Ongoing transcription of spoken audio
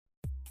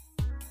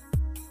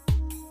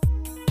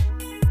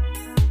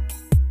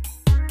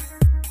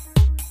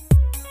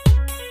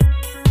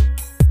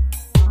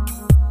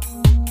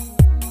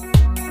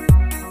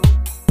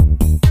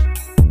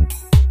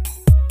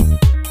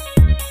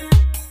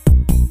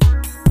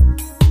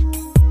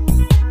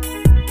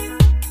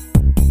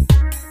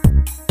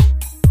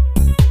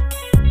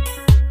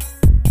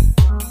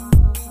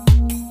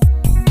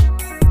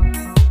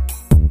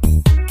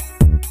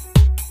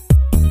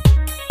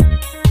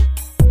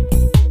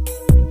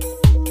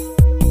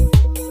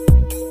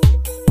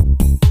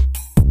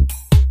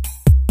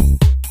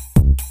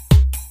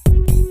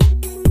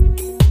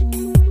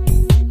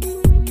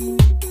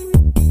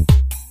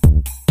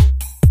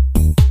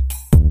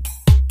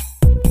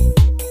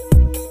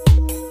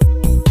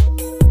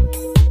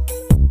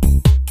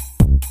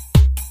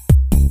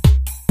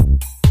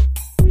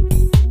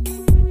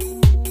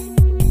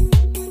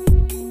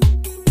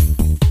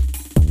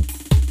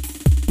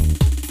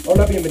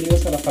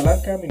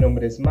Palanca. Mi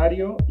nombre es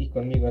Mario y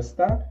conmigo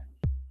está.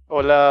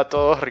 Hola a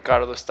todos,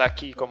 Ricardo está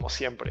aquí como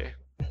siempre.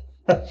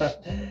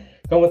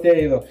 ¿Cómo te ha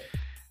ido?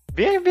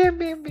 Bien, bien,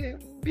 bien, bien,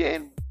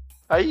 bien.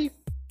 Ahí.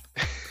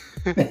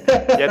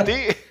 ¿Y a ti?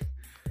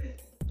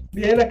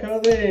 Bien, acabo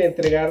de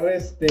entregar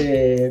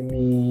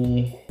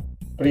mi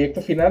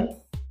proyecto final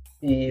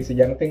y si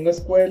ya no tengo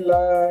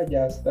escuela,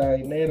 ya está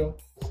enero,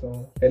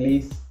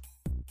 feliz,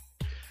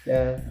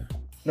 ya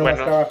no más Bueno,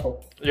 trabajo.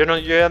 yo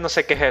ya no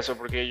sé qué es eso,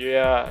 porque yo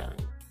ya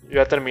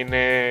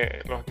terminé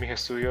mis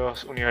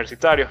estudios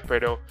universitarios,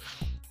 pero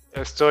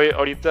estoy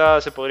ahorita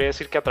se podría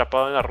decir que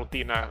atrapado en la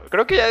rutina.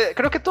 Creo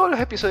que todos los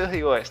episodios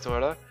digo esto,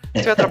 ¿verdad?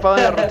 Estoy atrapado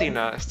en la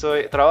rutina.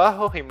 Estoy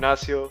trabajo,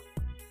 gimnasio,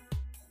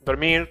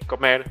 dormir,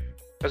 comer.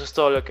 Eso es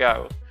todo lo que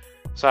hago.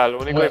 O sea, lo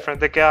único Bueno,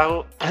 diferente que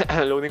hago,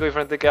 lo único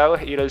diferente que hago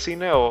es ir al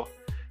cine o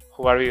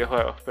jugar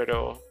videojuegos,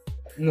 pero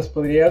 ¿nos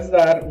podrías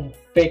dar un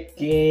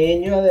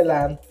pequeño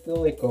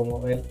adelanto de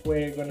cómo va el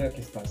juego en el que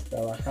estás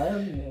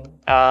trabajando?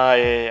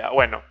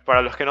 bueno,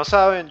 para los que no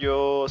saben,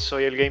 yo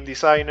soy el game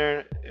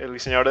designer, el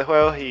diseñador de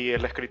juegos y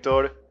el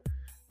escritor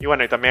y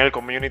bueno, y también el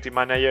community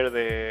manager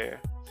de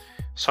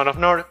Son of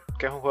North,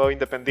 que es un juego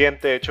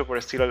independiente hecho por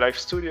Still Alive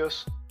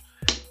Studios.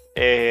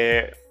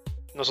 Eh,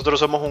 Nosotros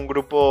somos un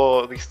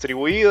grupo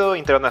distribuido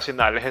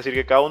internacional, es decir,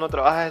 que cada uno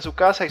trabaja desde su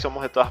casa y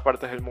somos de todas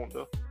partes del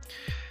mundo.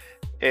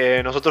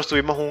 Nosotros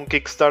tuvimos un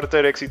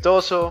Kickstarter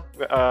exitoso,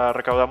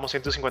 recaudamos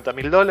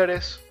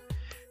 $150,000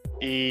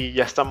 y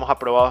ya estamos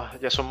aprobados,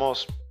 ya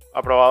somos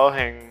aprobados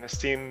en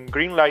Steam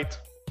Greenlight,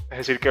 es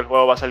decir, que el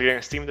juego va a salir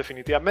en Steam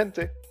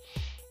definitivamente.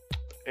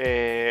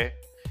 Eh,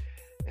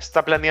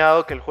 Está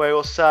planeado que el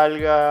juego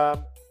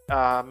salga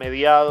a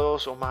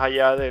mediados o más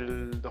allá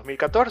del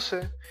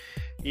 2014.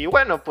 Y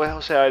bueno, pues,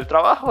 o sea, el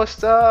trabajo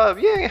está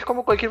bien, es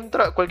como cualquier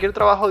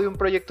trabajo de un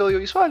proyecto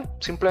audiovisual.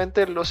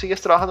 Simplemente lo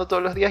sigues trabajando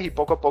todos los días y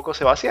poco a poco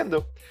se va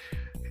haciendo.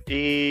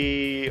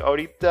 Y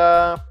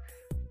ahorita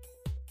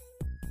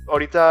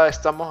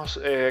estamos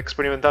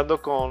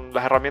experimentando con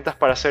las herramientas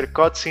para hacer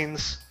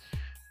cutscenes,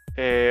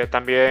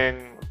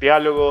 también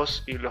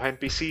diálogos y los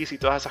NPCs y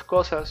todas esas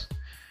cosas.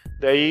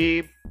 De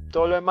ahí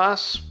todo lo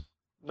demás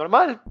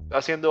normal,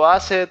 haciendo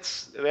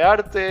assets de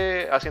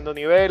arte, haciendo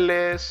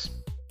niveles,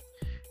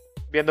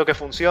 viendo que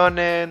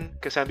funcionen,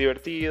 que sean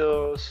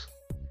divertidos.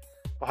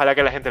 Ojalá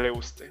que a la gente le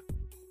guste.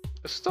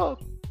 Eso es todo.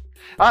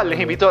 Les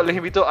invito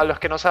a los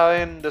que no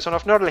saben de Son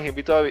of North, les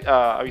invito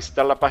a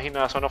visitar la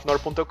página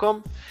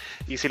sonofnorth.com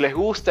y si les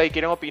gusta y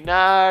quieren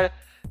opinar,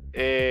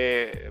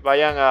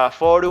 vayan a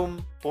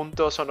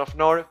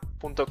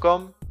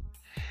forum.sonofnorth.com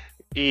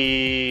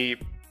y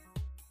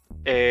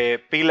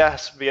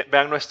pilas,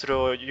 vean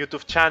nuestro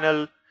YouTube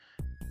channel,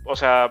 o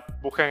sea,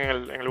 busquen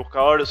en el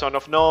buscador Son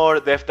of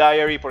North, Death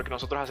Diary, porque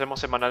nosotros hacemos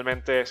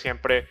semanalmente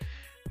siempre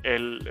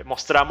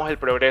mostramos el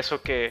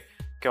progreso que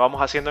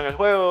vamos haciendo en el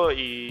juego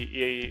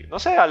y no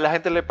sé, a la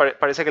gente le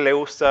parece que le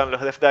gustan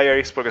los Death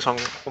Diaries porque son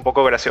un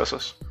poco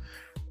graciosos.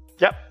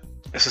 Ya,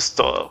 eso es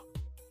todo.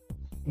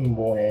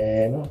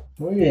 Bueno,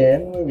 muy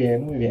bien, muy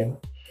bien, muy bien.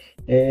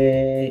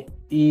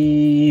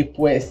 Y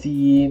pues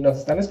si nos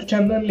están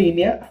escuchando en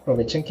línea,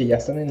 aprovechen que ya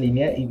están en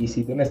línea y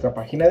visiten nuestra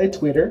página de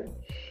Twitter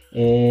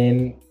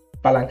en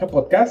Palanca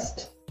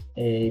Podcast.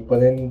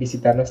 Pueden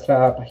visitar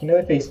nuestra página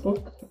de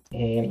Facebook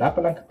en La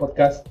Palanca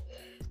Podcast,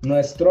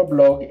 nuestro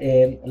blog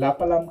en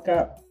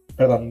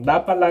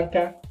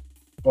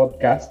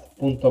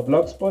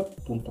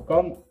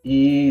lapalancapodcast.blogspot.com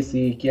y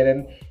si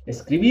quieren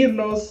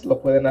escribirnos,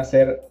 lo pueden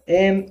hacer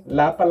en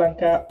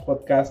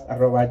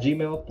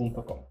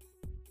lapalancapodcast.gmail.com.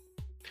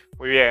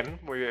 Muy bien,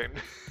 muy bien.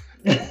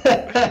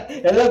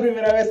 Es la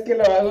primera vez que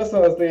lo hago,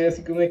 solo estoy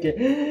así como de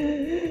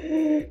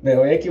que me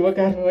voy a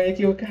equivocar, me voy a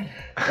equivocar.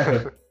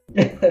 Ok.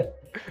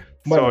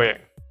 Estuvo Bueno, bien.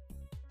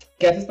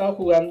 ¿qué has estado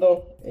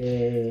jugando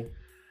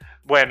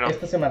Bueno,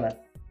 esta semana?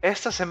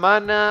 esta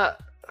semana,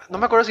 no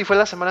me acuerdo si fue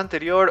la semana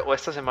anterior o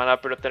esta semana,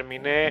 pero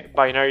terminé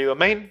Binary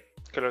Domain,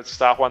 que lo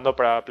estaba jugando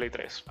para Play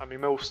 3. A mí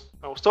me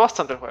gustó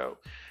bastante el juego.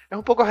 Es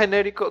un poco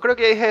genérico, creo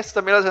que dije esto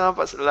también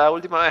la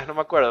última vez, no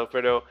me acuerdo,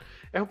 pero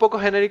es un poco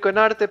genérico en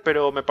arte,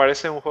 pero me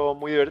parece un juego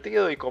muy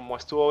divertido y como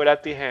estuvo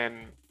gratis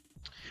en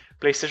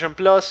PlayStation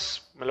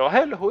Plus, me lo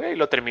bajé, lo jugué y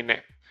lo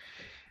terminé.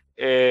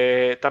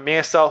 También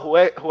he estado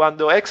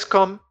jugando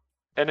XCOM,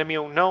 Enemy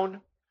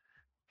Unknown,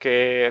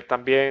 que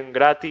también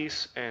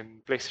gratis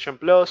en PlayStation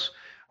Plus.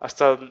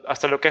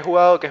 Hasta lo que he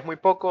jugado, que es muy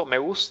poco, me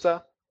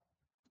gusta.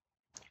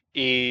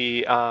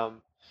 Y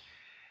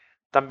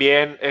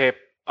también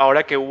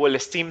ahora que hubo el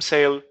Steam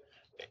Sale,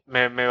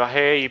 me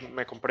bajé y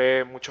me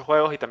compré muchos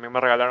juegos y también me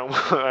regalaron,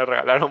 me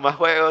regalaron más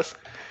juegos.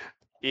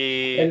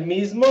 Y ¿El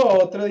mismo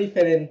o otro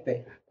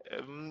diferente?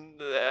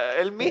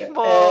 el Eh,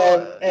 mismo...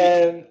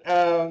 em,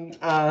 em,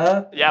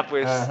 ajá, Ya,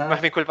 pues no es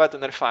ajá, mi culpa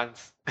tener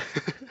fans.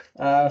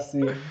 sí.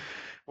 No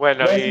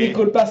Bueno, es mi y...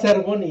 culpa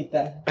ser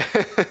bonita.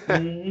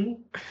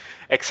 Ujú.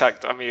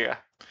 Exacto,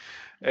 amiga.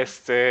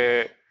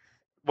 Este,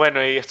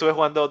 bueno, y estuve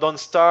jugando Don't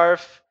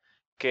Starve,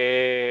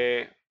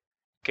 que,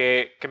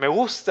 que me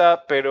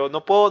gusta, pero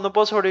no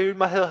puedo sobrevivir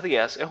más de 2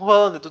 días. Es un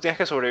juego donde tú tienes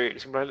que sobrevivir,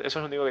 simplemente eso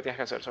es lo único que tienes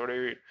que hacer,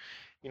 sobrevivir.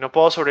 y no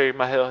puedo sobrevivir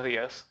más de 2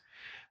 días.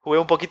 Jugué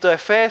un poquito de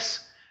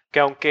Fez, que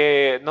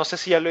aunque no sé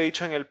si ya lo he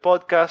dicho en el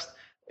podcast,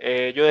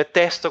 yo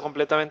detesto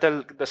completamente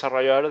al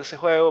desarrollador de ese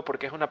juego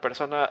porque es una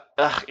persona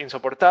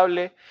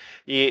insoportable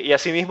y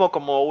asimismo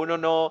como uno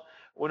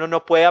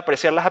no puede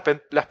apreciar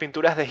las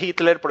pinturas de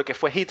Hitler porque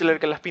fue Hitler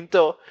que las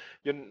pintó.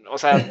 O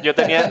sea, yo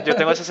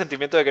tengo ese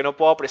sentimiento de que no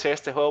puedo apreciar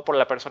este juego por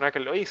la persona que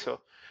lo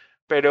hizo.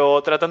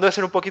 Pero tratando de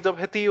ser un poquito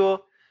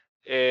objetivo,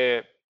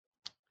 eh,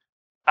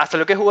 hasta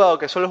lo que he jugado,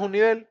 que solo es un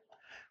nivel,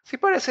 sí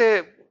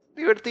parece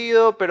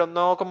divertido, pero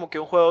no como que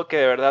un juego que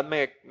de verdad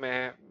me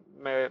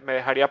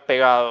dejaría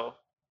pegado.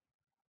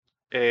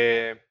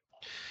 Eh,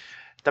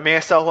 También he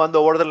estado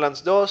jugando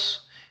Borderlands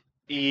 2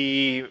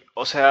 y,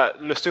 o sea,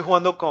 lo estoy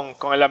jugando con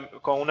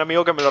un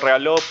amigo que me lo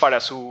regaló para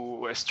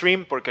su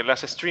stream, porque él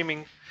hace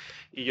streaming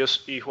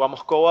y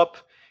jugamos co-op.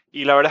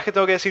 Y la verdad es que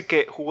tengo que decir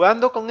que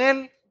jugando con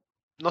él,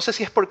 no sé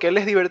si es porque él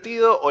es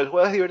divertido o el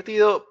juego es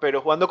divertido,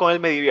 pero jugando con él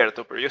me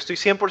divierto. Pero yo estoy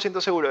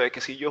 100% seguro de que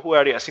si yo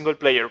jugaría single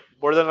player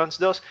Borderlands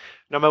 2,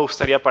 no me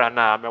gustaría para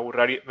nada, me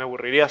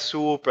aburriría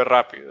súper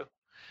rápido.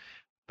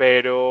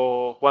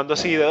 Pero jugando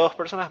así de dos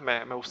personas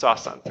me gusta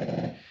bastante.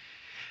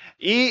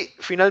 Y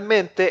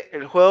finalmente,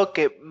 el juego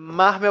que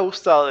más me ha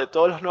gustado de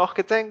todos los nuevos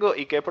que tengo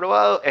y que he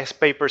probado es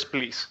Papers,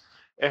 Please.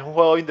 Es un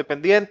juego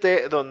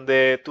independiente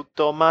donde tú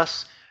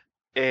tomas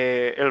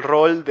el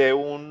rol de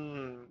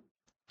un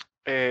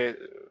eh,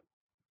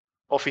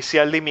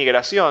 oficial de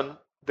inmigración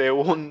de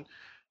un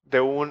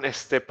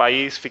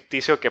país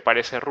ficticio que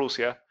parece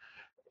Rusia.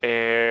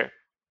 Eh,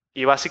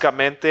 y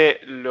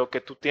básicamente lo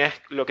que tú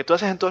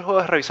haces en todo el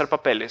juego es revisar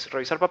papeles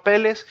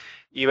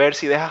y ver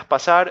si dejas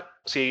pasar,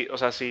 o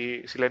sea,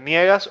 si le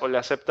niegas o le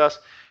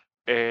aceptas,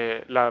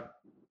 eh, la,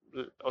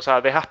 o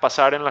sea, dejas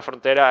pasar en la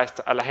frontera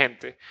a la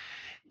gente.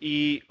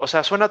 Y, o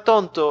sea, suena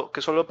tonto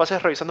que solo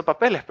pases revisando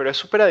papeles, pero es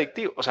súper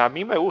adictivo. O sea, a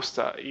mí me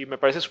gusta y me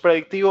parece súper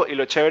adictivo y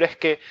lo chévere es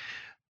que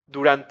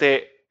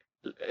durante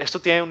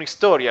esto tiene una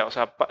historia, o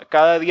sea,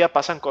 cada día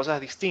pasan cosas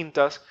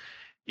distintas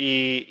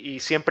y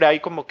siempre hay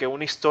como que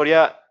una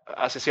historia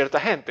hacia cierta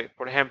gente.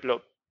 Por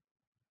ejemplo,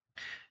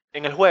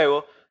 en el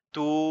juego,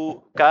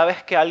 cada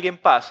vez que alguien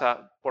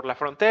pasa por la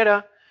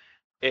frontera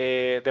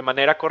de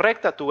manera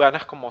correcta, tú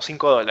ganas como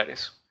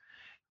 $5.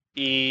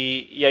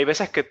 Y hay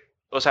veces que,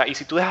 o sea, y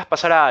si tú dejas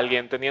pasar a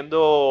alguien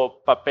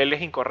teniendo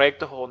papeles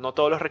incorrectos o no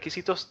todos los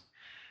requisitos,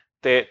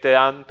 te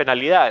dan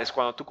penalidades.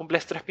 Cuando tú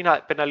cumples 3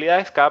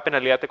 penalidades, cada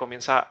penalidad te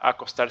comienza a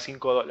costar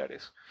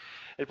 $5.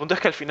 El punto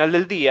es que al final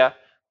del día,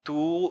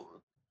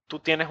 tú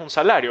tienes un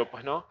salario,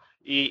 pues, ¿no?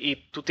 Y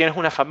tú tienes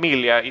una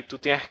familia y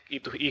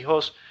tus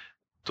hijos,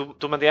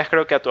 tú mantienes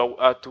creo que a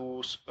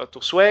tu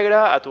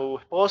suegra, a tu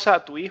esposa,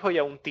 a tu hijo y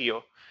a un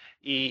tío.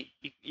 Y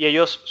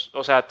ellos,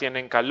 o sea,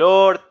 tienen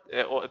calor,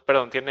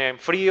 perdón, tienen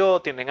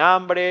frío, tienen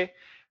hambre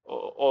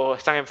o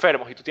están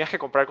enfermos y tú tienes que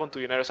comprar con tu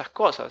dinero esas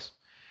cosas.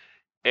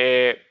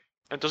 Eh,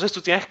 entonces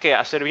tú tienes que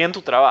hacer bien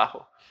tu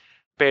trabajo,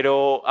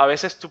 pero a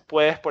veces tú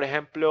puedes, por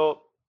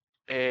ejemplo,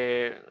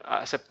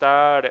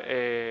 aceptar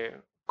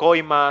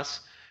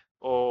coimas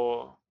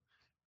o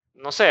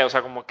no sé, o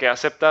sea, como que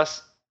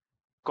aceptas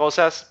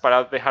cosas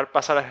para dejar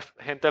pasar a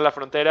gente a la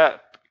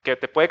frontera que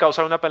te puede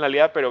causar una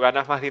penalidad, pero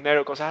ganas más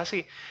dinero, cosas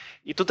así.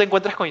 Y tú te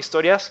encuentras con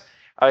historias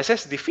a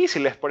veces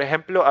difíciles. Por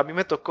ejemplo, a mí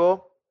me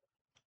tocó.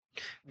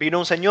 Vino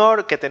un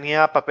señor que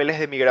tenía papeles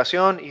de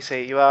migración y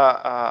se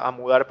iba a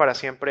mudar para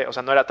siempre, o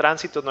sea, no era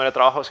tránsito, no era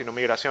trabajo, sino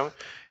migración,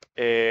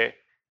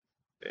 eh,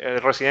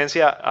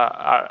 residencia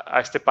a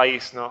este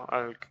país, ¿no?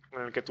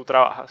 En el que tú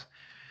trabajas.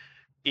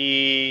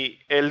 Y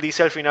él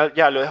dice al final,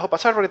 ya, lo dejo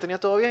pasar porque tenía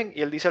todo bien,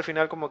 y él dice al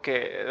final como que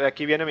de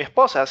aquí viene mi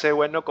esposa, sé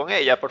bueno con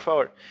ella, por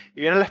favor. Y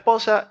viene la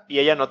esposa y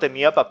ella no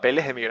tenía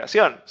papeles de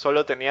migración,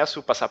 solo tenía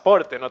su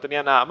pasaporte, no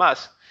tenía nada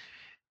más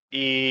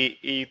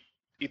y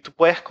tú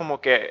puedes como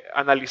que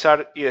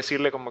analizar y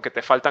decirle como que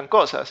te faltan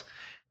cosas.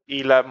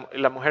 Y la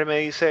mujer me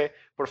dice,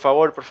 por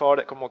favor,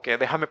 como que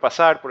déjame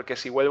pasar porque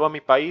si vuelvo a mi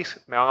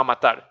país me van a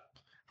matar.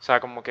 O sea,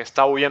 como que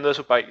está huyendo de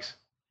su país.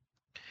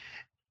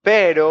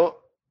 Pero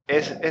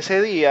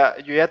ese día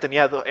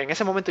en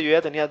ese momento yo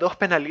ya tenía 2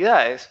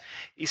 penalidades.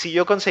 Y si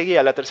yo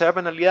conseguía la tercera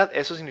penalidad,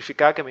 eso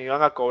significaba que me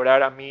iban a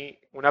cobrar a mí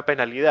una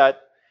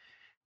penalidad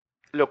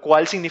lo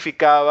cual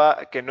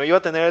significaba que no iba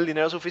a tener el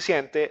dinero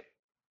suficiente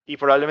y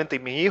probablemente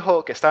mi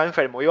hijo que estaba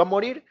enfermo iba a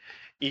morir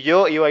y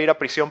yo iba a ir a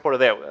prisión por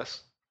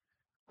deudas,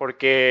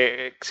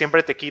 porque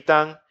siempre te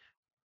quitan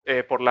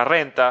por la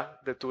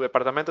renta de tu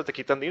departamento, te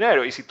quitan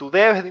dinero y si tú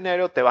debes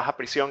dinero te vas a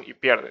prisión y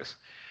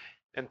pierdes.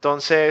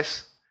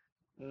 Entonces,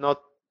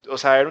 no, o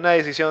sea, era una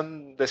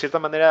decisión de cierta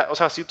manera, o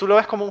sea, si tú lo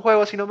ves como un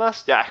juego así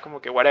nomás, ya es como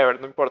que whatever,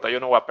 no importa, yo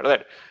no voy a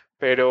perder.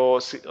 Pero,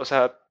 o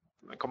sea,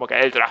 como que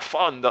el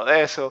trasfondo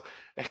de eso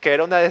es que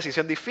era una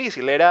decisión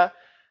difícil, era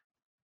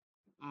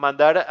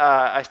mandar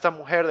a esta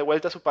mujer de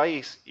vuelta a su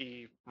país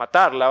y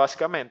matarla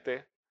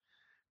básicamente,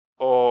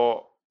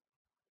 o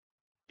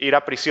ir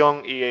a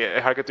prisión y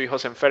dejar que tu hijo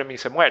se enferme y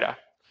se muera.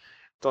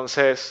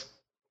 Entonces,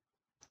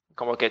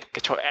 como que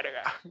hecho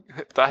verga,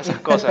 todas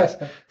esas cosas,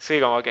 sí,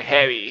 como que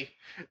heavy,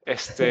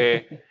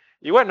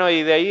 y bueno,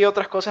 y de ahí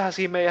otras cosas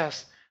así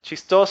medias,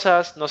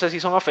 chistosas, no sé si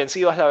son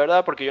ofensivas, la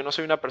verdad, porque yo no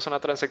soy una persona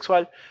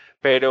transexual,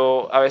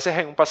 pero a veces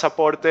en un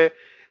pasaporte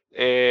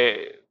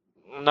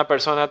una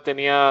persona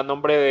tenía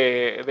nombre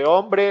de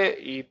hombre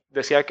y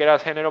decía que era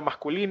género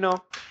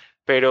masculino,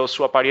 pero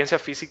su apariencia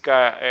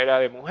física era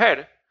de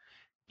mujer.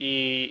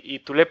 Y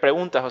tú le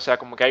preguntas, o sea,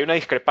 como que hay una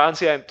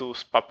discrepancia en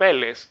tus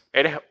papeles,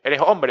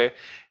 eres hombre,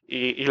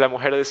 y la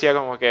mujer decía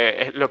como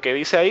que es lo que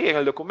dice ahí en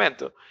el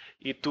documento,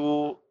 y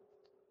tú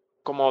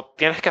como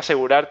tienes que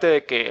asegurarte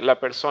de que la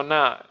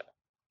persona,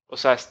 o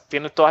sea,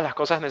 tiene todas las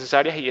cosas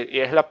necesarias y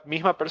es la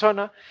misma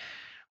persona,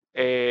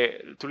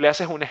 tú le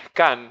haces un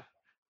scan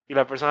y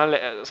la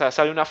persona, o sea,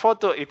 sale una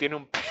foto y tiene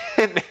un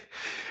pene.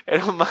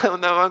 Era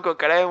una man con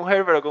cara de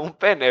mujer, pero con un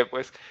pene,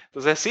 pues.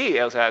 Entonces sí,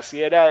 o sea,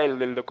 sí era el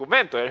del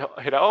documento,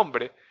 era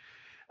hombre.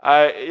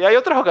 Y hay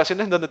otras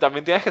ocasiones donde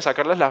también tienes que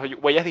sacarles las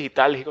huellas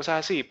digitales y cosas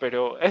así,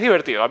 pero es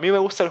divertido. A mí me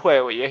gusta el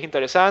juego y es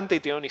interesante y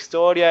tiene una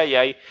historia y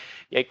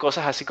hay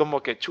cosas así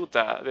como que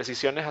chuta,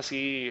 decisiones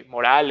así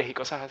morales y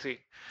cosas así.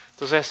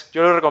 Entonces,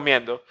 yo lo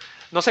recomiendo.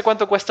 No sé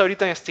cuánto cuesta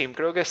ahorita en Steam,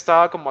 creo que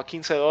estaba como a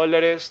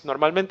 $15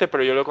 normalmente,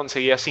 pero yo lo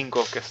conseguí a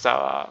 5 que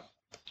estaba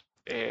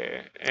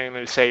en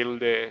el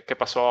sale que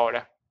pasó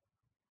ahora.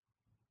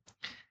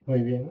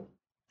 Muy bien.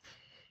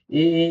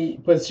 Y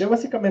pues yo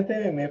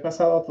básicamente me he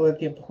pasado todo el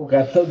tiempo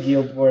jugando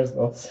Guild Wars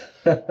 2.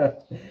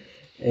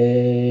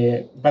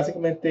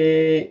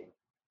 Básicamente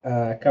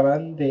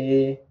acaban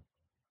de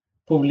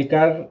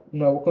publicar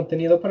nuevo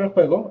contenido para el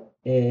juego.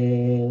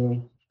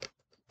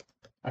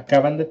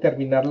 Acaban de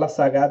terminar la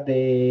saga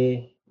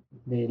de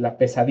la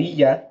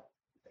pesadilla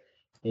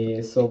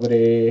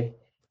sobre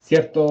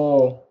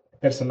cierto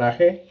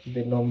personaje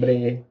de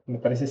nombre, me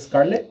parece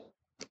Scarlet.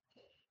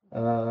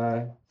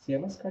 ¿Se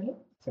llama Scarlet?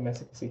 Se me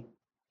hace que sí.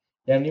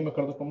 Ya ni me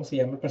acuerdo cómo se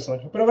llama el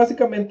personaje, pero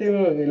básicamente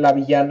la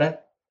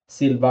villana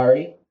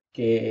Silvari,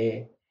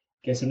 que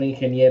es una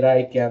ingeniera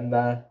y que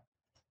anda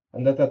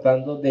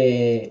tratando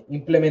de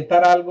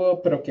implementar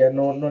algo, pero que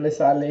no le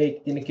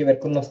sale, tiene que ver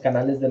con los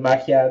canales de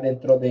magia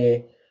dentro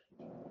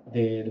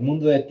del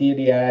mundo de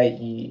Tyria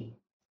y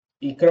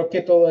creo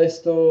que todo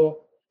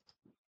esto,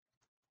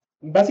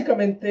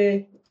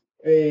 básicamente,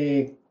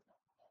 eh,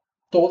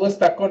 todo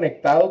está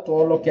conectado,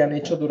 todo lo que han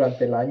hecho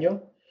durante el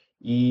año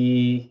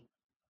y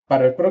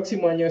para el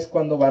próximo año es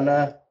cuando van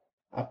a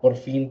por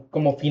fin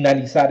como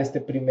finalizar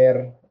esta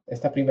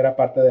primera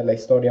parte de la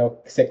historia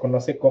que se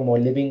conoce como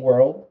Living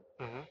World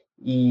Ujú.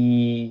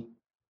 y,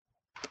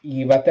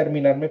 y va a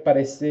terminar, me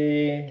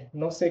parece,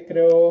 no sé,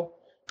 creo,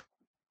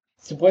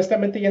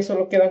 supuestamente ya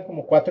solo quedan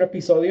como 4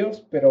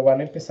 episodios, pero van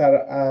a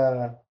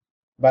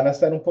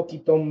estar un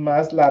poquito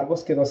más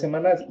largos que 2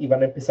 semanas y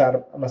van a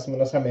empezar más o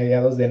menos a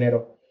mediados de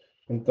enero.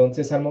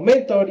 Entonces, al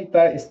momento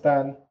ahorita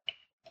están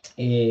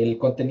el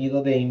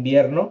contenido de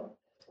invierno,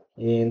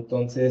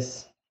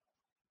 entonces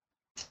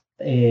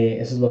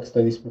eso es lo que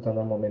estoy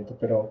disfrutando al momento,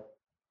 pero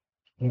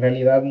en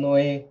realidad no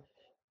he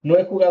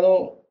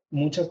jugado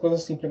muchas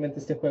cosas, simplemente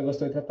este juego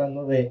estoy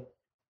tratando de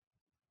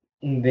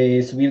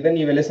subir de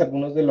niveles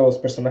algunos de los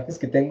personajes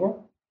que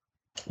tengo.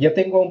 Ya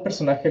tengo un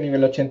personaje a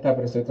nivel 80,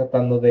 pero estoy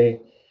tratando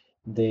de,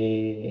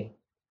 de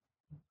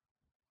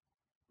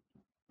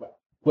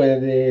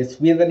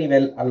subir de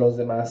nivel a las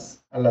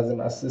demás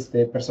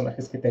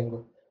personajes que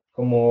tengo.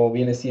 Como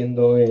viene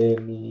siendo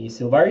mi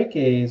Silvari,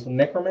 que es un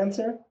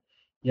Necromancer.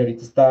 Y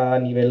ahorita está a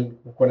nivel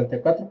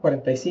 44,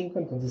 45.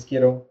 Entonces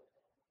quiero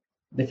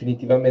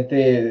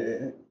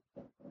definitivamente,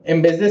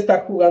 en vez de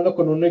estar jugando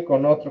con uno y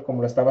con otro,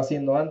 como lo estaba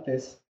haciendo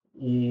antes,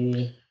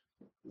 y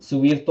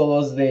subir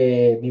todos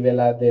de nivel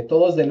de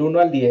todos del 1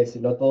 al 10 y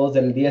luego todos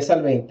del 10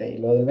 al 20 y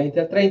luego del 20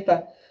 al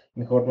 30,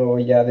 mejor me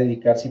voy a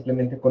dedicar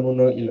simplemente con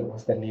uno y luego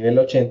hasta el nivel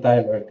 80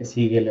 y luego el que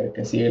sigue, luego el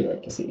que sigue, luego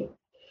el que sigue.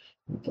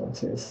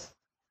 Entonces,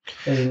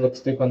 eso es lo que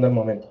estoy jugando al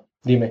momento.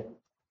 Dime.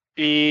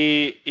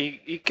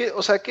 Y qué,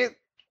 o sea, ¿qué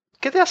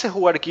te hace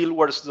jugar Guild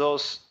Wars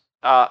 2?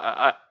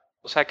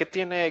 O sea, ¿qué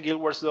tiene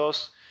Guild Wars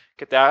 2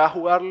 que te haga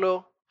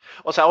jugarlo?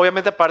 O sea,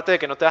 obviamente aparte de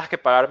que no tengas que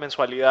pagar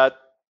mensualidad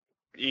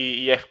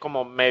y es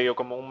como medio,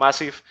 como un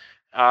massive,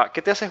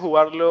 ¿qué te hace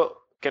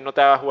jugarlo que no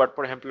te haga jugar,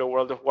 por ejemplo,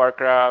 World of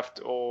Warcraft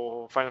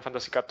o Final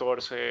Fantasy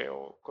XIV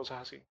o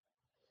cosas así?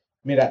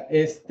 Mira,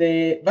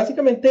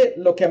 básicamente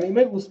lo que a mí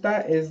me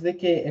gusta es de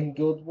que en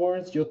Guild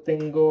Wars yo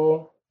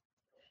tengo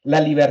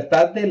la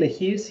libertad de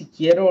elegir si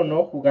quiero o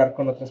no jugar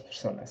con otras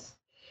personas.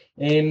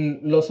 En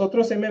los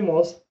otros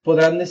MMOs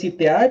podrán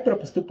decirte, ay, pero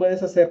pues tú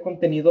puedes hacer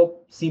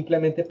contenido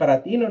simplemente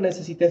para ti, no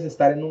necesitas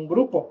estar en un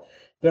grupo.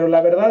 Pero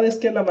la verdad es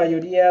que la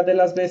mayoría de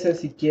las veces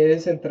si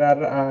quieres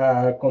entrar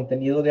a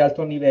contenido de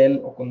alto nivel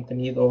o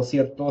contenido,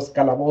 ciertos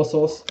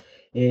calabozos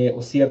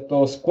o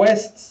ciertos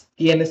quests,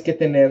 tienes que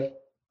tener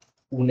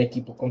un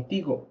equipo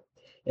contigo.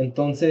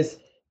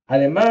 Entonces,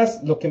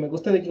 además, lo que me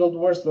gusta de Guild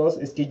Wars 2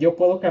 es que yo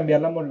puedo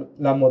cambiar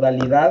la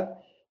modalidad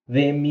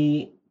de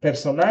mi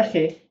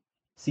personaje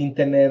sin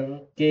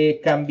tener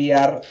que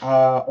cambiar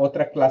a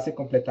otra clase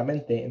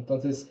completamente.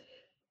 Entonces,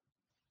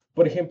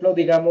 por ejemplo,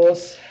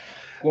 digamos,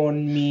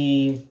 con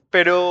mi...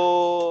 Pero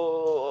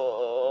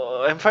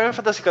en Final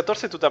Fantasy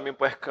XIV tú también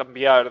puedes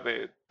cambiar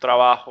de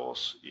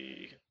trabajos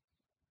y...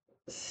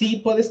 Sí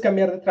puedes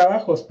cambiar de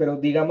trabajos, pero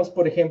digamos,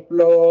 por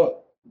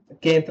ejemplo,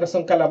 que entras a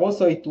un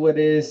calabozo y tú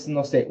eres,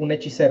 no sé, un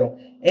hechicero.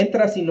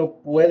 Entras y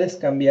no puedes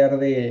cambiar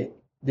de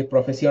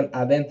profesión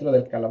adentro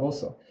del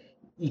calabozo.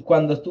 Y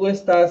cuando tú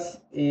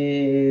estás,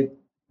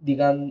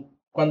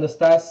 cuando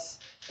estás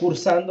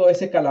cursando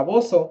ese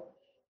calabozo,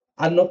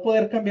 al no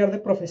poder cambiar de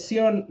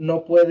profesión,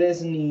 no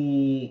puedes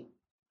ni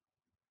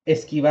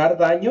esquivar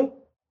daño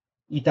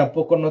y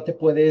tampoco no te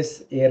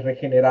puedes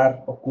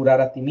regenerar o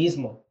curar a ti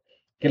mismo.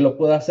 Que lo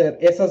puedo hacer,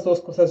 esas dos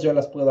cosas yo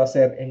las puedo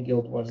hacer en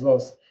Guild Wars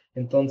 2.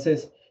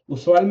 Entonces,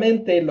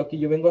 usualmente lo que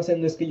yo vengo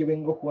haciendo es que yo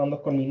vengo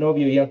jugando con mi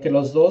novio y aunque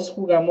los dos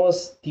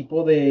jugamos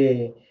tipo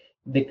de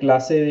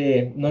clase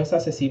de, no es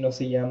asesino,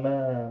 se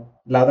llama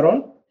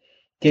ladrón,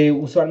 que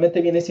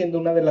usualmente viene siendo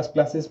una de las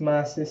clases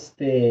más,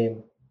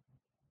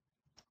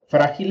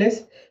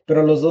 frágiles,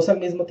 pero los dos al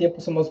mismo tiempo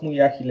somos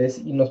muy ágiles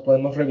y nos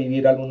podemos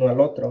revivir al uno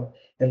al otro.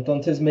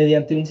 Entonces,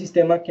 mediante un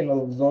sistema que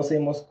los dos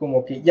hemos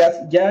como que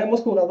ya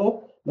hemos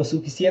jugado lo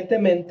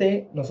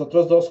suficientemente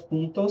nosotros dos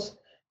juntos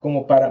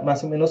como para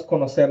más o menos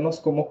conocernos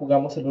cómo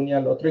jugamos el uno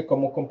al otro y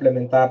cómo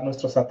complementar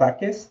nuestros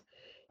ataques.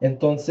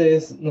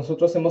 Entonces,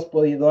 nosotros hemos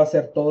podido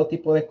hacer todo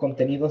tipo de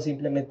contenido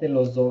simplemente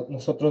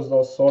nosotros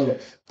dos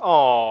solos,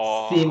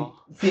 Oh,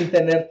 sin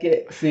tener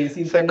que, sí,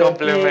 sin se tener que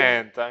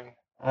complementan.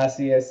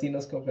 así es, sí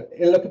nos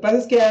complementa. Lo que pasa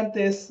es que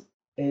antes,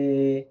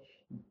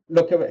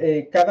 lo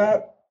que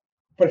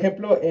por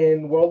ejemplo,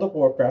 en World of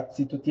Warcraft,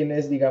 si tú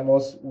tienes,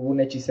 digamos, un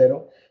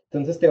hechicero,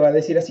 entonces te va a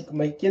decir así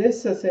como,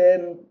 ¿quieres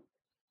hacer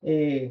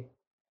eh,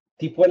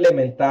 tipo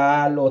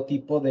elemental o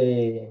tipo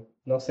de,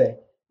 no sé,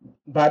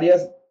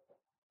 varias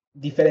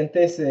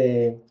diferentes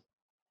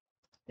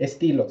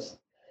estilos?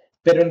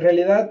 Pero en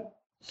realidad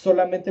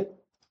solamente,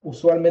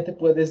 usualmente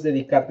puedes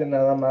dedicarte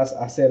nada más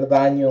a hacer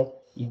daño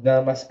y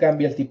nada más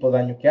cambia el tipo de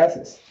daño que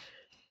haces.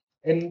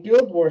 En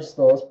Guild Wars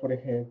 2, por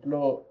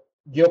ejemplo,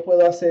 yo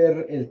puedo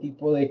hacer el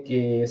tipo de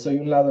que soy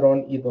un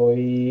ladrón y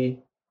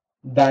doy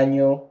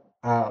daño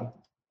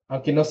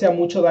aunque no sea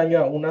mucho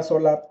daño alguna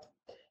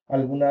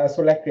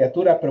sola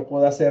criatura, pero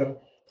puedo hacer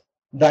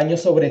daño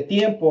sobre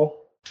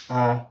tiempo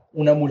a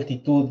una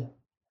multitud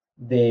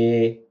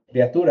de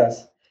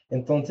criaturas.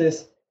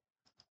 Entonces,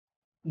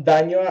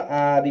 daño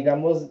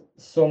digamos,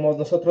 somos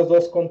nosotros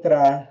dos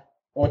contra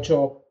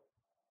 8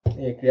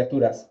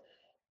 criaturas.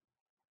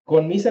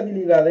 Con mis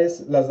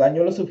habilidades las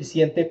daño lo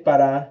suficiente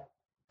para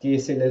que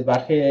se les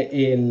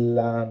baje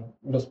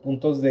los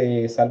puntos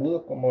de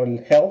salud, como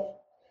el health,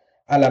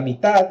 a la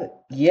mitad.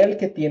 Y él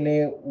que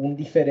tiene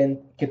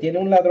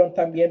un ladrón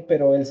también,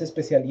 pero él se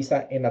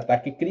especializa en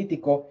ataque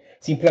crítico,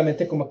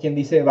 simplemente como quien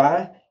dice,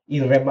 va y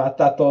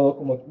remata todo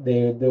como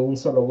de un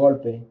solo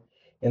golpe.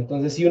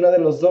 Entonces, si uno de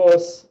los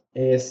dos,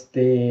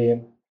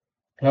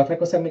 la otra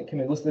cosa que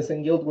me gusta es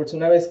en Guild Wars,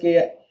 una vez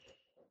que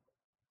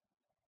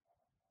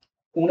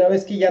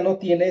ya no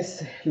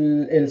tienes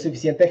el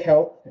suficiente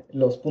health,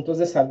 los puntos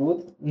de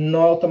salud,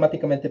 no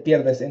automáticamente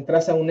pierdes.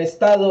 Entras a un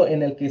estado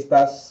en el que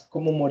estás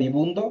como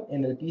moribundo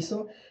en el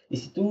piso y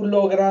si tú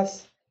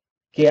logras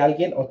que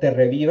alguien o te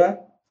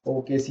reviva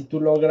o que si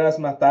tú logras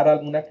matar a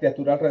alguna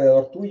criatura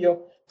alrededor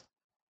tuyo,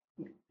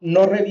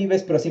 no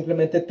revives, pero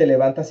simplemente te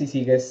levantas y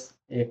sigues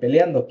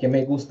peleando, que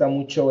me gusta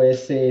mucho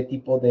ese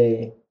tipo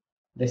de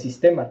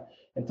sistema.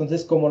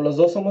 Entonces, como los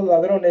dos somos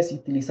ladrones y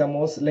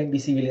utilizamos la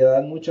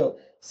invisibilidad mucho,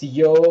 si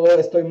yo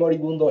estoy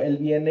moribundo, él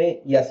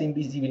viene y hace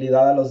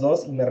invisibilidad a los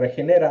dos y me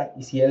regenera,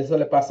 y si eso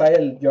le pasa a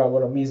él, yo hago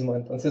lo mismo.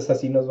 Entonces,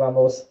 así nos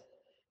vamos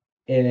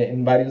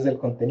en varios del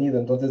contenido.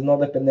 Entonces no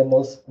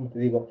dependemos, como te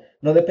digo,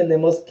 no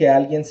dependemos que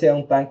alguien sea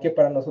un tanque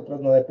para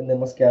nosotros, no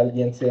dependemos que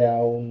alguien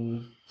sea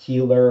un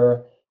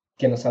healer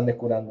que nos ande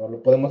curando.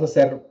 Lo podemos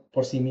hacer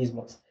por sí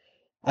mismos.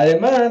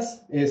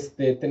 Además,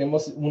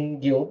 tenemos un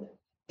guild,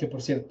 que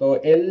por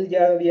cierto, él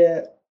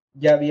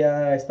ya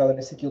había estado en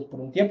ese guild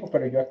por un tiempo,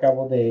 pero yo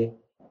acabo de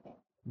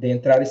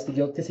entrar a este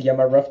guild que se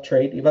llama Rough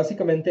Trade y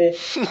básicamente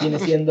viene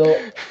siendo,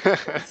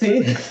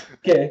 sí,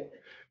 que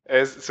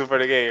Es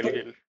super gay el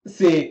guild.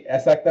 sí,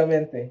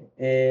 exactamente.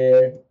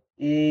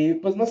 Y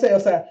pues no sé, o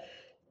sea,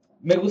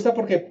 me gusta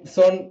porque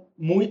son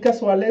muy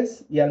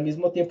casuales y al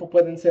mismo tiempo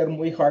pueden ser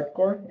muy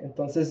hardcore.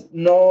 Entonces,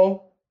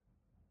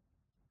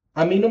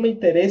 a mí no me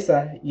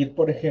interesa ir,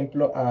 por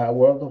ejemplo, a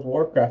World of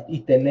Warcraft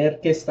y tener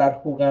que estar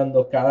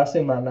jugando cada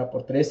semana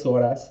por 3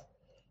 horas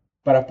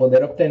para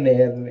poder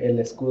obtener el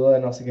escudo de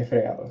no sé qué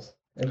fregados.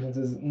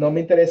 Entonces, no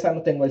me interesa,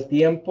 no tengo el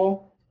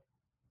tiempo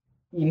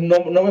y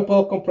no me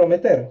puedo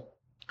comprometer.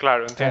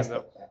 Claro, Hasta,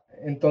 entiendo.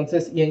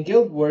 entonces, y en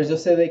Guild Wars yo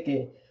sé de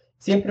que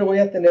siempre voy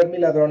a tener mi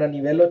ladrón a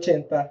nivel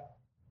 80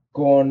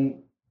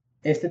 con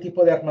este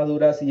tipo de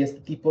armaduras y este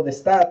tipo de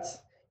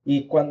stats.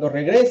 Y cuando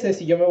regrese,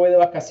 si yo me voy de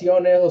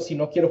vacaciones o si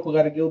no quiero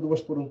jugar Guild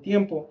Wars por un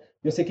tiempo,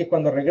 yo sé que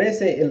cuando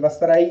regrese él va a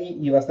estar ahí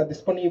y va a estar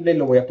disponible y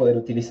lo voy a poder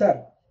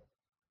utilizar.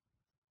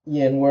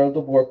 Y en World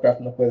of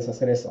Warcraft no puedes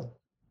hacer eso.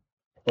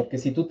 Porque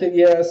si tú te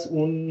vieras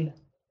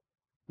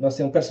no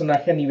sé, un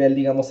personaje a nivel,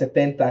 digamos,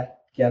 70,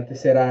 que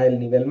antes era el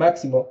nivel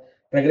máximo,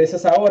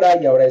 regresas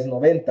ahora y ahora es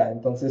 90,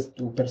 entonces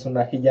tu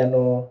personaje ya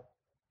no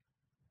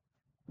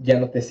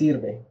te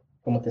sirve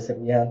como te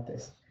servía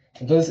antes.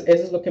 Entonces,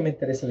 eso es lo que me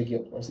interesa de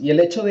Guild Wars. Y el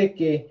hecho de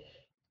que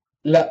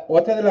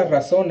otra de las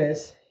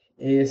razones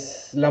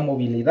es la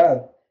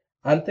movilidad.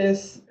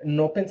 Antes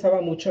no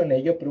pensaba mucho en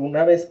ello, pero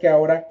una vez que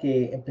ahora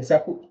que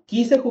empecé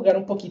quise jugar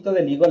un poquito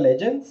de League of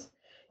Legends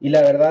y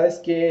la verdad es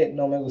que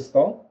no me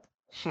gustó.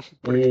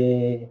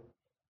 Porque,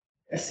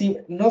 Sí,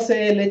 no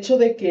sé, el hecho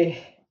de que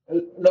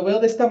lo veo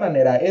de esta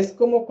manera, es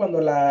como cuando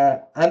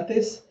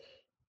antes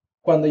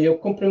cuando yo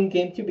compré un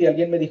GameCube y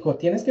alguien me dijo,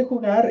 tienes que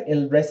jugar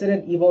el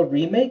Resident Evil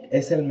Remake,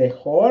 es el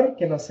mejor,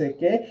 que no sé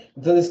qué.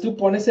 Entonces tú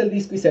pones el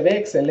disco y se ve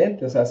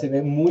excelente, o sea, se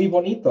ve muy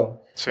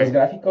bonito. sí. Los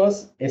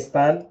gráficos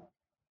están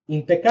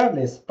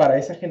impecables para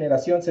esa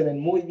generación, se ven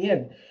muy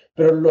bien.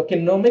 Pero lo que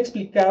no me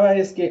explicaba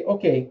es que,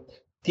 ok,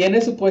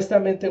 tienes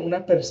supuestamente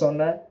una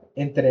persona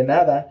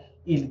entrenada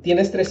y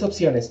tienes tres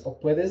opciones. O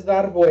puedes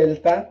dar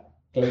vuelta,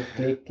 clic,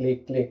 clic,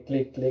 clic, clic,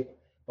 clic, clic.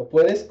 O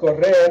puedes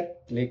correr,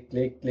 clic,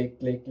 clic, clic,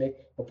 clic, clic.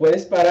 O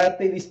puedes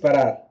pararte y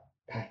disparar.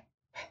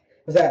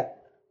 O sea,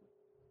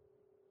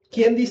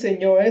 ¿quién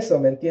diseñó eso?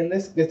 ¿Me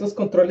entiendes? Estos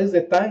controles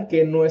de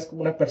tanque no es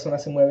como una persona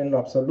se mueve en lo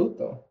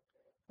absoluto.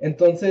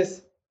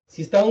 Entonces,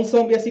 si está un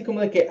zombie así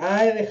como de que,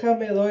 ay,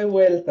 déjame doy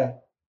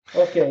vuelta.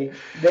 Ok, Claro,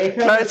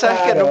 déjame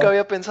sabes que nunca paro.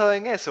 había pensado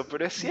en eso,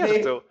 pero es De,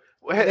 cierto.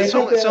 déjate.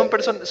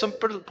 Son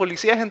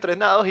policías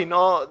entrenados y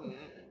no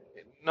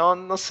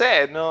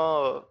sé,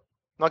 no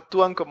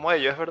actúan como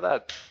ellos, es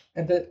verdad.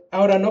 Entonces,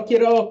 ahora no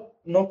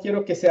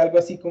quiero que sea algo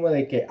así como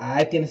de que,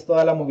 ay, tienes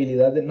toda la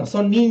movilidad. No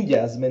son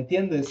ninjas, ¿me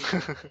entiendes?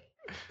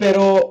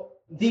 Pero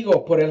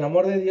digo, por el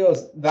amor de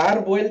Dios,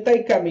 dar vuelta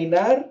y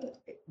caminar,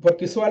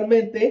 porque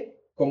usualmente,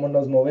 como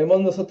nos movemos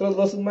nosotros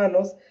los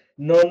humanos,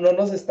 no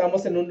nos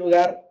estamos en un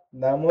lugar,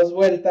 damos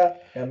vuelta,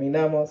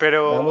 caminamos, damos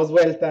Pero,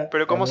 vuelta,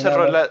 pero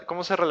caminamos.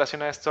 ¿cómo se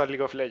relaciona esto a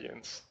League of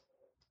Legends?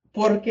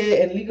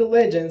 Porque en League of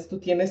Legends tú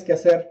tienes que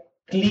hacer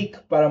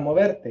clic para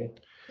moverte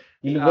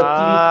y luego clic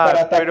para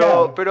Ah,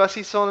 atacar. pero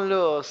así son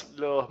los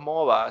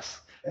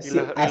MOBAs y Sí,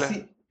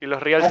 así, y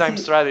los real-time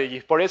así.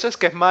 strategies. Por eso es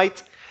que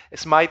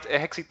Smite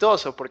es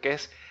exitoso, porque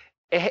es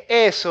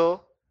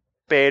eso,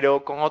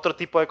 pero con otro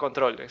tipo de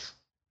controles.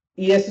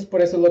 Y eso es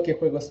por eso lo que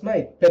juego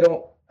Smite.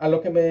 Pero a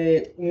lo que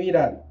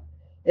mira,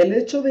 el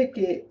hecho de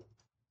que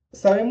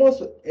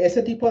sabemos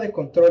ese tipo de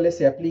controles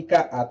se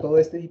aplica a todo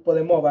este tipo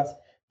de MOBAs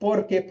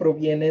porque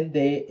provienen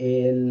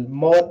del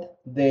mod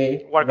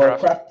de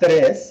Warcraft, Warcraft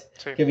 3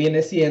 sí. que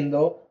viene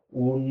siendo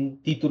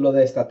un título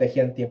de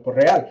estrategia en tiempo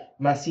real.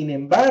 Más sin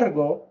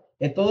embargo,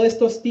 en todos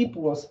estos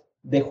tipos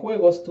de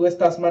juegos tú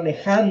estás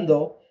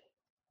manejando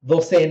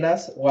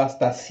docenas o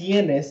hasta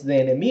cienes de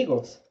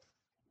enemigos.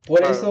 Por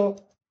Claro. eso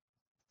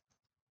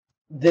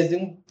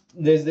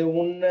desde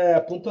un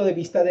punto de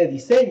vista de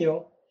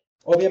diseño,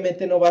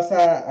 obviamente no vas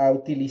a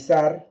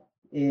utilizar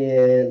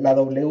la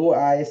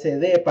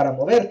WASD para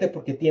moverte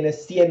porque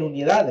tienes 100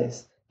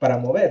 unidades para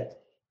mover.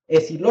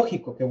 Es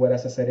ilógico que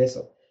puedas hacer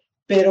eso.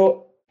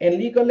 Pero en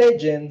League of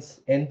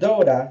Legends, en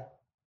Dota,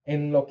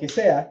 en lo que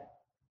sea,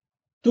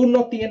 tú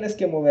no tienes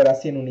que mover a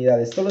 100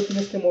 unidades, solo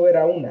tienes que mover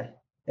a una.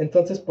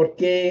 Entonces, ¿por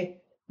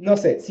qué? No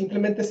sé,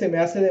 simplemente se me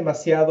hace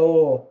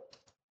demasiado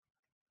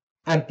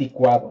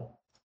anticuado.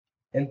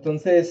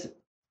 Entonces,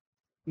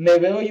 me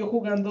veo yo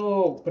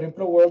jugando, por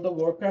ejemplo, World of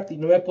Warcraft y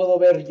no me puedo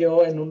ver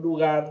yo en un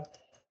lugar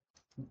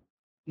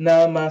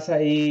nada más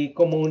ahí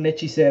como un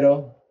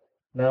hechicero,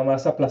 nada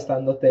más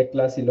aplastando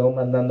teclas y luego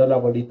mandando la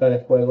bolita de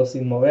fuego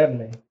sin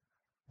moverme.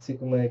 Así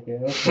como de que,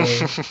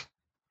 ok.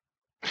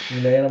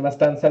 Y luego ya nada más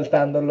están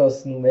saltando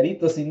los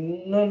numeritos y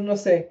no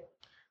sé.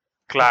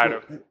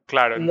 Claro,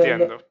 claro, No, no.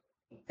 entiendo.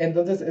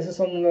 Entonces, esas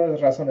son una de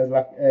las razones.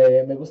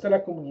 Me gusta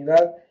la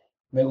comunidad,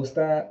 me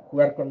gusta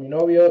jugar con mi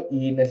novio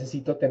y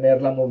necesito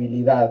tener la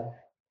movilidad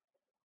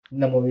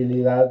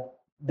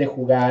de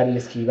jugar y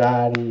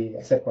esquivar y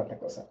hacer cuanta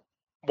cosa.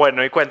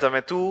 Bueno, y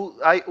cuéntame,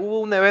 hubo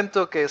un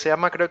evento que se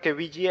llama creo que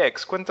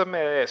VGX, cuéntame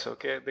de eso,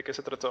 ¿de qué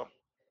se trató?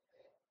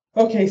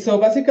 Ok, so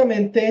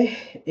básicamente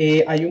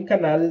hay un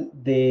canal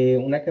de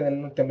una cadena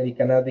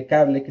norteamericana de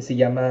cable que se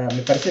llama,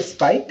 me parece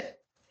Spike,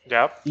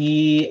 ¿Ya?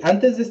 y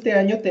antes de este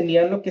año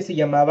tenían lo que se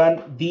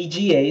llamaban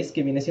VGAs,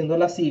 que viene siendo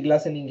las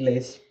siglas en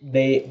inglés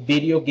de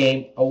Video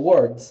Game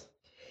Awards.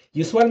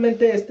 Y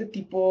usualmente este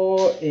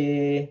tipo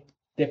de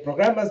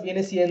programas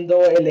viene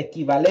siendo el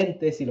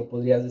equivalente, si lo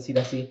podrías decir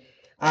así,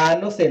 a,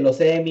 no sé,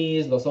 los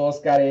Emmys, los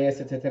Oscars,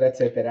 etcétera,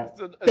 etcétera,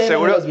 pero de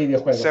Seguro, los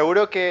videojuegos.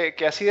 seguro que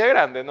así de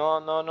grande,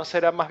 no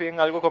será más bien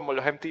algo como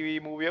los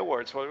MTV Movie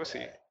Awards o algo así.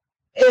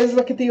 Es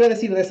lo que te iba a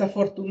decir,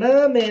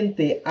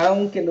 desafortunadamente,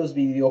 aunque los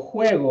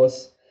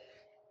videojuegos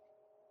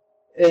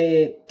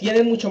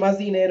tienen mucho más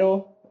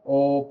dinero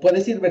o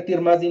puedes invertir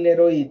más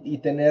dinero y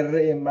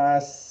tener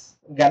más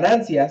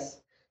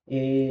ganancias,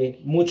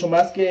 mucho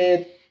más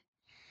que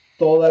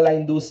toda la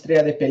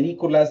industria de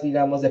películas,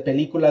 digamos, de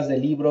películas, de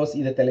libros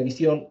y de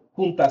televisión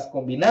juntas,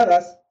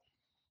 combinadas.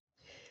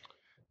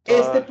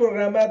 Este Toda-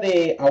 programa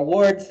de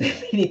awards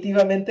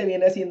definitivamente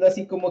viene siendo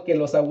así como que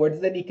los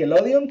awards de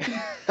Nickelodeon.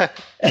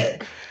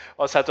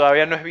 O sea,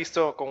 todavía no es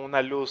visto con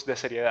una luz de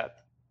seriedad.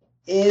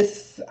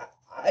 Es,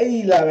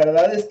 ay, la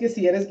verdad es que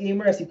si eres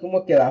gamer, así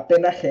como que da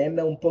pena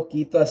ajena un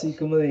poquito, así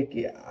como de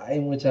que,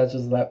 ay,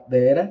 muchachos, ¿de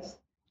veras?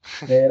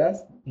 ¿De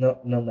veras? No,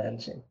 no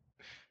manchen.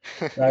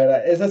 La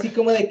verdad, es así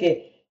como de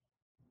que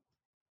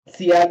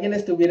si alguien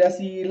estuviera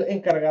así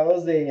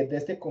encargados de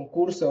este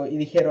concurso y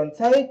dijeron,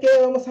 ¿saben qué?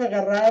 Vamos a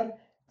agarrar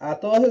a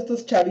todos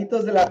estos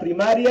chavitos de la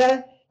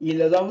primaria y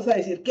les vamos a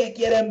decir, ¿qué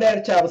quieren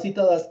ver, chavos? Y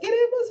todos,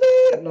 queremos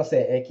ver, no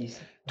sé,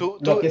 X, lo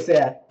Tú, que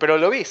sea. pero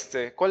lo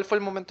viste. ¿Cuál fue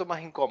el momento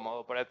más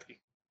incómodo para ti?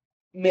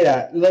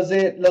 Mira, los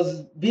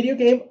Video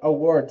Game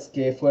Awards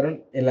que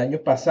fueron el año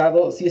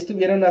pasado, sí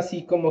estuvieron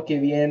así como que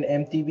bien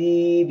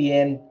MTV,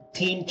 bien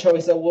Teen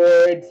Choice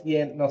Awards,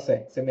 bien, no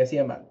sé, se me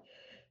hacía mal.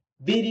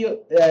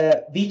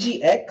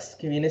 VGX,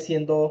 que viene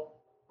siendo,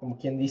 como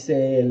quien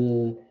dice,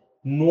 el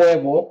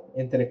nuevo,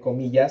 entre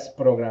comillas,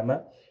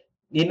 programa.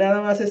 Y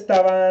nada más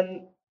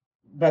estaban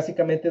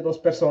básicamente dos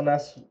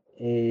personas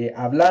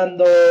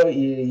hablando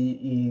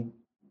y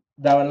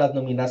daban las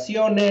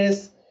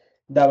nominaciones,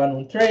 daban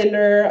un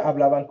trailer,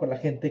 hablaban con la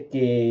gente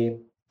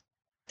que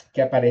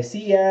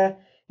aparecía.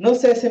 No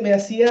sé,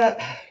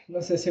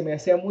 no sé, se me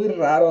hacía muy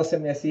raro, se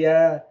me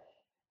hacía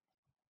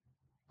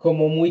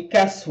como muy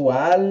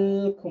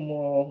casual,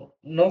 como,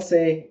 no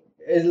sé,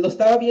 lo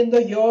estaba viendo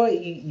yo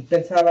y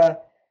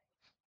pensaba,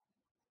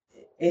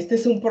 este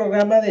es un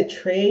programa de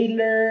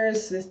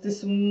trailers, este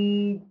es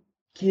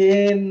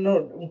 ¿qué? No,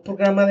 un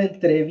programa de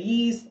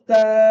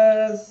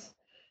entrevistas,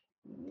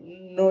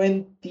 no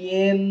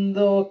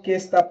entiendo qué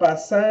está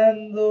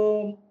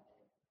pasando.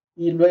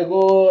 Y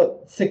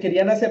luego se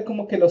querían hacer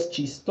como que los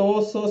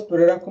chistosos,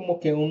 pero era como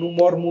que un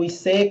humor muy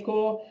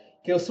seco,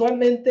 que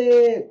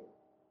usualmente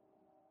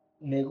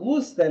me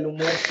gusta el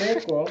humor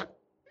seco,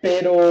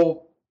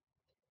 pero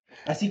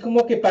así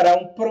como que para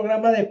un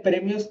programa de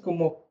premios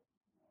como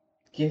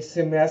que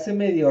se me hace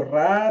medio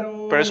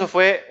Pero eso raro.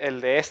 fue el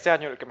de este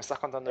año, el que me estás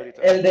contando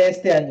ahorita. El de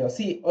este año,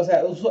 sí, o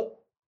sea,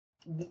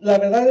 la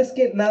verdad es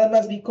que nada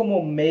más vi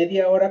como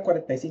media hora,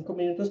 45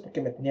 minutos porque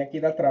me tenía que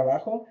ir al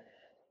trabajo,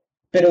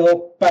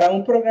 pero para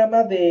un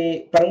programa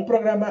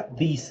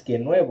disque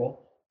nuevo,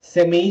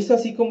 se me hizo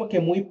así como que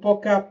muy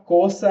poca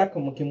cosa,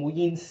 como que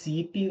muy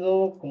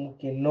insípido, como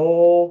que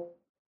no,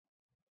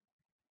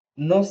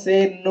 no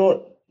sé,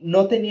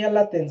 no tenía la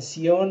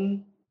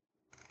atención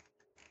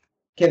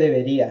que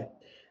debería.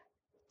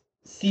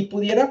 Si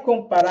pudiera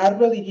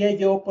compararlo, diría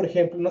yo, por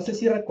ejemplo, no sé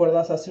si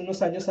recuerdas, hace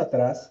unos años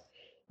atrás,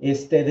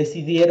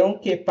 decidieron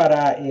que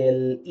para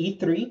el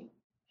E3,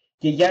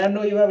 que ya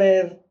no iba a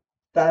haber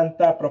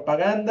tanta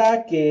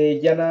propaganda, que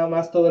ya nada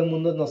más todo el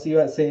mundo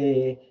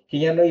que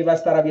ya no iba a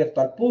estar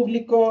abierto al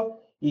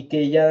público y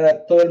que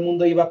ya todo el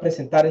mundo iba a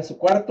presentar en su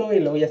cuarto y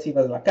luego ya se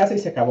iba a la casa y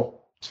se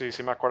acabó. Sí,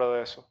 sí me acuerdo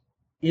de eso.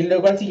 Y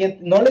luego al siguiente,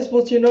 no les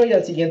funcionó y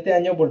al siguiente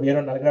año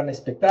volvieron al gran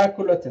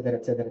espectáculo, etcétera,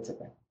 etcétera,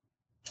 etcétera.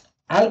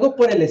 Algo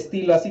por el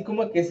estilo, así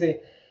como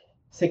que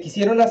se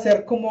quisieron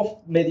hacer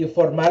como medio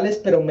formales,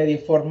 pero medio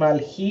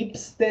formal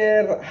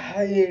hipster.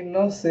 Ay,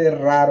 no sé,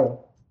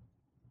 raro.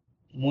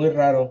 Muy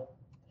raro.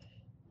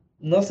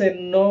 No sé,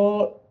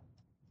 no.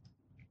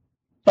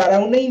 Para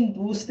una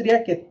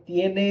industria que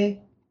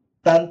tiene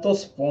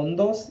tantos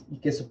fondos y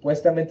que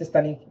supuestamente es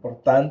tan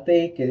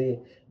importante,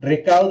 que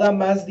recauda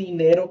más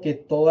dinero que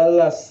todas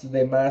las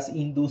demás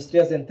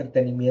industrias de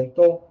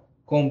entretenimiento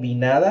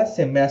combinadas,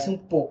 se me hace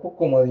un poco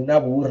como de una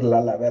burla,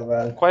 la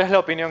verdad. ¿Cuál es la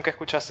opinión que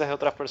escuchaste de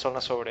otras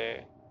personas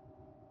sobre...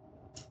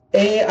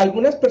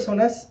 Algunas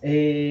personas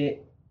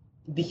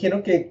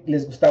dijeron que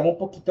les gustaba un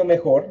poquito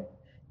mejor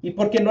y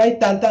porque no hay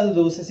tantas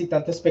luces y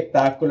tanto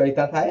espectáculo y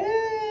tanta...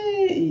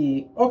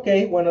 Y ok,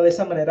 bueno, de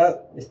esa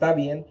manera está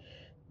bien,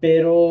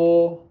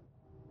 pero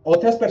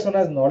otras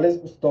personas no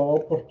les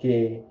gustó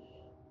porque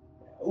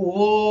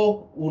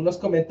hubo unos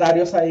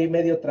comentarios ahí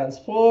medio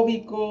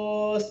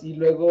transfóbicos y ¿Qué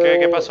luego...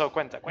 pasó?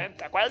 Cuenta,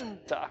 cuenta,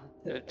 cuenta.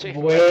 El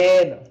chisme.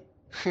 Bueno,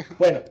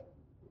 bueno,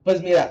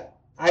 pues mira,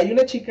 hay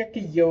una chica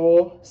que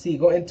yo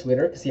sigo en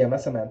Twitter que se llama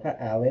Samantha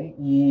Allen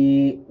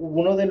y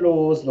uno de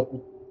los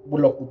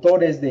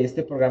locutores de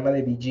este programa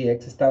de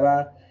VGX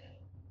estaba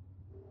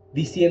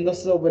diciendo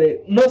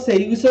sobre, no sé,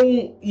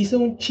 hizo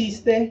un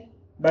chiste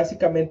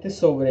básicamente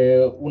sobre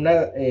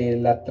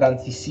la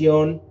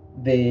transición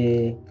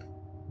de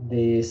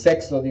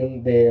sexo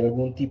de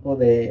algún tipo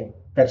de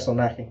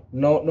personaje.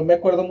 No, no me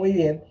acuerdo muy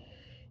bien,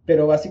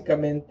 pero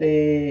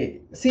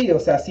básicamente sí, o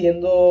sea,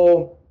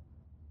 haciendo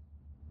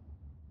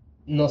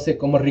no sé,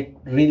 como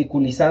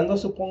ridiculizando,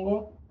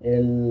 supongo,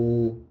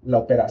 la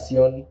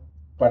operación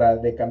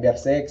de cambiar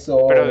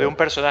sexo Pero de un o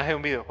personaje de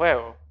un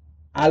videojuego.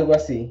 algo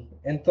así.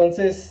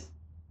 Entonces,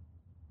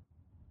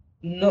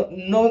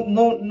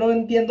 no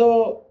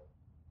entiendo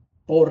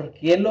por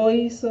qué lo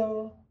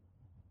hizo,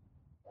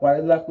 cuál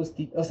es la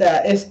justicia. O sea,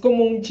 es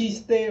como un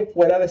chiste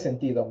fuera de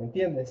sentido, ¿me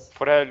entiendes?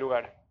 Fuera del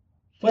lugar.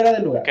 Fuera de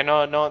Que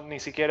lugar. ni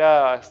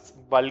siquiera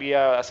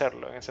valía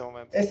hacerlo en ese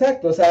momento.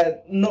 Exacto, o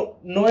sea,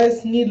 no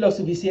es ni lo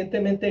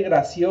suficientemente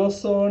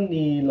gracioso,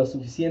 ni lo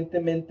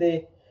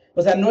suficientemente,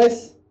 o sea, no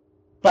es,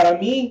 para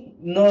mí,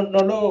 no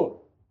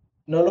lo,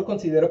 no lo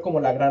considero como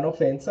la gran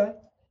ofensa,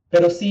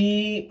 pero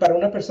sí para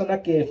una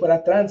persona que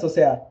fuera trans, o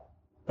sea,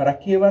 ¿para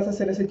qué vas a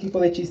hacer ese tipo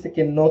de chiste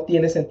que no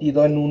tiene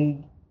sentido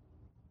en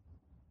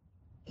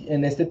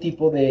este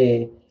tipo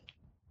de No,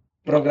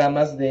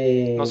 programas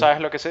no sabes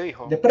lo que se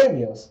dijo. de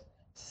premios?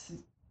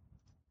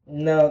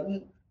 No,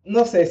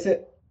 no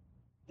sé,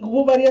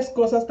 hubo varias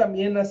cosas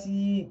también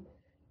así,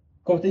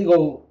 como te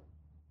digo,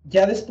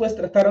 ya después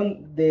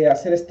trataron de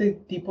hacer este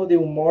tipo de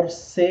humor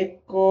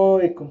seco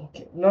y como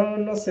que, no,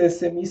 no sé,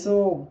 se me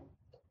hizo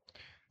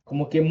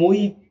como que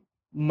muy,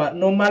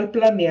 no mal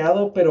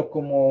planeado, pero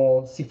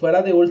como si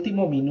fuera de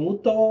último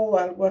minuto o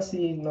algo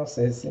así, no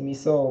sé, se me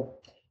hizo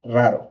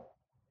raro.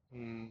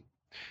 Mm,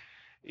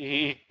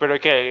 pero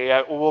que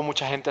hubo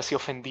mucha gente así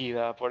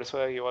ofendida por eso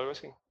de ahí o algo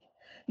así.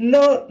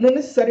 No, no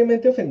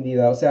necesariamente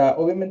ofendida, o sea,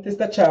 obviamente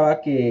esta chava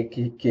que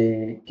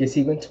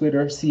sigo en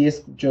Twitter sí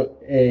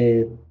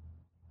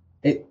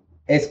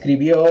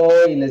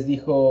escribió y les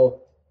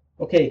dijo,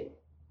 ok,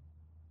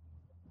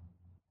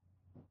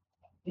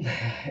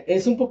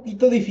 es un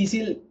poquito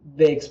difícil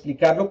de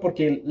explicarlo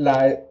porque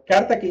la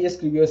carta que ella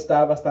escribió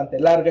está bastante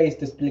larga y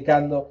está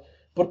explicando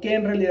por qué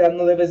en realidad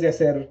no debes de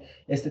hacer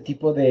este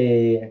tipo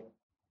de,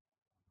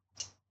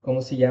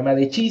 ¿cómo se llama?,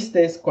 de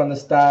chistes cuando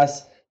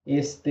estás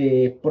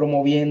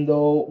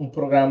promoviendo un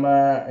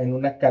programa en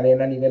una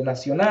cadena a nivel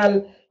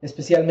nacional,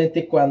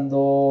 especialmente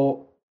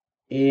cuando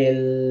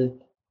el,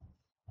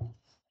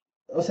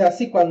 o sea,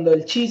 sí, cuando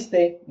el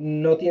chiste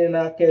no tiene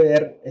nada que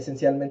ver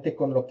esencialmente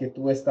con lo que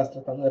tú estás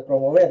tratando de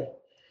promover.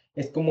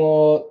 Es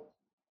como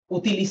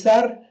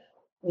utilizar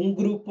un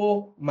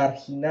grupo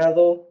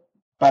marginado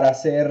para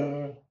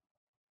hacer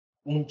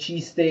un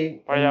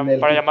chiste en el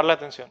Para que, llamar la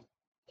atención.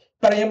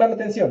 para llamar la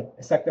atención,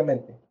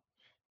 exactamente.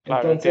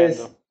 Claro, Entonces,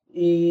 entiendo.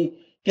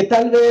 y que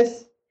tal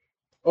vez,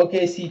 ok,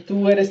 si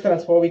tú eres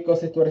transfóbico,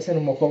 si tú eres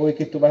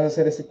homofóbico y tú vas a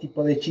hacer ese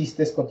tipo de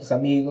chistes con tus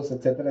amigos,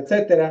 etcétera,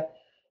 etcétera,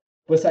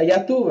 pues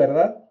allá tú,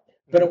 ¿verdad?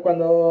 Pero Ujú.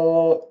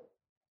 cuando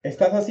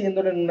estás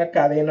haciéndolo en una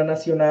cadena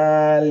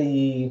nacional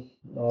y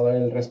 ¿no?,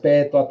 el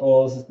respeto a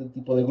todos este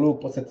tipo de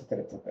grupos,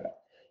 etcétera, etcétera.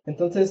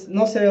 Entonces,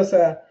 no sé, o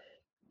sea,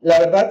 la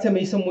verdad se me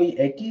hizo muy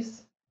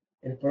X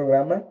el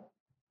programa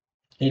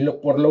y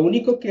por lo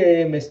único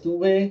que me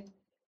estuve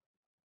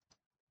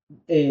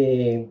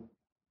eh,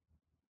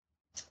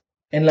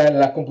 en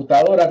la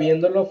computadora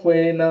viéndolo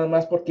fue nada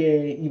más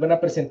porque iban a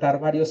presentar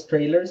varios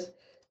trailers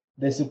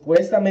de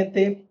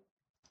supuestamente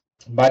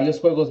varios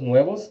juegos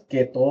nuevos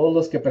que todos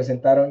los que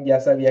presentaron ya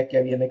sabía que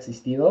habían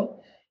existido.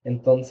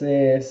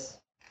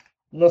 Entonces,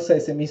 no sé,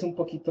 se me hizo un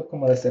poquito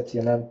como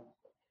decepcionante.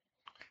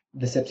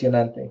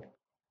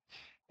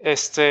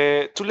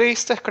 Tú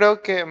leíste,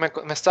 creo que me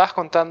estabas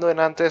contando en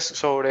antes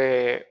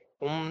sobre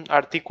un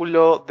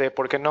artículo de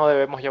por qué no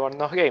debemos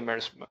llamarnos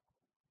gamers.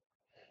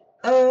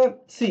 Ah,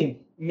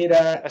 sí,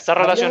 mira, Está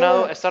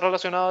relacionado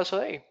a eso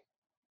de ahí?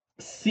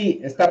 sí,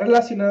 está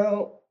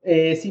relacionado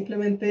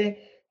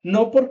simplemente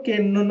no porque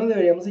no nos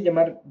deberíamos de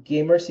llamar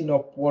gamers,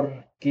 sino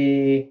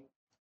porque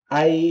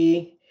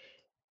hay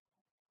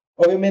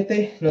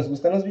obviamente nos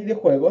gustan los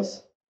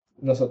videojuegos,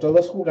 nosotros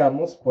los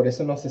jugamos, por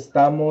eso nos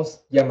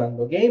estamos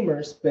llamando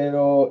gamers,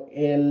 pero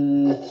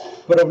el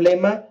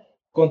problema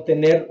con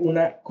tener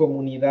una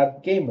comunidad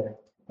gamer,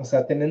 o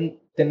sea,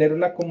 tener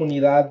una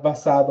comunidad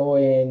basado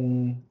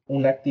en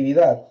una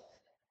actividad.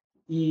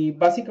 Y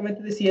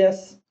básicamente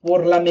decías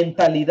por la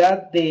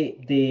mentalidad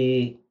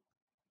de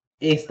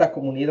esta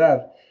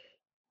comunidad.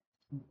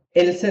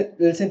 El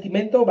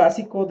sentimiento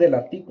básico del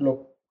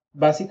artículo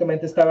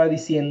básicamente estaba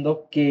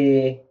diciendo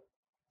que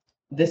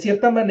de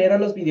cierta manera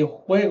los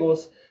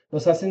videojuegos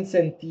nos hacen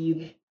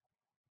sentir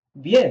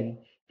bien,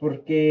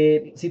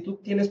 porque si tú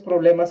tienes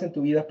problemas en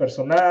tu vida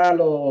personal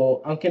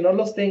o aunque no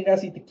los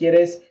tengas y te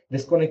quieres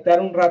desconectar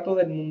un rato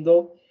del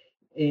mundo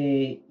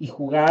y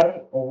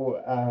jugar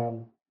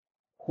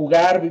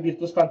jugar, vivir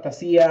tus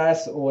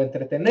fantasías o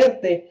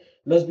entretenerte,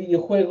 los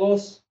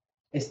videojuegos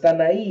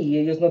están ahí y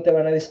ellos no te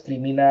van a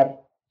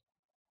discriminar,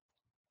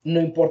 no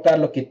importa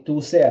lo que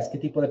tú seas, qué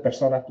tipo de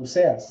persona tú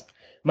seas.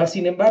 Más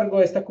sin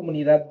embargo, esta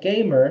comunidad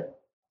gamer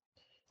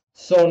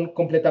son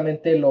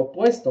completamente lo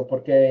opuesto,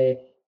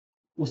 porque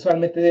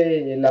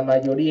usualmente la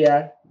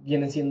mayoría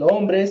vienen siendo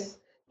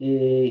hombres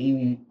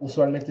y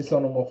usualmente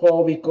son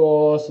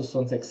homofóbicos o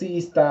son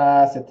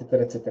sexistas,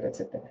 etcétera, etcétera,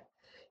 etcétera.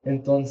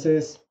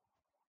 Entonces,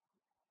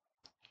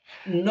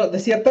 no, de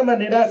cierta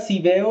manera, si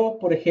veo,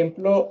 por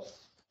ejemplo,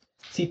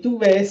 si tú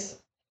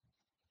ves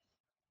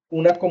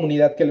una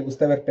comunidad que le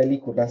gusta ver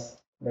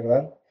películas,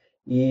 ¿verdad?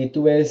 Y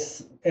tú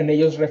ves en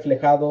ellos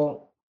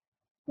reflejado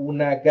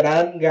una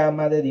gran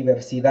gama de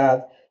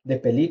diversidad de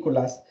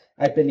películas.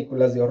 Hay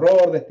películas de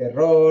horror, de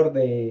terror,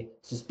 de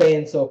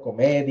suspenso,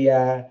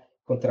 comedia,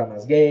 con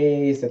tramas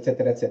gays,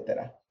 etcétera,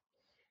 etcétera.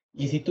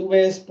 Y si tú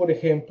ves, por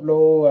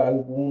ejemplo,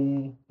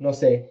 no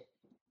sé,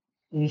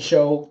 un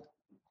show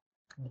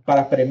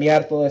para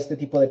premiar todo este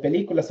tipo de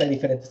películas, hay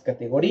diferentes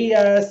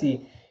categorías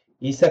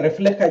y se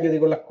refleja, yo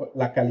digo,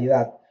 la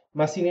calidad.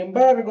 Más sin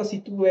embargo, si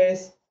tú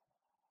ves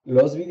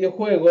los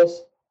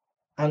videojuegos,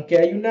 aunque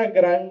hay una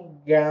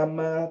gran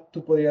gama,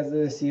 tú podrías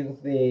decir,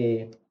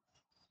 de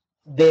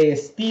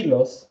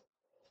estilos.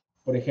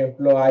 Por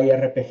ejemplo, hay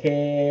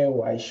RPG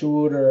o hay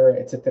shooter,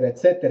 etcétera,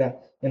 etcétera.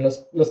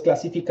 Los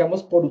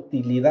clasificamos por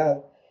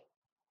utilidad,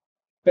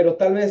 pero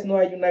tal vez no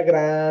hay una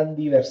gran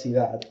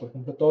diversidad. Por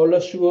ejemplo, todos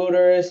los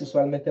shooters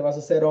usualmente vas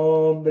a ser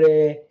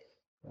hombre,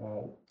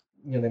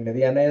 de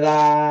mediana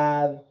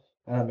edad,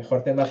 a lo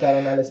mejor te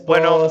mataron a la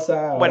Bueno,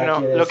 esposa, ahora bueno,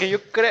 lo que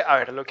quieres... yo creo, a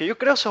ver, lo que yo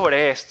creo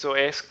sobre esto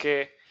es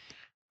que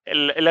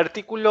el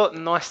artículo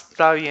no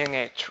está bien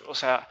hecho. O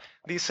sea,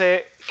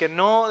 dice que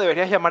no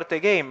deberías llamarte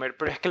gamer,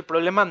 pero es que el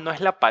problema no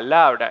es la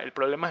palabra, el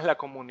problema es la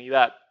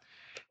comunidad.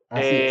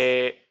 Así es.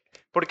 Eh,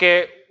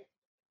 porque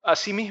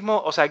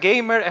asimismo, o sea,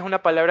 gamer es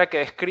una palabra que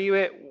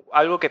describe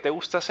algo que te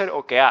gusta hacer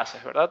o que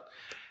haces, ¿verdad?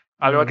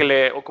 Algo a que Ujú.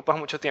 le ocupas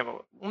mucho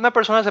tiempo. Una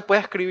persona se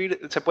puede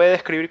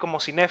describir como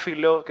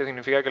cinéfilo, que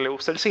significa que le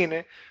gusta el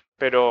cine,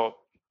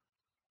 pero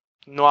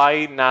no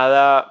hay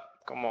nada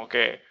como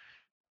que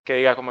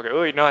diga como que,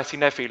 uy, no, es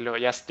cinéfilo,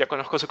 ya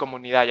conozco su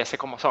comunidad, ya sé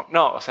cómo son.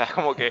 No, o sea, es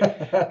como que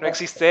no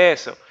existe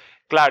eso.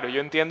 Claro, yo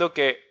entiendo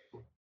que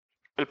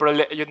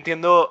yo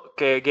entiendo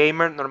que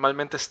gamer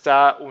normalmente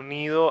está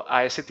unido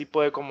a ese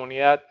tipo de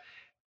comunidad,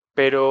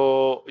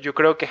 pero yo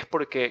creo que es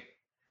porque,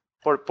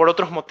 por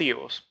otros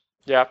motivos,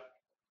 ¿ya?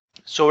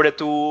 Sobre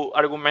tu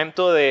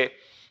argumento de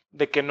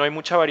que no hay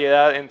mucha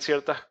variedad en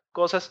ciertas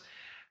cosas,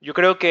 yo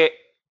creo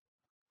que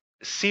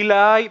sí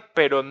la hay,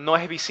 pero no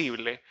es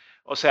visible.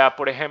 O sea,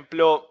 por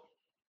ejemplo,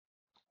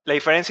 la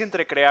diferencia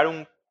entre crear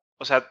un...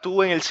 O sea,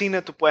 tú en el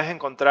cine tú puedes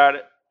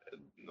encontrar...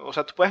 O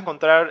sea, tú puedes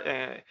encontrar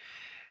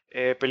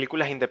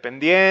películas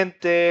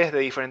independientes de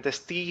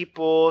diferentes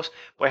tipos,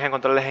 puedes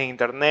encontrarlas en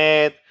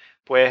internet,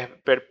 puedes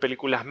ver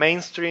películas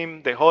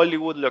mainstream de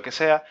Hollywood, lo que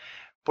sea,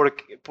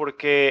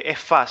 porque es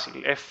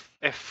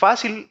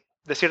fácil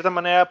de cierta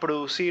manera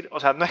producir, o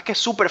sea, no es que es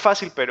súper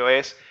fácil, pero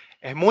es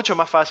mucho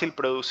más fácil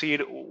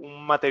producir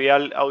un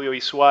material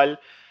audiovisual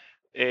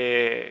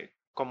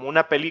como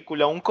una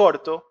película, un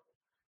corto,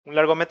 un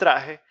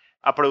largometraje,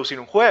 a producir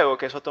un juego,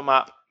 que eso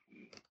toma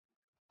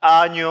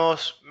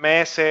años,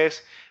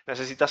 meses,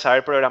 necesitas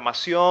saber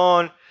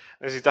programación,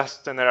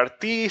 necesitas tener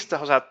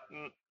artistas, o sea,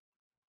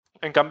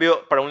 en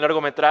cambio, para un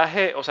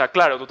largometraje, o sea,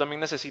 claro, tú también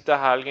necesitas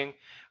a alguien,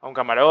 a un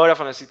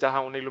camarógrafo, necesitas a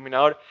un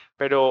iluminador,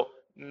 pero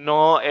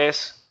no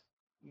es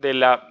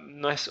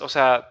no es, o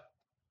sea,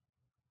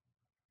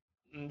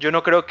 yo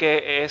no creo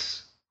que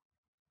es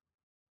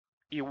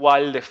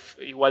igual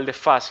de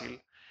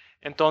fácil.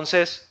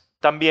 Entonces,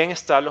 también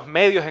están los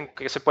medios en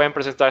que se pueden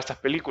presentar estas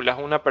películas.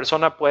 Una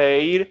persona puede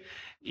ir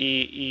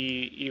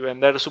y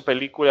vender su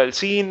película al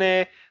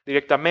cine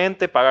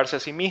directamente, pagarse a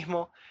sí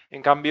mismo.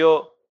 En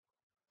cambio,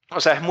 o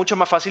sea, es mucho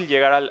más fácil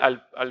llegar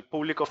al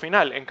público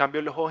final. En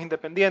cambio, los juegos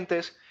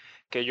independientes,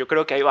 que yo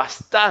creo que hay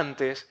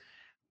bastantes,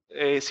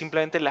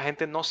 simplemente la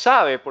gente no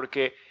sabe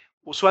porque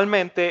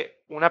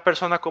usualmente una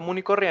persona común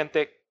y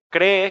corriente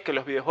cree que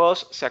los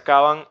videojuegos se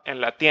acaban en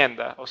la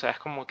tienda. O sea, es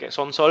como que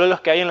son solo los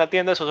que hay en la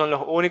tienda, esos son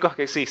los únicos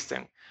que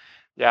existen.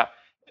 ¿Ya?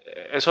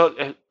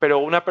 Pero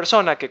una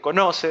persona que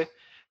conoce,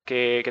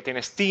 que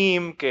tiene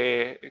Steam,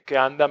 que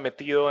anda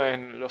metido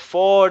en los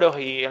foros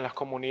y en las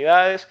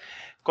comunidades,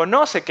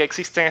 conoce que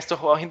existen estos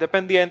juegos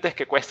independientes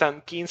que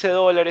cuestan $15,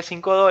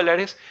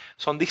 $5,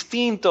 son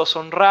distintos,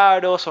 son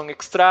raros, son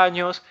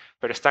extraños,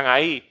 pero están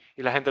ahí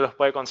y la gente los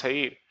puede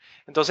conseguir.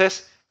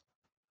 Entonces,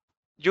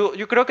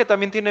 yo creo que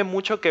también tiene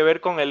mucho que ver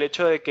con el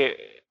hecho de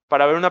que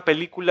para ver una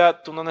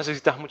película tú no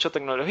necesitas mucha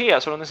tecnología,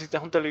 solo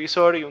necesitas un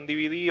televisor y un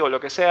DVD o lo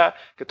que sea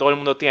que todo el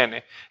mundo tiene.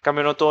 En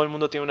cambio, no todo el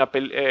mundo tiene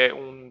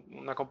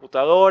una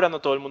computadora,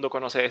 no todo el mundo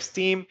conoce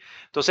Steam.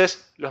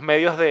 Entonces, los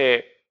medios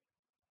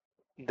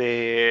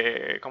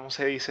 ¿cómo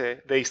se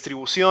dice?, de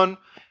distribución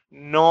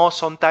no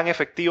son tan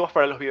efectivos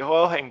para los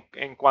videojuegos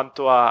en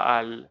cuanto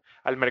al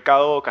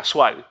mercado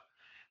casual.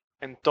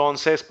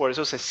 Entonces, por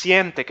eso se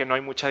siente que no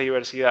hay mucha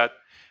diversidad,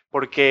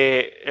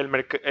 porque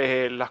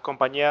las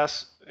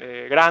compañías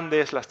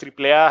grandes, las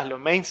AAA, los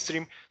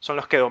mainstream, son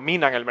los que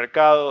dominan el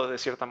mercado de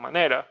cierta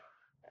manera.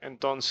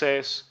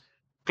 Entonces,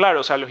 claro,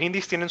 o sea, los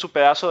indies tienen su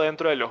pedazo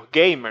dentro de los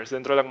gamers,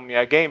 dentro de la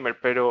comunidad gamer,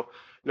 pero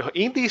los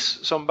indies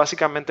son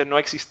básicamente no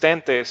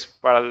existentes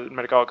para el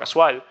mercado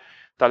casual.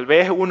 Tal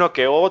vez uno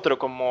que otro,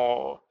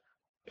 como,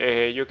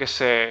 yo qué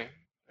sé,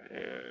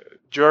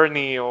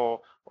 Journey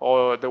o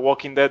The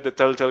Walking Dead de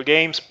Telltale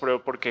Games,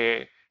 pero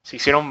porque se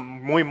hicieron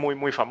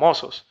muy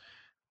famosos.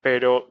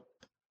 Pero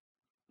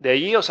de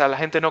allí, o sea, la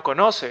gente no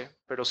conoce,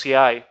 pero sí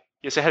hay.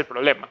 Y ese es el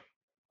problema.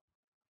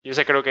 Y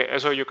yo creo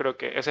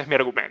que ese es mi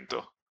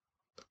argumento.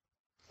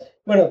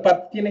 Bueno,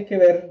 parte tiene que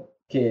ver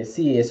que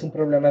sí, es un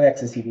problema de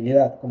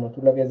accesibilidad. Como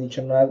tú lo habías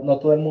dicho, no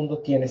todo el mundo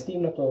tiene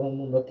Steam, no todo el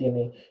mundo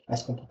tiene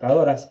las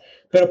computadoras.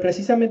 Pero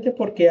precisamente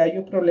porque hay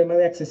un problema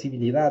de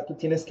accesibilidad, tú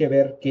tienes que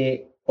ver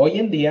que hoy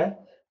en día,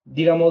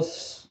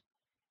 digamos,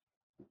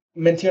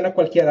 menciona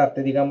cualquier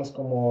arte, digamos,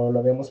 como lo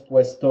habíamos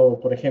puesto,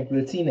 por ejemplo,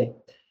 el cine.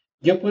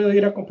 Yo puedo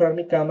ir a comprar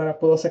mi cámara,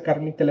 puedo sacar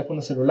mi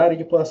teléfono celular y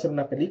yo puedo hacer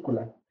una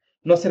película.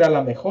 No será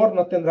la mejor,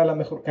 no tendrá la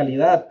mejor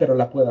calidad, pero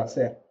la puedo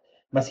hacer.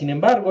 Mas, sin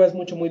embargo, es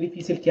muy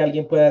difícil que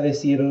alguien pueda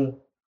decir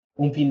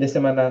un fin de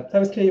semana,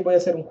 ¿sabes qué? Voy a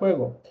hacer un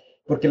juego.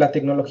 Porque la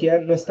tecnología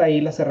no está ahí,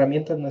 las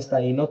herramientas no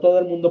están ahí. No todo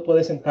el mundo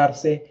puede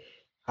sentarse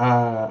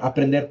a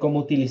aprender cómo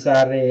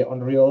utilizar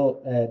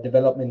Unreal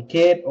Development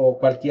Kit o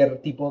cualquier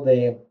tipo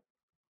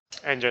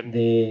Engine.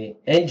 de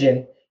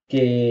engine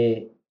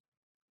que,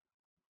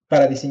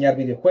 para diseñar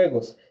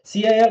videojuegos.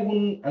 Sí hay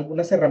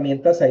algunas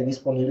herramientas ahí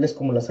disponibles,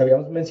 como las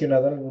habíamos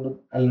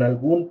mencionado en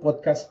algún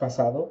podcast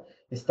pasado.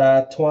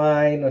 Está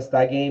Twine, o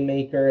está Game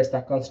Maker,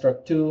 está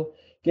Construct 2,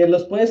 que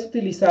los puedes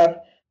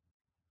utilizar,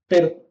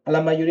 pero a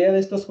la mayoría de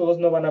estos juegos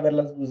no van a ver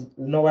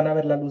no van a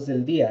ver la luz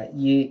del día.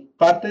 Y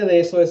parte de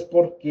eso es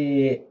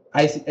porque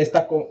hay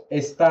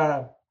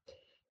esta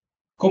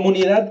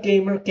comunidad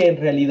gamer que en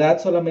realidad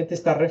solamente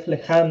está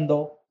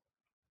reflejando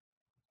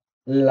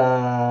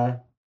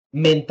la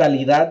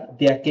mentalidad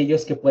de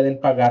aquellos que pueden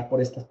pagar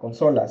por estas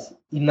consolas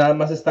y nada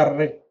más está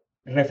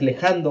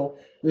reflejando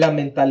la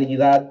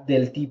mentalidad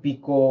del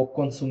típico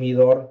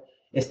consumidor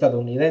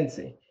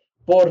estadounidense,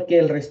 porque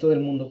el resto del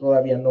mundo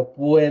todavía no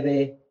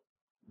puede,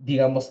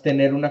 digamos,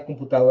 tener una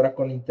computadora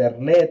con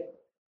internet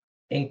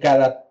en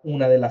cada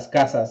una de las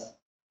casas.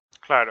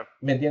 Claro,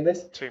 ¿Me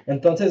entiendes? sí.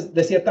 Entonces,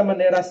 de cierta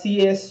manera,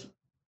 sí es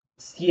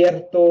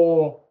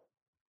cierto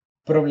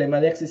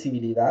problema de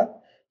accesibilidad,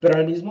 pero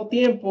al mismo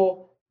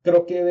tiempo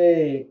creo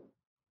que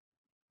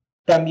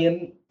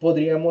también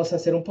podríamos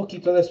hacer un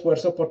poquito de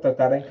esfuerzo por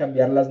tratar de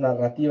cambiar las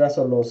narrativas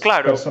o los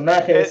Claro, en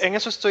personajes.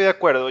 eso estoy de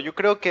acuerdo. Yo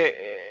creo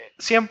que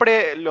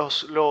siempre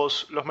las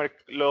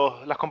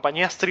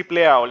compañías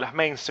AAA o las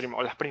mainstream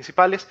o las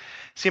principales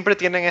siempre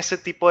tienen ese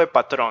tipo de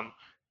patrón.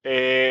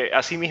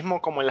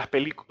 Asimismo como en las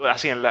películas,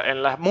 así en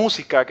la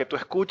música que tú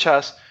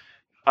escuchas,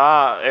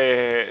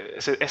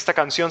 esta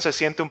canción se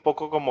siente un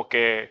poco como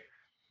que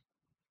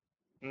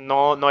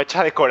no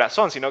hecha de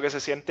corazón, sino que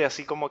se siente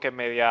así como que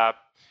media,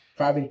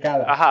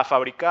 Fabricada. ajá,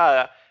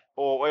 fabricada.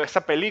 O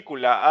esta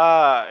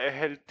película,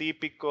 es el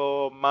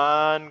típico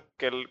man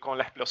con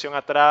la explosión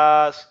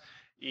atrás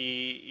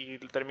y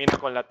termina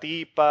con la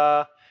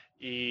tipa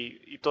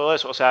y todo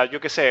eso. O sea, yo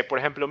qué sé, por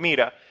ejemplo,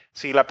 mira,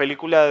 si la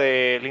película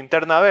de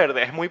Linterna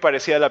Verde es muy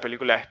parecida a la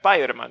película de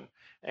Spider-Man,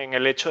 en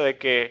el hecho de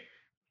que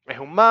es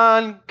un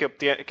man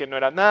que no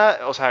era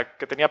nada, o sea,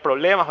 que tenía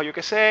problemas o yo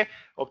qué sé,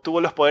 obtuvo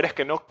los poderes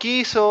que no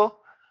quiso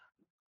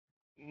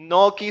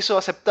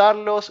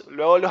aceptarlos,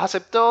 luego los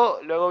aceptó,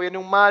 luego viene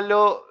un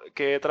malo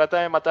que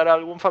trata de matar a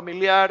algún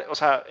familiar, o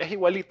sea, es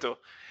igualito.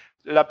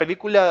 La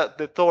película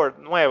de Thor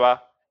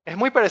nueva es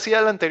muy parecida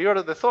a la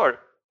anterior de Thor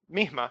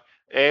misma.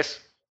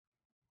 Es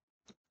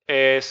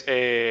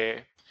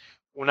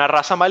una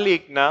raza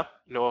maligna,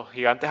 los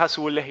gigantes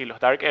azules y los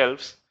Dark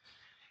Elves,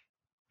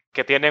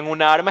 que tienen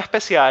una arma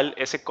especial,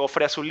 ese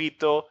cofre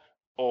azulito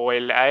o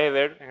el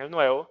Aether en el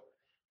nuevo.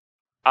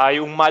 Hay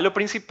un malo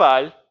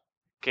principal,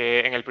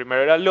 que en el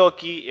primero era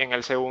Loki, y en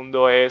el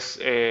segundo es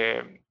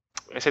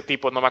ese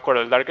tipo, no me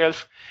acuerdo, el Dark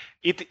Elf.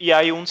 Y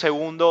hay un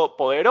segundo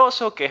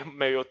poderoso, que es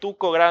medio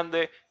tuco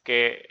grande,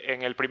 que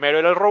en el primero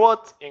era el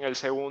robot, y en el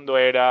segundo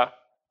era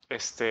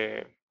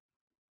este,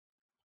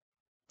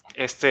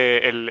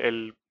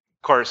 el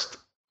Cursed.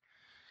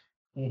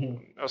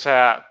 Ujú. O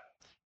sea,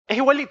 es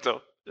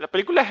igualito. La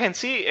película en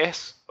sí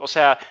es, o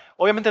sea,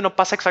 obviamente no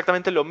pasa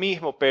exactamente lo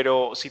mismo,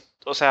 pero si,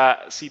 o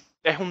sea, si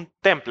es un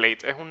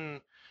template, es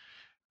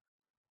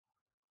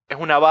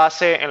una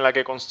base en la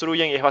que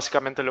construyen y es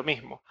básicamente lo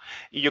mismo.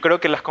 Y yo creo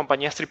que las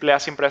compañías AAA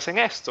siempre hacen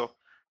esto,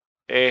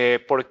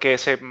 porque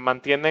se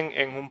mantienen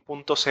en un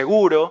punto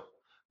seguro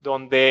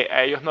donde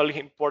a ellos no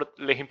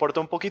les importa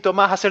un poquito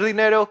más hacer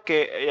dinero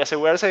que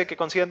asegurarse de que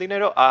consigan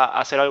dinero a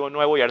hacer algo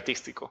nuevo y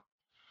artístico.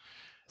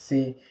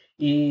 Sí,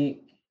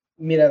 y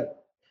mira,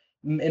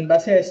 en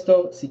base a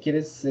esto, si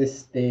quieres,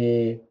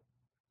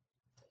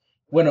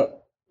 bueno,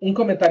 un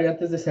comentario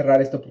antes de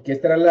cerrar esto, porque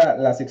esta era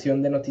la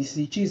sección de noticias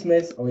y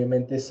chismes,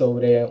 obviamente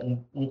sobre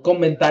un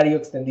comentario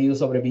extendido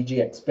sobre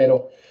VGX,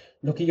 pero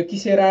lo que yo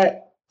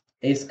quisiera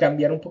es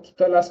cambiar un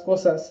poquito las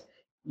cosas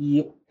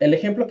y el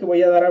ejemplo que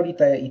voy a dar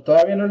ahorita, y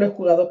todavía no lo he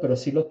jugado, pero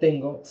sí lo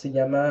tengo, se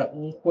llama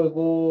un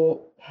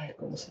juego, ay,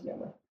 ¿cómo se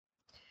llama?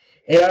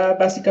 Era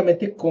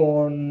básicamente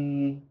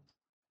con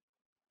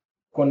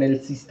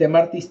el sistema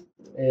artístico,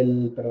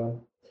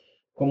 perdón,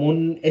 como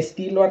un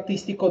estilo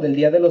artístico del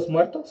Día de los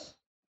Muertos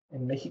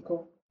en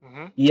México.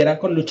 Ujú. Y eran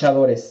con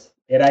luchadores,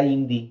 era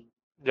indie.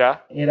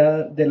 ¿Ya?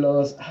 Era de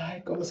los,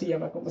 ay, ¿cómo se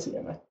llama? ¿Cómo se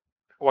llama?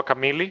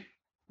 Guacamole.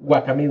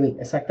 Guacamole,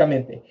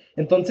 exactamente.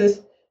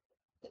 Entonces,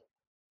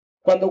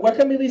 cuando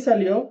Guacamole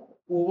salió,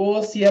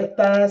 hubo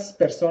ciertas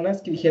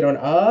personas que dijeron,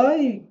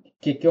 ay,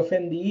 qué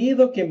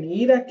ofendido, que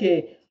mira,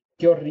 qué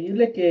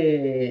horrible,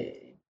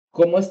 que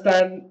cómo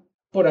están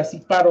por así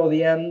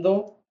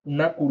parodiando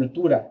una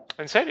cultura.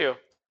 ¿En serio?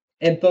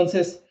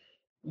 Entonces,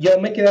 yo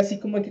me quedé así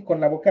como que con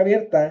la boca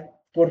abierta,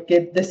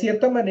 porque de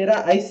cierta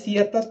manera hay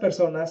ciertas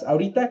personas,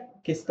 ahorita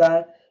que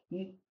está,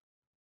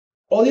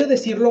 odio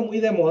decirlo muy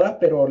de moda,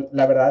 pero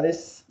la verdad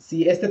es,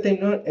 sí, este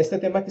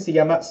tema que se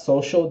llama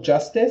social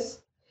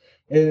justice,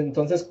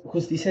 entonces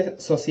justicia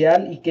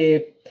social y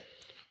que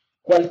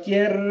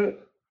cualquier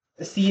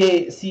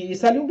si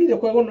sale un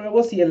videojuego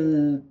nuevo, si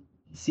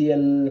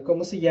el,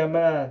 ¿cómo se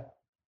llama?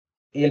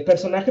 El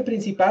personaje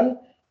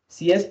principal,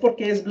 si es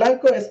porque es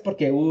blanco, es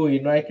porque, uy,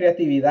 no hay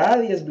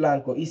creatividad y es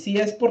blanco. Y si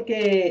es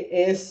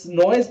porque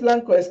no es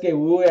blanco, es que,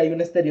 uy, hay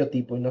un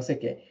estereotipo y no sé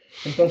qué.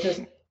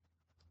 Entonces,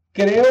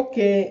 creo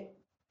que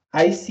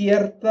hay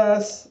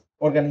ciertas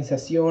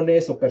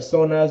organizaciones o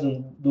personas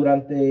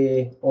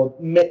durante o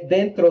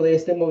dentro de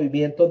este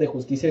movimiento de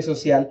justicia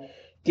social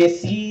que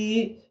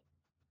sí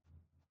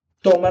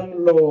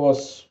toman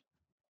los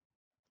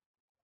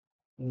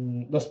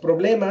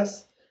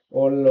problemas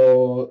o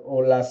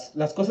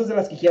las cosas de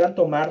las que quieran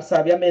tomar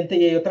sabiamente,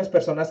 y hay otras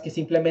personas que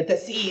simplemente,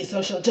 sí,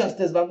 social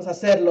justice, vamos a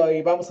hacerlo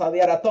y vamos a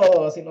odiar a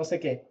todos y no sé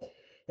qué.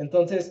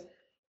 Entonces,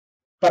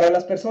 para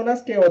las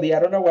personas que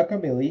odiaron a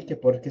Guacamole, que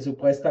porque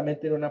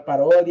supuestamente era una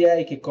parodia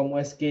y que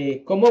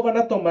cómo van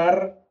a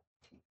tomar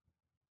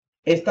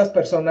estas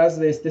personas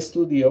de este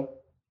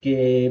estudio,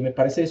 que me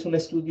parece es un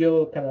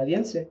estudio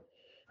canadiense,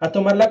 a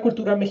tomar la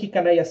cultura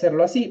mexicana y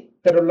hacerlo así.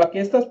 Pero lo que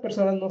estas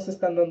personas no se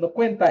están dando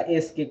cuenta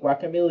es que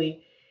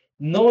Guacamole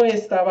no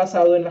está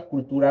basado en la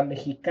cultura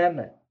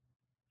mexicana,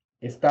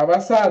 está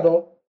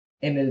basado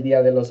en el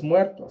Día de los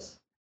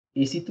Muertos.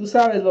 Y si tú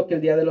sabes lo que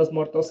el Día de los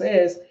Muertos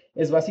es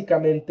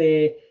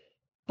básicamente,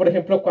 por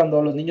ejemplo,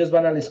 cuando los niños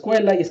van a la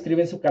escuela y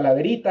escriben su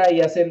calaverita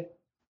y hacen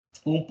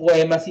un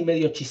poema así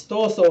medio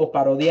chistoso, o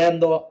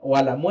parodiando o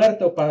a la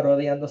muerte o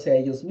parodiándose a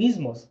ellos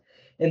mismos.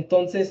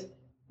 Entonces,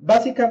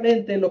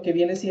 básicamente lo que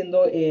viene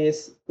siendo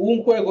es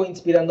un juego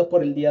inspirando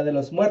por el Día de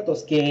los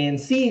Muertos, que en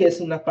sí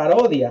es una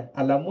parodia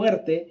a la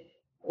muerte,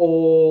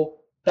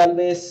 o tal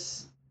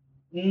vez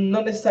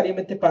no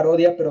necesariamente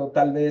parodia, pero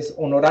tal vez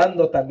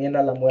honorando también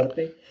a la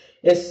muerte.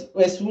 Es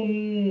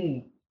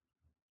un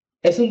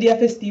día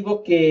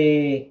festivo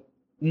que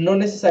no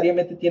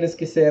necesariamente tienes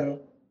que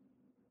ser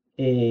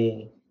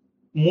eh,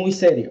 muy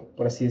serio,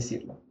 por así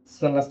decirlo.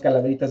 Son las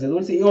calaveritas de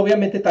dulce. Y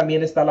obviamente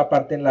también está la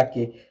parte en la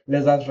que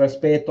les das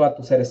respeto a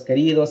tus seres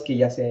queridos que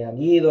ya se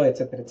han ido,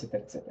 etcétera,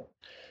 etcétera, etcétera.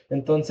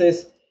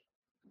 Entonces,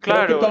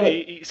 creo que Claro, todo,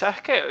 y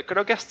 ¿sabes qué?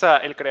 Creo que hasta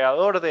el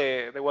creador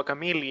de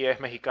Guacamole es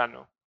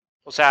mexicano.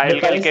 O sea, me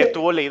el que parece,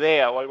 tuvo la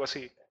idea o algo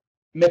así,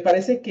 me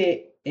parece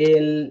que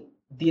el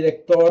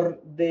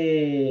director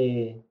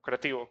de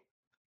creativo.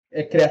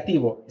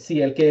 creativo,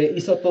 sí, el que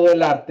hizo todo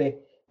el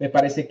arte, me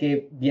parece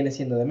que viene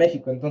siendo de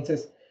México.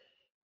 Entonces,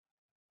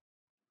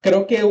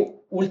 creo que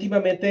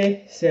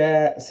últimamente se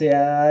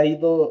ha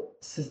ido,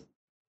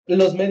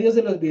 los medios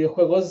de los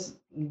videojuegos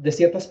de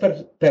ciertas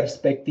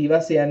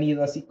perspectivas se han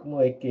ido así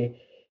como de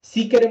que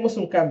sí queremos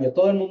un cambio,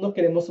 todo el mundo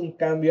queremos un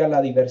cambio a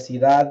la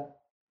diversidad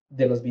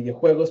de los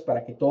videojuegos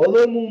para que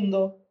todo el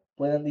mundo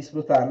puedan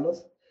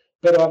disfrutarlos,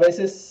 pero a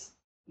veces,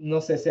 no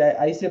sé,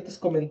 hay ciertos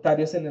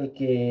comentarios en el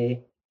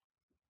que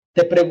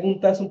te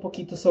preguntas un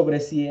poquito sobre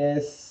si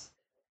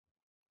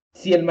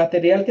el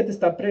material que te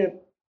están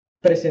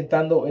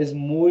presentando es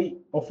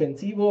muy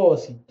ofensivo o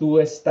si tú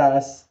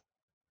estás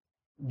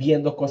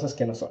viendo cosas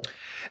que no son, ¿no?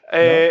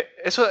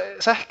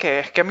 ¿Sabes qué?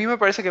 Es que a mí me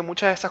parece que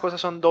muchas de estas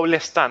cosas son doble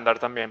estándar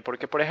también.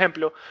 Porque, por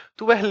ejemplo,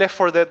 tú ves Left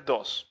 4 Dead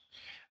 2.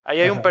 Ahí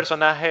hay un Ajá,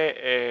 personaje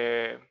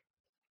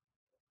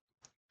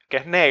que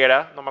es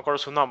negra, no me acuerdo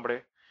su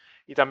nombre,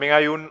 y también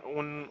hay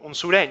un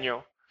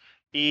sureño.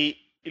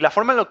 Y la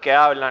forma en lo que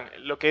hablan,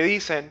 lo que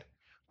dicen,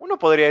 uno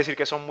podría decir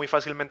que son muy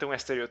fácilmente un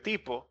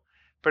estereotipo,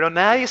 pero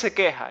nadie se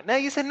queja,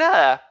 nadie dice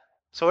nada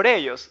sobre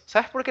ellos.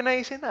 ¿Sabes por qué nadie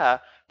dice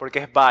nada? Porque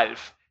es Valve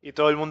y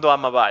todo el mundo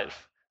ama Valve,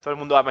 todo el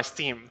mundo ama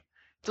Steam.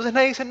 Entonces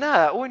nadie dice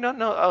nada. Uy, no,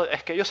 no,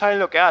 es que ellos saben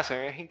lo que hacen,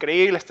 es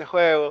increíble este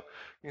juego,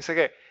 ni sé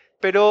qué.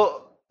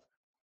 Pero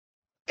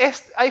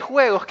hay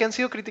juegos que han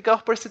sido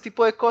criticados por este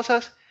tipo de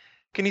cosas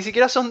que ni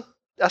siquiera son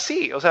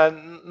así, o sea,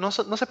 no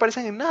se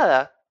parecen en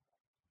nada.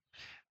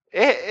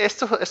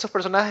 Estos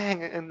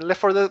personajes en Left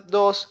 4 Dead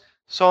 2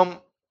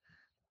 son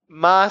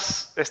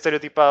más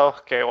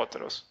estereotipados que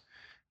otros.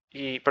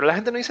 Pero la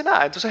gente no dice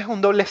nada, entonces es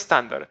un doble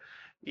estándar.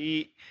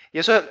 Y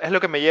eso es lo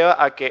que me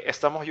lleva a que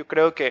estamos, yo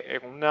creo que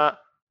en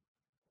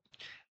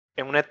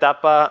una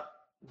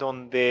etapa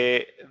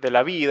de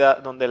la vida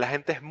donde la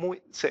gente es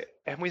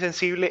muy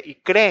sensible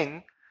y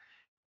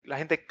la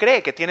gente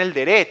cree que tiene el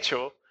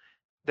derecho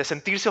de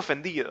sentirse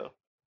ofendido.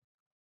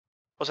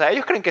 O sea,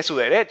 ellos creen que es su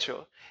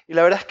derecho. Y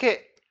la verdad es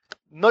que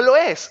no lo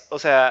es. O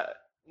sea,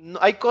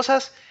 hay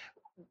cosas,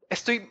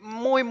 estoy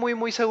muy, muy,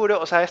 muy seguro.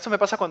 O sea, esto me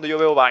pasa cuando yo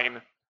veo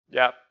Vine.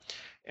 ¿Ya?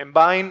 En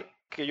Vine,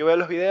 que yo veo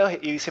los videos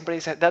y siempre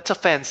dicen, that's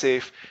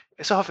offensive.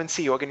 Eso es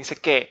ofensivo, que ni sé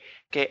qué.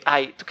 Que,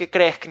 ay, ¿tú qué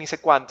crees? Que ni sé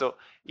cuánto.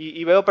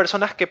 Y veo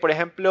personas que, por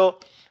ejemplo,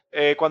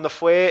 cuando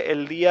fue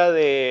el día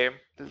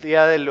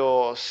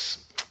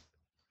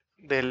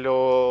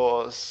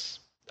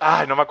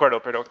no me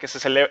acuerdo, pero que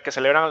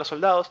celebran a los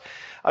soldados.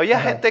 Había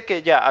ajá. gente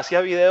que ya hacía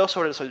videos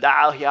sobre los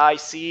soldados y, ay,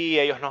 sí,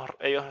 ellos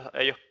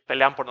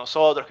pelean por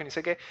nosotros, que ni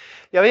sé qué.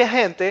 Y había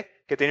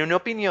gente que tenía una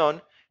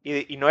opinión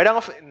y no eran,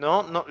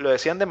 no, lo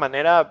decían de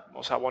manera,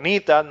 o sea,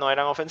 bonita, no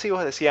eran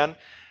ofensivos, decían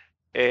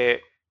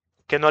eh,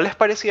 que no les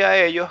parecía a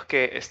ellos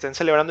que estén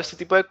celebrando este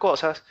tipo de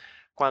cosas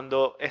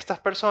cuando estas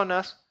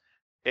personas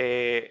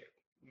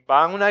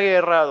van a una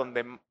guerra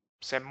donde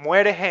se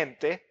muere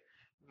gente,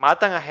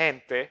 matan a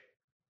gente,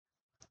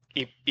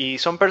 y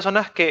son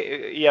personas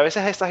que, y a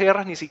veces estas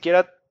guerras ni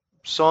siquiera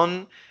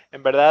son,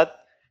 en verdad,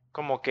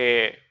 como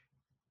que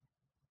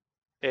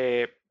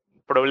eh,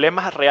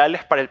 problemas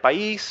reales para el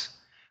país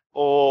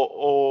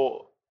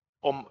o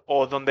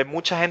donde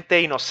mucha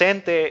gente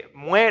inocente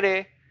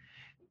muere.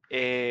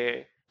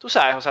 Tú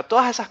sabes, o sea,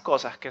 todas esas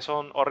cosas que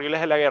son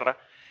horribles de la guerra.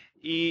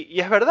 Y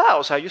es verdad,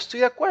 o sea, yo estoy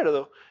de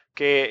acuerdo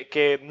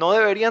que no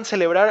deberían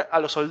celebrar a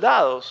los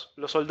soldados.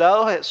 Los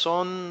soldados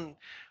son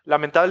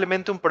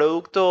lamentablemente un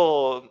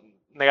producto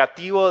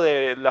negativo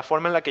de la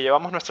forma en la que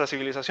llevamos nuestra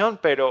civilización,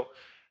 pero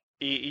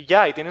y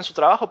ya, y tienen su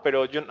trabajo,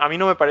 pero a mí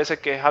no me parece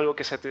que es algo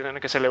que se tiene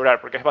que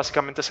celebrar, porque es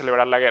básicamente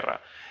celebrar la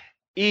guerra.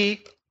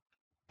 Y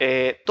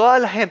toda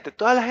la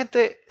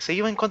gente se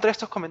iba en contra de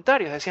estos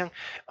comentarios. Decían,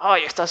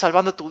 ay, están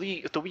salvando tu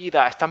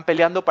vida, están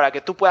peleando para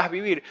que tú puedas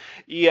vivir.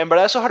 Y en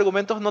verdad esos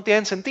argumentos no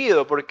tienen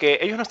sentido, porque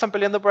ellos no están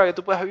peleando para que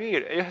tú puedas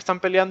vivir. Ellos están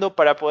peleando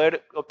para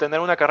poder obtener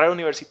una carrera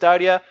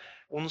universitaria,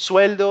 un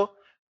sueldo,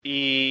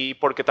 y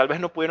porque tal vez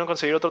no pudieron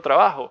conseguir otro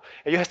trabajo.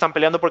 Ellos están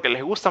peleando porque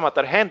les gusta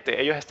matar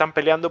gente. Ellos están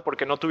peleando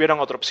porque no tuvieron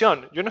otra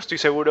opción. Yo no estoy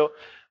seguro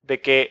de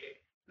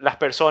que las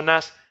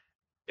personas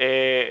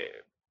eh,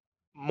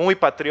 muy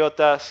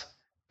patriotas,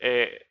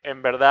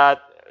 en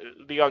verdad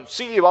digan,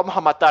 sí, vamos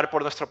a matar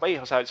por nuestro país.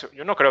 O sea,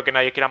 yo no creo que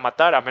nadie quiera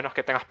matar a menos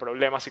que tengas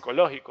problemas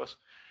psicológicos.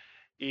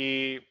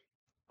 Y,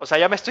 o sea,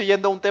 ya me estoy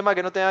yendo a un tema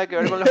que no tenga que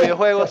ver con los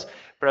videojuegos,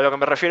 pero a lo que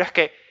me refiero es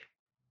que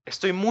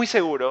estoy muy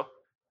seguro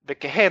de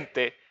que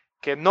gente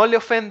que no le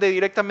ofende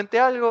directamente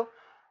algo,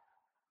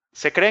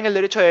 se cree en el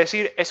derecho de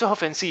decir, eso es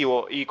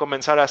ofensivo y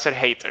comenzar a ser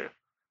hater.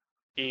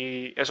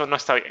 Y eso no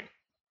está bien.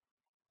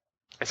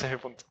 Ese es mi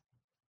punto.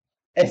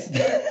 Es-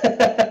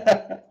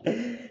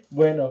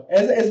 Bueno,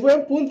 es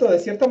buen punto. De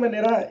cierta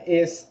manera,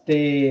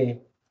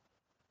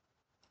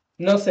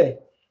 no sé.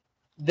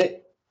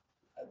 De,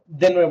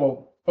 de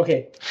nuevo, ok.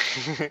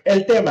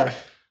 El tema,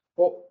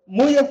 o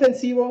muy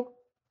ofensivo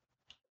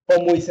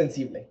o muy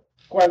sensible.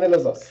 ¿Cuál de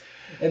los dos?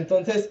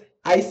 Entonces,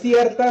 hay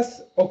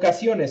ciertas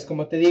ocasiones,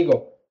 como te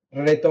digo,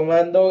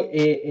 retomando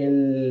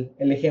el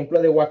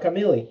ejemplo de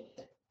Guacamole.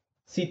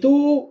 Si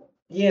tú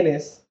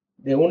vienes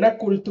de una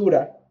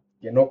cultura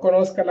que no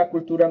conozca la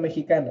cultura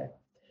mexicana,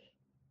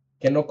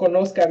 que no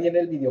conozca bien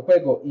el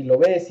videojuego y lo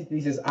ves y te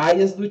dices,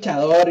 ay, es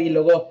luchador y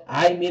luego,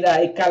 ay, mira,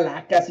 hay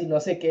calacas y no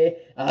sé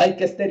qué, ay,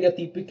 qué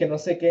estereotipo y que no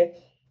sé qué.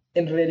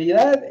 En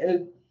realidad,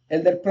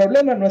 el del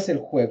problema no es el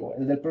juego,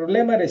 el del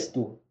problema eres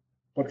tú,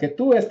 porque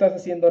tú estás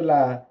haciendo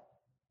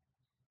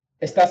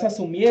estás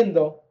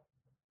asumiendo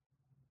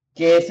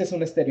que ese es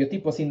un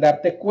estereotipo sin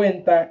darte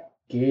cuenta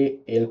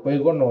que el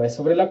juego no es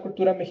sobre la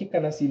cultura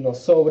mexicana, sino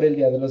sobre el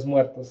Día de los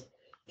Muertos,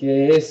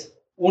 que es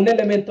un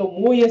elemento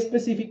muy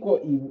específico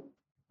y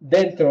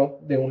dentro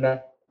de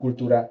una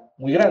cultura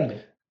muy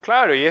grande.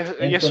 Claro, y es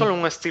solo Entonces,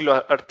 un estilo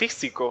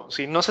artístico.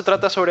 Si no se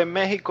trata sobre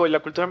México y la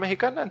cultura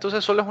mexicana,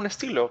 entonces solo es un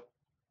estilo.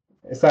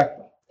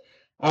 exacto.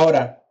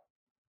 Ahora,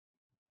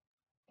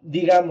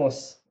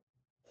 digamos,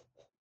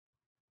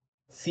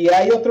 si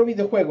hay otro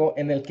videojuego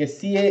en el que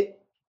sí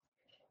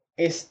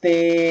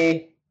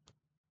esté,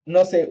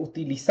 no sé,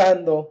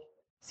 utilizando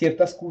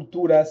ciertas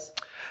culturas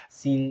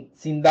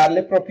sin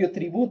darle propio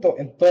tributo,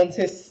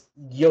 entonces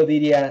yo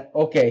diría,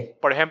 ok,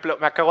 Por ejemplo,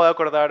 me acabo de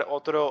acordar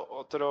otro.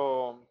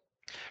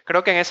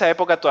 Creo que en esa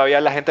época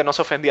todavía la gente no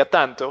se ofendía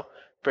tanto,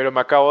 pero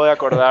me acabo de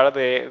acordar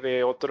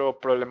de otro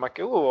problema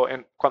que hubo.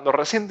 Cuando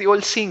Resident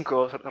Evil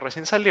 5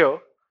 recién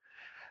salió,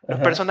 los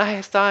ajá, personajes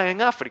estaban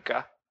en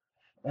África,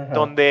 ajá,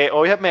 donde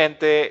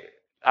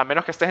obviamente, a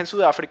menos que estés en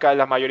Sudáfrica,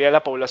 la mayoría de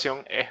la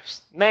población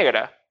es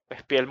negra,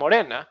 es piel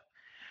morena.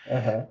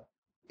 ajá,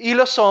 Y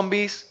los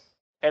zombies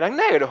eran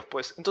negros,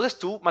 pues. Entonces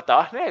tú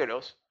matabas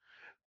negros.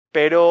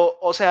 Pero,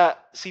 o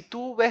sea, si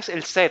tú ves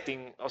el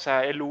setting, o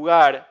sea, el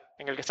lugar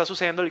en el que está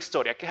sucediendo la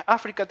historia, que es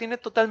África, tiene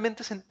total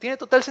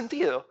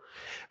sentido.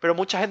 Pero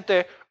mucha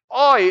gente,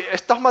 ¡ay,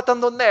 estás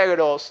matando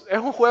negros! Es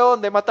un juego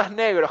donde matas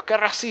negros, qué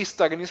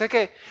racista, que ni sé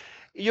qué.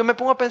 Y yo me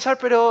pongo a pensar,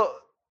 pero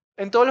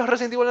en todos los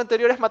Resident Evil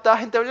anteriores mataba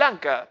gente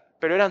blanca,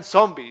 pero eran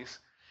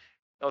zombies.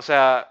 O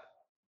sea,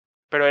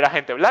 pero era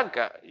gente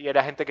blanca, y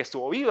era gente que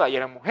estuvo viva, y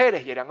eran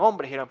mujeres, y eran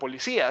hombres, y eran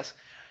policías,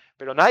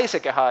 pero nadie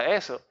se quejaba de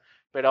eso.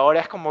 Pero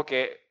ahora es como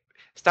que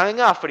están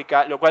en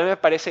África, lo cual me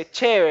parece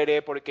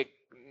chévere, porque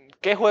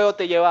 ¿qué juego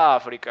te lleva a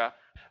África?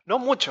 No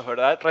muchos,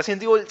 ¿verdad?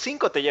 Resident Evil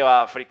 5 te lleva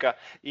a África,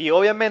 y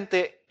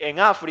obviamente en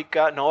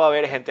África no va a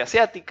haber gente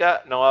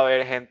asiática, no va a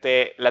haber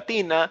gente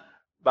latina,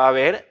 va a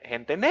haber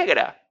gente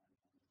negra.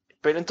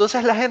 Pero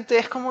entonces la gente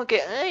es como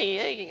que, ay,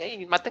 ay,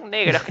 ay, maten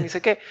negros, que ni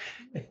sé qué.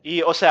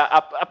 Y, o sea,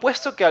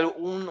 apuesto que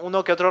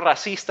uno que otro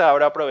racista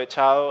habrá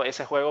aprovechado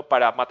ese juego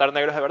para matar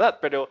negros de verdad,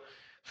 pero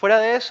fuera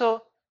de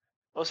eso,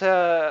 o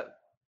sea,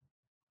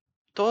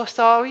 todo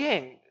estaba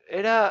bien.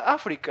 Era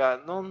África,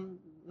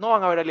 no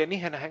van a haber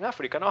alienígenas en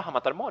África, no vas a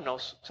matar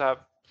monos. O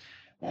sea,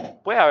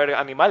 puede haber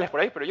animales por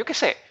ahí, pero yo qué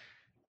sé.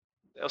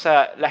 O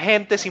sea, la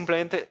gente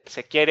simplemente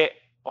se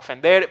quiere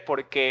ofender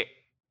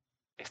porque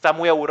está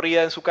muy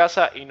aburrida en su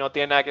casa y no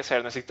tiene nada que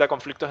hacer, necesita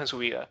conflictos en su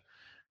vida.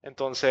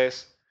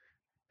 Entonces,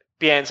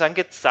 piensan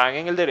que están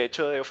en el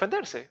derecho de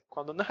ofenderse,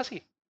 cuando no es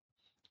así.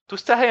 Tú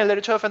estás en el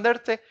derecho de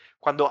ofenderte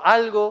cuando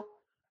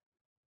algo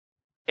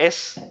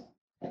es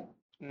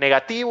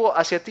negativo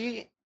hacia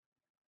ti,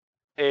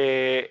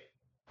 eh,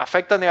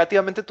 afecta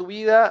negativamente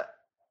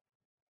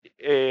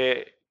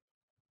eh,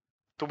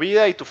 tu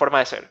vida y tu forma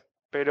de ser.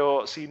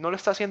 Pero si no lo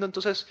está haciendo,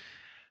 entonces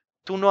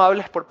tú no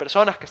hables por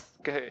personas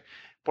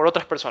por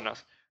otras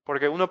personas.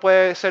 Porque uno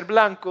puede ser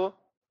blanco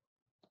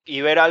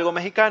y ver algo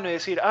mexicano y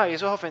decir, ah,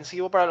 eso es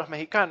ofensivo para los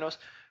mexicanos.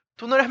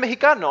 Tú no eres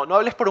mexicano, no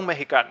hables por un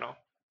mexicano.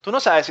 Tú no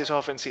sabes si eso es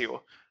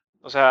ofensivo.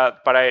 O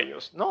sea, para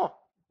ellos. No,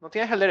 no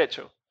tienes el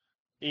derecho.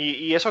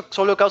 Y eso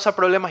solo causa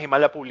problemas y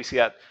mala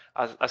publicidad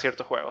a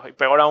ciertos juegos. Y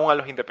peor aún a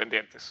los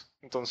independientes.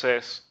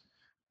 Entonces,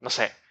 no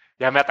sé,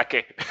 ya me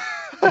ataqué.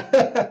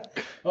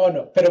 Oh,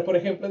 no, pero por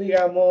ejemplo,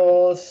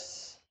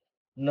 digamos,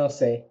 no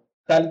sé,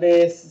 tal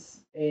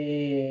vez,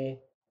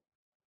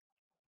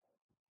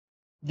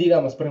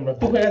 digamos, por ejemplo,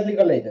 tú juegas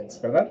League of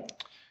Legends, ¿verdad?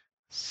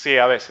 Sí,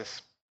 a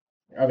veces.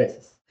 A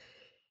veces.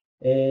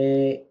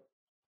 Eh,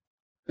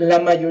 la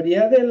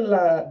mayoría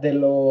de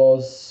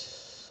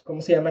los,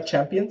 ¿cómo se llama?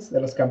 Champions,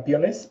 de los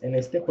campeones en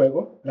este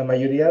juego, la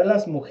mayoría de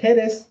las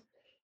mujeres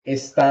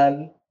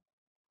están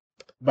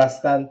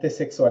bastante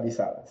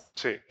sexualizadas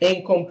Sí.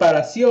 en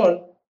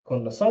comparación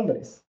con los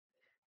hombres.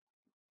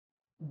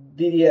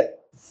 Diría,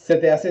 ¿se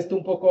te hace esto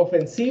un poco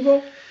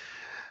ofensivo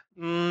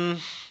Mm,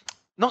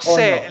 no o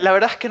sé, no? la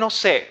verdad es que no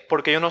sé,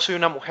 porque yo no soy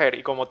una mujer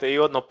y como te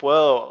digo, no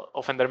puedo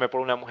ofenderme por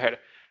una mujer.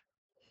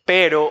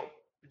 Pero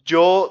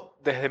yo,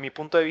 desde mi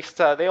punto de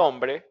vista de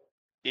hombre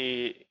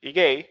y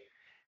gay,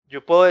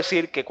 yo puedo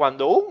decir que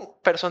cuando un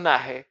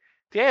personaje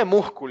tiene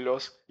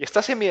músculos y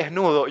está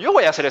semidesnudo, yo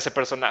voy a ser ese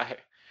personaje.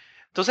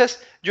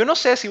 Entonces, yo no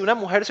sé si una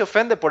mujer se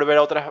ofende por ver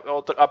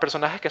a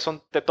personajes que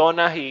son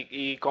tetonas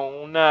y con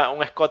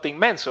un escote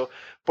inmenso,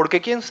 porque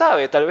quién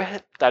sabe,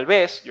 tal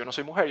vez, yo no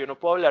soy mujer, yo no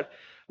puedo hablar,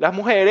 las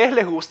mujeres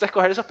les gusta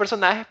escoger esos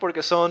personajes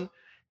porque son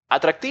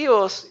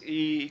atractivos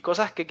y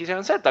cosas que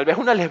quisieran ser. Tal vez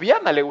a una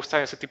lesbiana le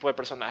gustan ese tipo de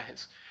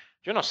personajes.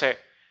 Yo no sé.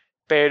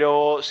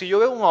 Pero si yo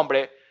veo un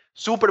hombre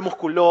súper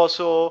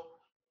musculoso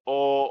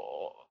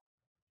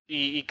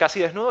y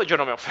casi desnudo, yo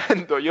no me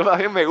ofendo. Yo más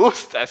bien me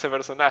gusta ese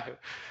personaje.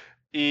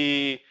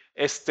 Y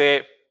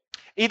este,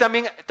 y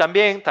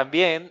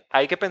también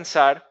hay que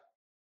pensar,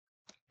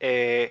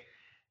 eh,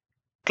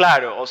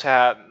 claro, o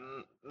sea,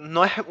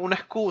 no es una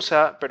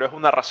excusa, pero es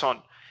una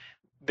razón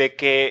de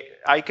que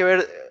hay que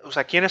ver, o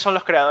sea, quiénes son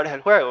los creadores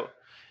del juego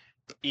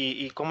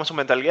y cómo es su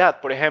mentalidad.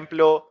 Por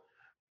ejemplo,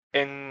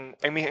 en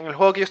el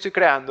juego que yo estoy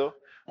creando,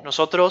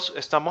 nosotros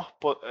estamos,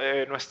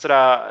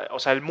 o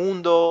sea, el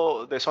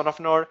mundo de Son of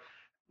Nor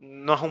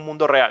no es un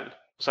mundo real,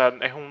 o sea,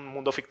 es un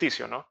mundo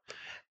ficticio, ¿no?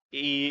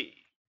 Y,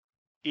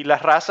 y la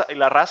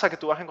raza que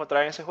tú vas a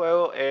encontrar en ese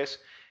juego es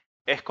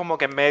como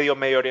que medio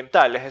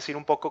oriental, es decir,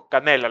 un poco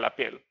canela la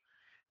piel.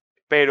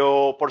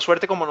 Pero por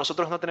suerte, como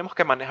nosotros no tenemos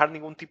que manejar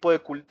ningún tipo de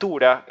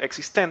cultura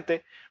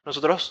existente,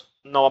 nosotros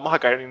no vamos a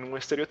caer en ningún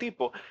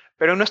estereotipo.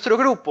 Pero en nuestro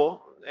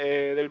grupo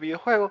del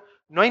videojuego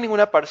no hay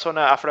ninguna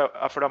persona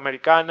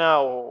afroamericana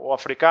o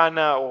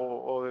africana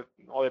o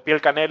de piel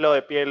canela o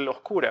de piel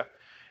oscura.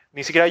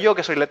 Ni siquiera yo,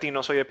 que soy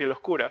latino, soy de piel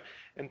oscura.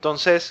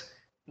 Entonces,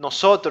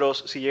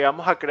 nosotros, si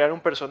llegamos a crear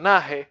un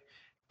personaje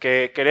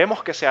que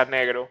queremos que sea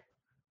negro,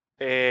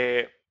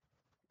 eh,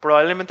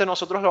 probablemente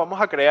nosotros lo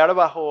vamos a crear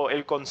bajo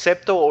el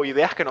concepto o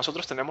ideas que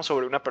nosotros tenemos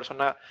sobre una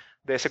persona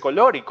de ese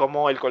color y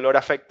cómo el color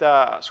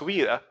afecta a su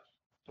vida.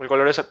 El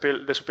color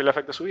de su piel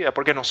afecta a su vida,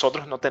 porque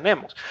nosotros no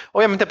tenemos.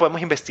 Obviamente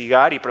podemos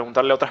investigar y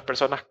preguntarle a otras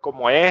personas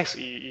cómo es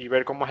y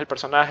ver cómo es el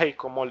personaje y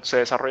cómo se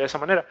desarrolla de esa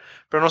manera,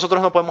 pero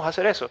nosotros no podemos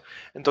hacer eso.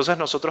 Entonces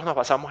nosotros nos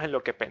basamos en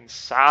lo que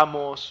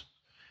pensamos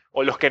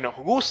o los que nos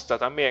gusta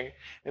también.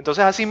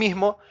 Entonces,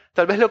 asimismo,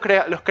 tal vez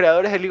los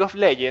creadores de League of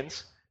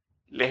Legends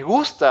les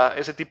gusta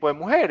ese tipo de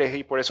mujeres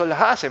y por eso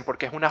las hacen,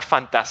 porque es una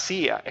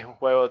fantasía, es un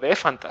juego de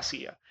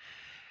fantasía.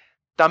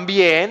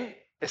 También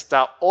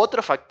está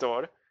otro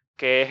factor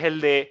que es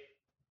el de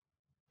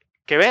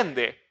que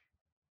vende.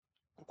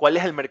 ¿Cuál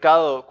es el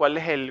mercado? ¿Cuál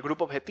es el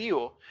grupo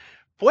objetivo?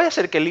 Puede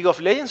ser que League of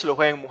Legends lo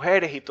jueguen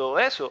mujeres y todo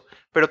eso,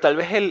 pero tal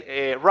vez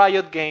el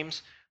Riot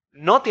Games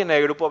no tiene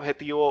de grupo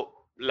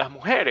objetivo las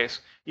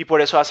mujeres y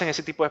por eso hacen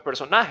ese tipo de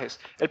personajes.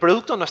 El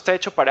producto no está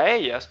hecho para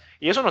ellas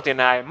y eso no tiene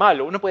nada de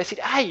malo. Uno puede decir,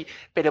 ay,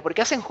 pero ¿por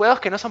qué hacen juegos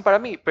que no son para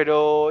mí?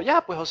 Pero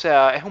ya, pues, o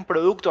sea, es un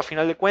producto a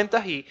final de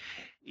cuentas y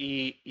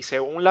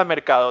según la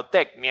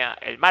mercadotecnia,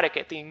 el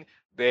marketing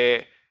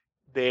del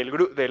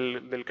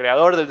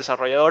creador, del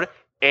desarrollador,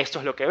 esto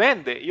es lo que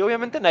vende. Y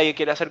obviamente nadie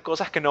quiere hacer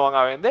cosas que no van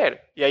a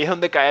vender. Y ahí es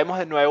donde caemos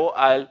de nuevo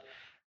a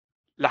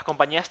las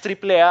compañías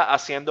AAA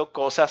haciendo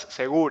cosas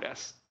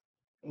seguras.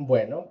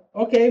 Bueno,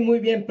 ok, muy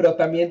bien, pero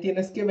también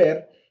tienes que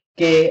ver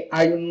que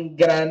hay un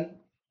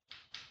gran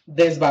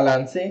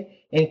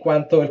desbalance en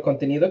cuanto al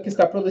contenido que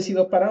está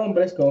producido para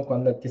hombres como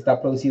cuando el que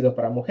está producido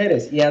para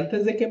mujeres. Y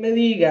antes de que me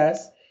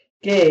digas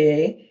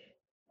que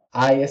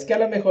Ay, es que a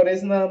lo mejor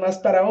es nada más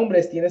para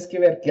hombres. Tienes que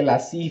ver que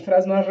las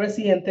cifras más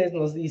recientes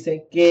nos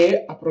dicen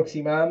que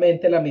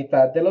aproximadamente la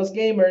mitad de los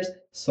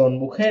gamers son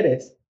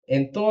mujeres.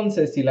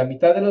 Entonces, si la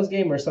mitad de los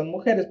gamers son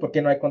mujeres, ¿por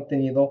qué no hay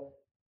contenido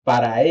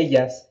para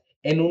ellas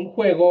en un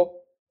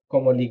juego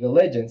como League of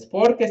Legends?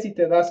 Porque si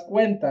te das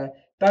cuenta,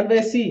 tal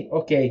vez sí,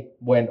 ok,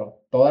 bueno,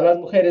 todas las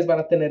mujeres van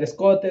a tener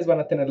escotes, van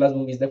a tener las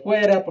boobies de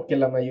fuera, porque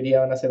la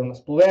mayoría van a ser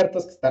unos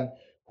pubertos que están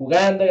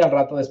jugando y al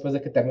rato después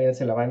de que terminen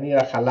se la van a ir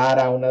a jalar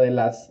a una de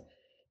las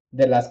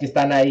que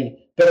están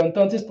ahí. Pero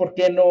entonces, ¿por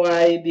qué no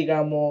hay,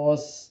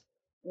 digamos,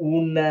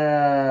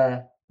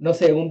 no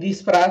sé, un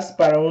disfraz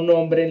para un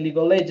hombre en League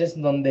of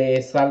Legends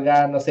donde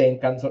salga, no sé, en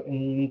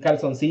un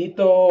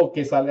calzoncito o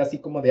que salga así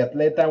como de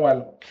atleta o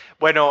algo?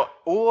 Bueno,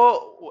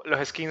 hubo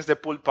los skins de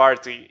Pool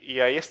Party y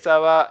ahí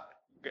estaba,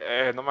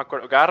 no me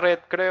acuerdo,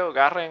 Garrett creo,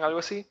 Garren, algo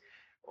así.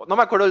 No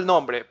me acuerdo el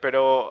nombre,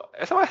 pero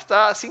esa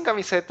estaba sin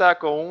camiseta,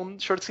 con un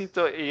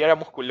shortcito y era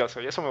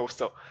musculoso y eso me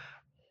gustó.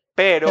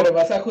 Pero, Pero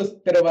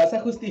vas a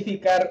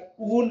justificar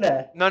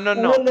no, no,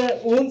 no.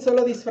 un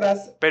solo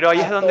disfraz Pero ahí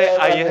es a donde, todas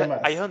las ahí es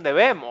demás. donde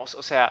vemos,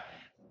 o sea,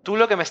 tú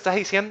lo que me estás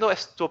diciendo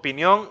es tu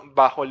opinión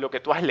bajo lo que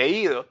tú has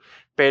leído,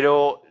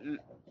 pero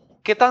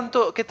qué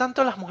tanto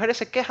las mujeres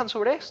se quejan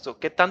sobre esto?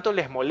 ¿Qué tanto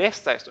les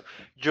molesta esto?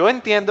 Yo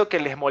entiendo que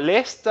les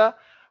molesta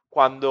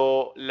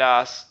cuando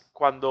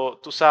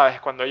tú sabes,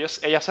 cuando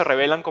ellas se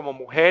revelan como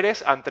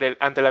mujeres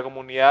ante la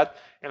comunidad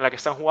en la que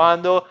están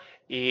jugando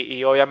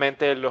y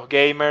obviamente los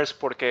gamers,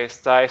 porque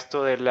está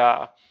esto del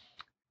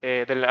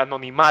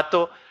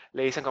anonimato,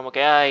 le dicen como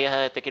que, ay,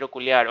 te quiero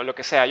culiar, o lo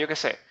que sea, yo qué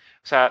sé.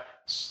 O sea,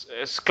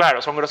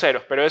 claro, son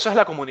groseros, pero eso es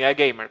la comunidad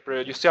gamer.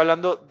 Pero yo estoy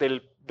hablando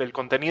del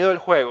contenido del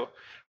juego.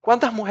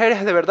 ¿Cuántas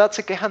mujeres de verdad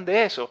se quejan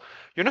de eso?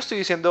 Yo no estoy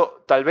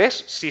diciendo, tal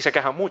vez sí se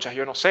quejan muchas,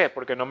 yo no sé,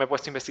 porque no me he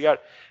puesto a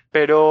investigar.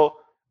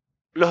 Pero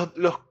los,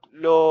 los,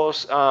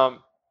 los,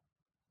 um,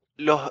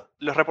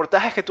 los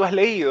reportajes que tú has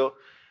leído,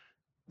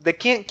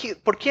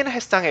 ¿por quiénes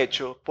están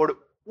hechos?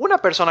 Por una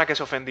persona que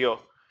se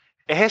ofendió.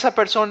 ¿Es esa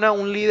persona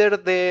un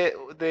líder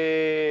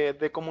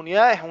de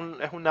comunidad?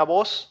 ¿Es una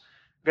voz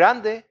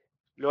grande?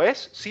 ¿Lo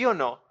es? ¿Sí o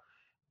no?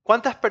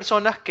 ¿Cuántas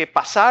personas que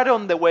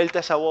pasaron de vuelta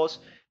esa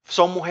voz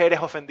son mujeres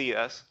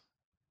ofendidas?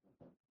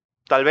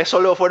 Tal vez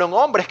solo fueron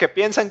hombres que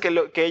piensan que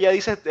lo que ella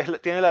dice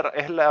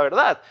es la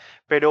verdad,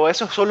 pero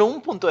eso es solo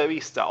un punto de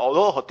vista, o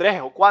dos, o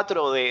tres, o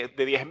cuatro, de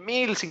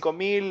 10.000,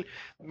 5.000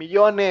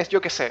 millones,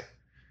 yo qué sé.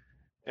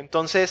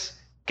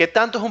 Entonces, ¿qué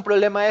tanto es un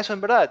problema eso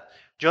en verdad?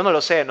 Yo no lo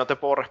sé, no te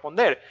puedo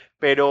responder,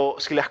 pero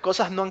si las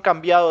cosas no han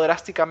cambiado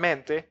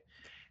drásticamente,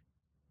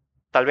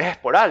 tal vez es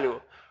por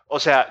algo. O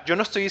sea, yo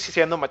no estoy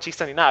diciendo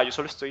machista ni nada, yo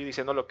solo estoy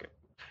diciendo lo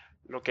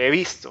que he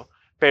visto.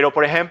 Pero,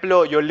 por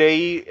ejemplo, yo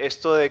leí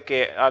esto de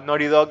que a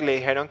Naughty Dog le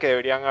dijeron que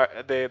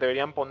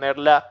deberían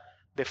ponerla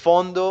de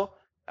fondo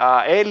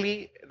a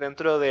Ellie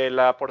dentro de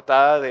la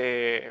portada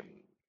de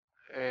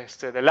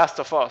Last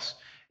of Us.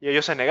 Y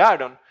ellos se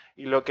negaron.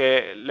 Y lo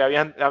que le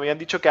habían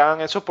dicho que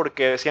hagan eso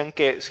porque decían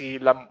que si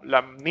la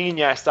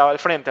niña estaba al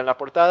frente en la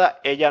portada,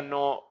 ella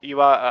no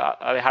iba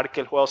a dejar que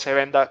el juego se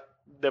venda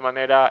de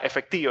manera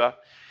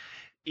efectiva.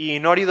 Y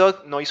Naughty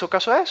Dog no hizo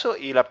caso a eso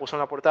y la puso en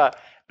la portada,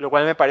 lo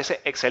cual me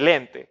parece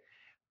excelente,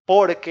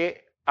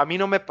 porque a mí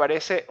no me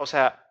parece, o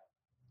sea,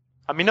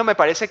 a mí no me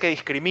parece que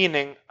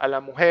discriminen a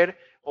la mujer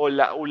o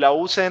la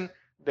usen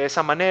de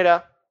esa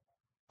manera,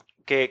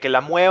 que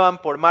la muevan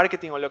por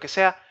marketing o lo que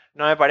sea,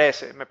 no me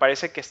parece. Me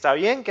parece que está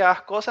bien que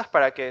hagas cosas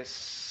para que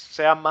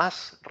sea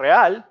más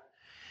real,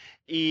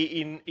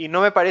 y no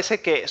me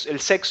parece que el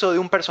sexo de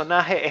un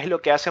personaje es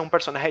lo que hace a un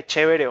personaje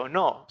chévere o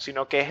no,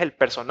 sino que es el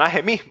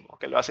personaje mismo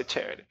que lo hace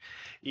chévere.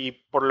 Y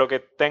por lo que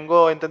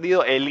tengo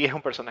entendido, Ellie es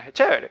un personaje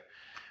chévere.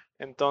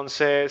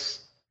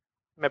 Entonces,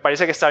 me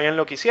parece que está bien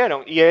lo que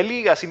hicieron. Y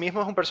Ellie,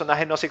 asimismo, es un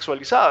personaje no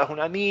sexualizado. Es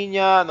una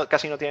niña,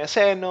 casi no tiene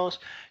senos,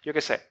 yo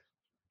qué sé.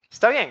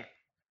 Está bien.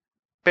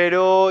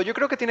 Pero yo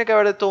creo que tiene que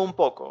haber de todo un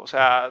poco. O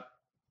sea,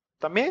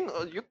 también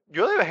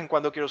yo de vez en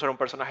cuando quiero usar un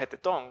personaje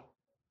tetón.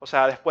 O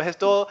sea, después de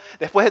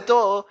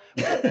todo,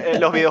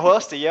 los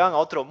videojuegos te llevan a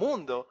otro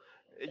mundo.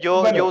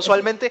 Yo Bueno,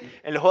 usualmente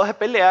en los juegos de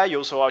pelea yo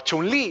uso a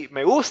Chun-Li.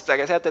 Me gusta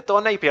que sea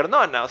tetona y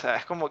piernona. O sea,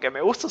 es como que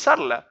me gusta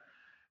usarla.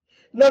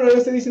 no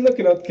estoy diciendo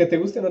que te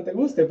guste o no te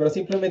guste, pero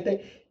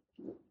simplemente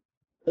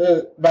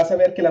vas a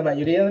ver que la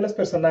mayoría de los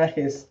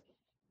personajes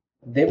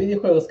de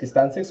videojuegos que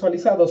están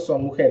sexualizados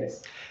son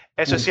mujeres.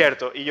 Eso es Punto.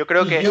 cierto. Y yo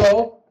creo Y que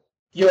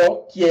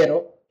yo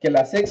quiero que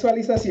la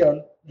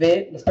sexualización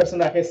de los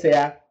personajes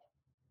sea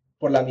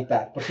por la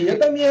mitad. Porque yo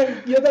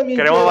también queremos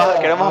quiero más, a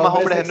queremos más hombres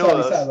hombres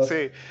desnudos. sexualizados.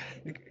 Sí,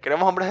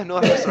 queremos hombres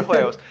desnudos en nuestros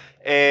juegos.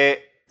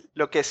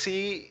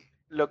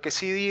 Lo que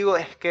sí digo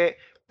es que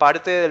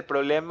parte del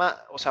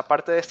problema, o sea,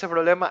 parte de este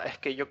problema es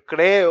que yo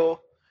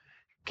creo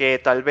que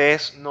tal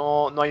vez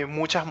no hay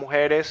muchas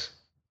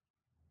mujeres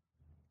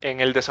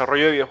en el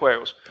desarrollo de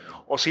videojuegos.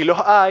 O si los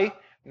hay,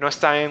 no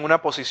están en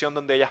una posición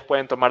donde ellas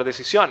pueden tomar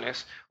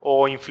decisiones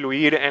o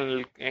influir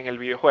en el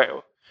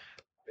videojuego.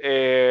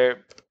 Eh,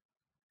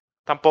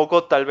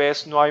 tampoco tal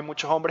vez no hay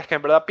muchos hombres que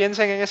en verdad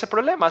piensen en ese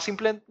problema,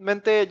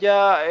 simplemente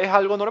ya es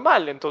algo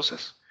normal.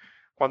 Entonces,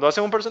 cuando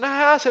hacen un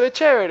personaje, se ve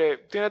chévere,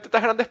 tiene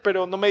tetas grandes,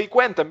 pero no me di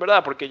cuenta, en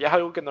verdad, porque ya es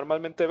algo que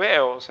normalmente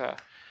veo, o sea,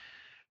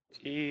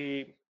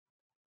 y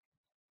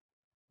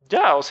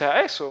ya, o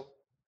sea, eso.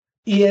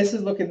 Y eso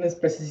es lo que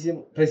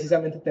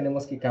precisamente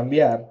tenemos que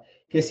cambiar.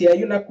 Que si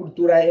hay una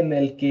cultura en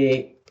el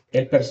que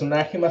el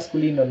personaje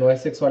masculino no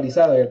es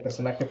sexualizado y el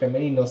personaje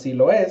femenino sí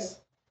lo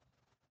es,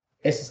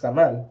 eso está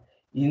mal.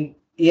 Y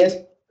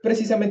es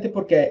precisamente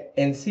porque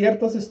en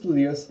ciertos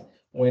estudios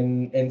o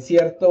en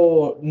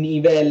cierto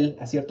nivel,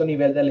 a cierto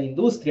nivel de la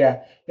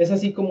industria, es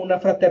así como una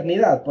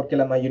fraternidad, porque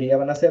la mayoría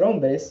van a ser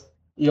hombres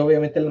y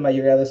obviamente la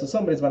mayoría de esos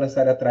hombres van a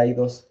estar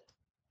atraídos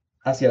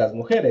hacia las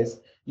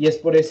mujeres. Y es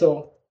por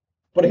eso,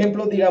 por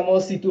ejemplo,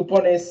 digamos,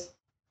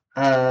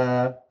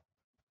 a,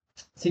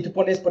 si tú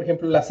pones, por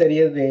ejemplo, la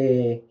serie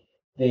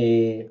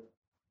de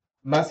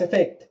Mass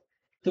Effect,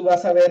 tú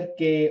vas a ver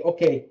que,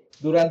 ok,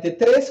 durante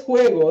 3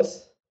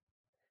 juegos,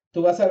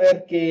 tú vas a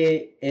ver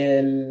que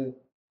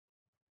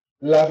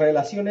las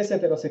relaciones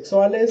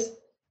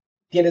heterosexuales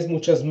tienes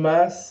muchas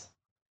más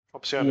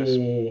Opciones.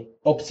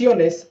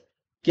 opciones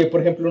que,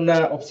 por ejemplo,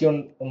 una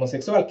opción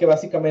homosexual, que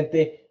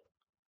básicamente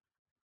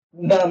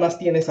nada más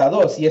tienes a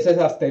dos, y ese es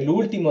hasta el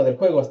último del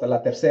juego, hasta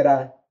la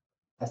tercera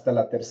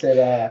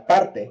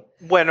parte.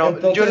 Bueno, yo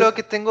Entonces,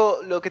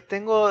 lo que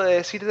tengo de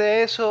decir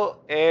de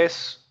eso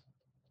es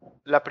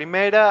la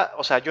primera,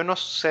 o sea, yo no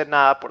sé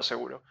nada por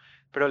seguro,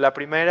 pero la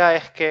primera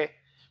es que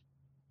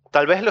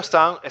tal vez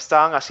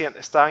estaban haciendo,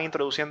 estaban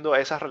introduciendo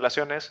esas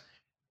relaciones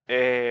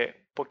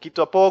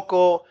poquito a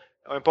poco,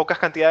 o en pocas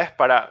cantidades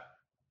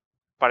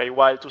para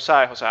igual, tú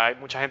sabes, o sea, hay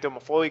mucha gente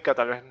homofóbica,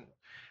 tal vez,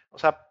 o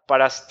sea,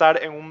 para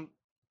estar en un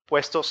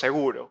puesto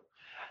seguro.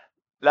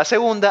 La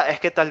segunda es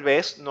que tal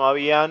vez no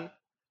habían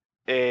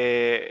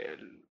eh,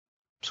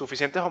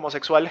 suficientes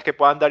homosexuales que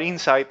puedan dar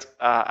insight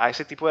a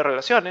ese tipo de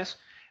relaciones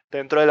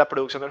dentro de la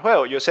producción del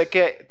juego. Yo sé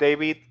que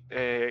David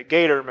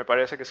Gator, me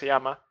parece que se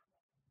llama,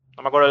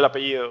 no me acuerdo el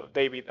apellido,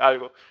 David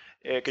algo,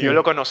 que yo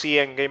lo sí. conocí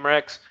en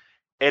GamerX,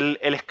 él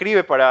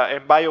escribe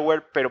en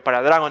BioWare, pero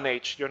para Dragon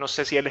Age. Yo no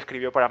sé si él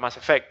escribió para Mass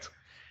Effect.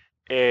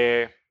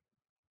 Eh,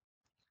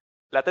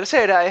 la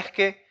tercera es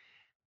que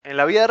en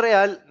la vida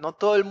real no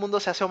todo el mundo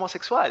se hace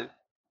homosexual.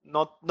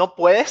 No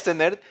puedes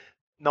tener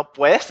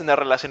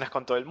relaciones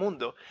con todo el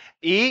mundo.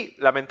 Y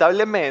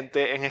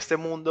lamentablemente en este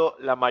mundo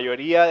la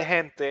mayoría de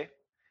gente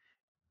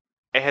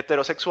es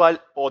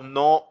heterosexual o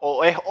no,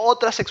 o es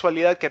otra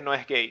sexualidad que no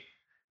es gay.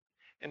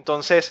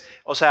 Entonces,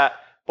 o sea,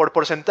 por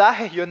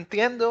porcentajes yo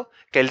entiendo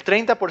que el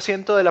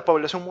 30% de la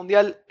población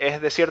mundial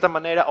es de cierta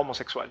manera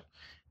homosexual.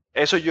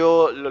 Eso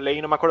yo lo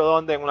leí, no me acuerdo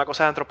dónde, en una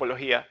cosa de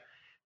antropología.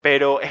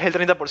 Pero es el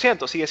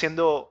 30%, sigue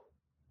siendo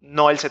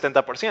no el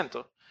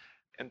 70%.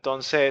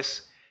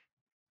 Entonces,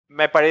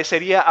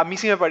 a mí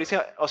sí me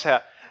parecía, o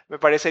sea, me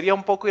parecería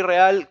un poco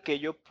irreal que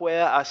yo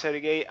pueda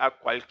hacer gay a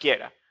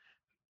cualquiera.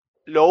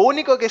 Lo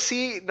único que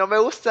sí no me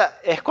gusta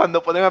es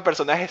cuando ponen a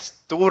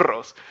personajes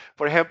turros.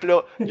 Por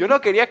ejemplo, yo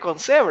no quería con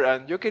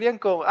Zebran, yo quería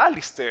con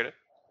Alistair.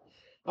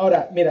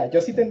 Ahora, mira,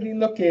 yo sí te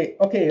entiendo que,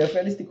 ok, es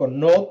realístico,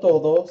 no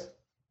todos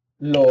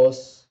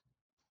los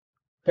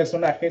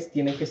personajes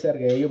tienen que ser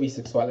gay o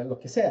bisexuales, lo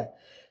que sea.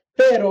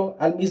 Pero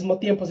al mismo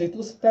tiempo, si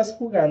tú estás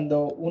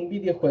jugando un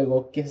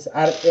videojuego que es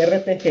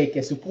RPG,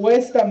 que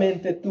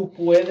supuestamente tú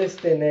puedes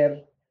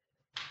tener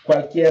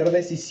cualquier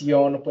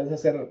decisión, puedes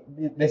hacer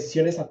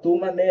decisiones a tu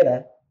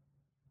manera,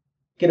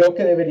 creo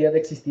que debería de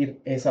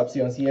existir esa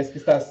opción, si es que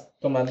estás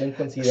tomando en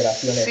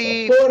consideración eso.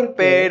 Sí, Porque,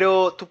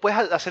 pero tú puedes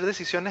hacer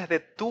decisiones de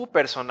tu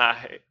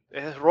personaje.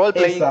 Es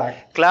role-playing,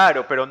 exacto,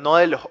 claro, pero no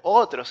de los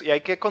otros. Y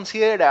hay que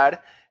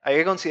considerar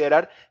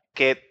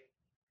que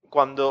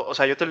cuando, o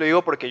sea, yo te lo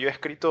digo porque yo he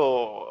escrito,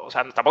 o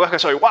sea, tampoco es que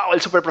soy, wow,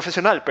 el super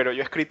profesional, pero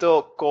yo he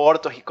escrito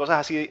cortos y cosas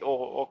así,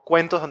 o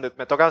cuentos donde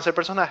me tocan hacer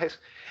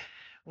personajes.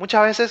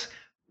 Muchas veces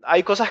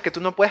hay cosas que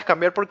tú no puedes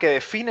cambiar porque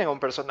definen a un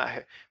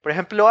personaje. Por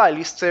ejemplo,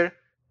 Alistair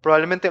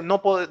probablemente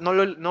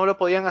no lo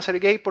podían hacer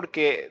gay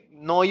porque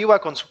no iba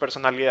con su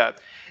personalidad.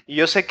 Y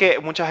yo sé que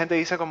mucha gente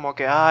dice como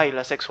que, ay,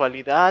 la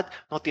sexualidad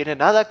no tiene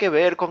nada que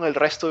ver con el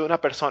resto de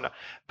una persona.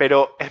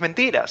 Pero es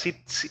mentira,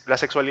 sí, sí, la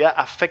sexualidad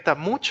afecta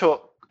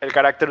mucho el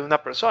carácter de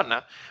una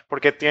persona,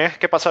 porque tienes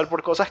que pasar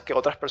por cosas que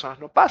otras personas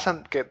no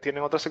pasan, que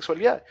tienen otra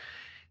sexualidad.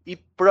 Y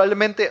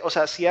probablemente, o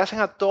sea, si hacen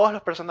a todos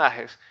los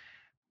personajes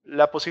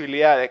la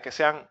posibilidad de que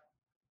sean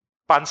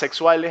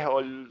pansexuales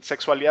o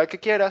sexualidad que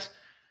quieras,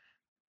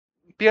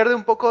 pierde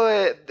un poco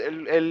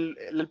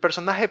el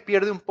personaje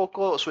pierde un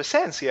poco su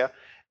esencia.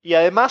 Y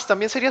además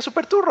también sería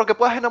súper turro que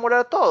puedas enamorar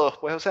a todos.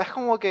 Pues, o sea, es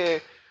como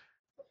que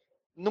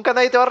nunca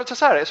nadie te va a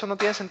rechazar. Eso no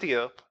tiene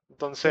sentido.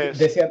 Entonces,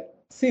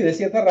 sí, de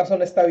cierta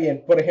razón está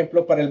bien. Por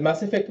ejemplo, para el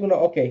Mass Effect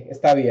 1, ok,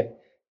 está bien.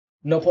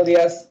 No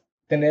podías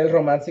tener el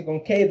romance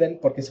con Caden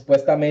porque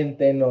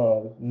supuestamente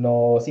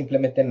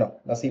simplemente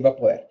no se iba a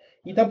poder.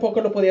 Y tampoco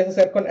lo podías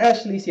hacer con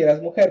Ashley si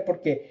eras mujer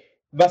porque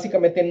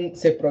básicamente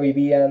se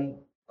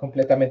prohibían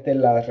completamente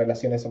las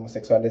relaciones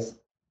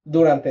homosexuales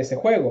durante ese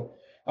juego.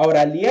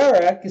 Ahora,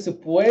 Liara, que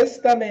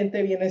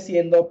supuestamente viene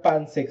siendo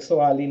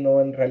pansexual y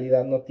no, en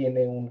realidad no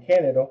tiene un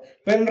género,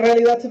 pero en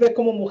realidad se ve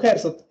como mujer,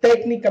 so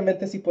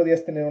técnicamente sí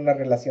podías tener una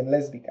relación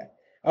lésbica.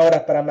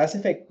 Ahora, para Mass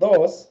Effect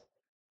 2,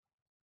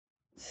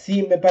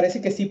 sí, me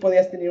parece que sí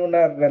podías tener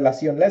una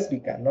relación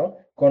lésbica, ¿no?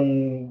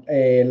 Con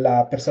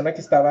la persona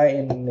que estaba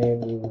en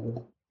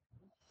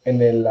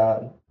el,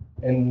 ah,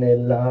 en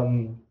el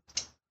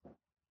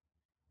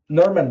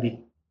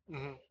Normandy.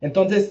 Ujú.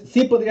 Entonces,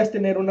 sí podrías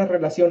tener una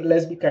relación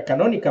lésbica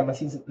canónica,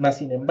 más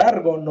sin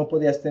embargo, no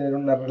podías tener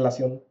una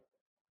relación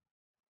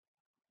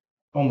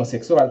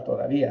homosexual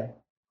todavía.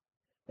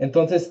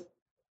 Entonces,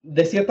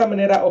 de cierta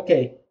manera, ok,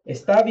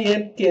 está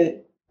bien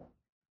que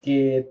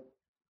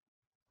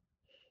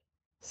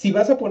si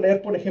vas a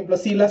poner, por ejemplo,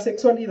 si la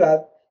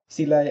sexualidad,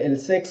 si el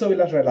sexo y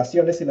las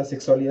relaciones y la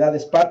sexualidad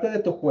es parte de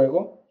tu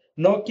juego,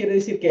 no quiere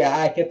decir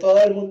que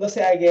todo el mundo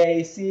sea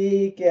gay,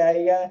 sí, que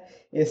haya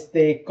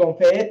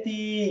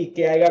confeti y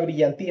que haya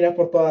brillantina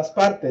por todas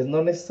partes,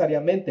 no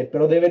necesariamente,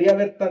 pero debería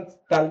haber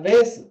tal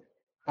vez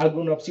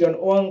alguna opción,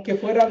 o aunque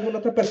fuera algún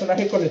otro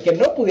personaje con el que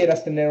no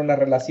pudieras tener una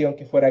relación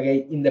que fuera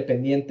gay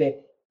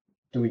independiente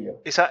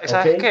tuyo, Y ¿ok?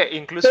 sabes que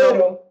incluso,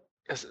 Pero,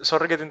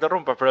 sorry que te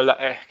interrumpa, pero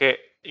es que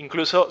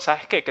incluso,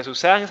 ¿sabes qué? Que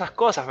sucedan esas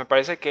cosas me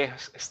parece que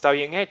está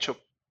bien hecho.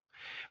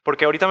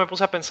 Porque ahorita me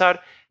puse a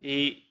pensar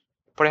y,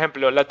 por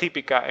ejemplo, la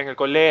típica, en el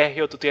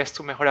colegio tú tienes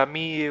tu mejor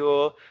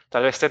amigo,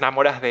 tal vez te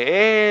enamoras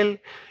de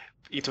él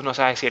y tú no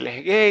sabes si él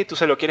es gay, tú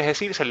se lo quieres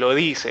decir, se lo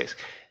dices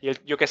y él,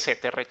 yo qué sé,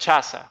 te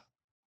rechaza.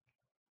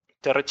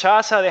 Te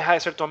rechaza, deja de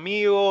ser tu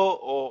amigo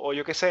o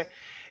yo qué sé.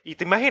 Y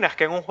te imaginas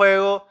que en un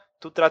juego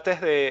tú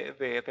trates de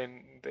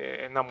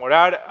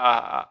enamorar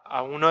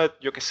a uno de,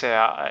 yo qué sé,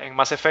 en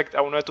Mass Effect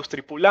a uno de tus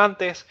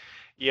tripulantes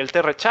y él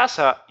te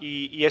rechaza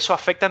y eso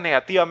afecta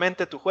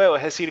negativamente tu juego.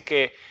 Es decir,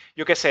 que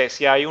yo qué sé,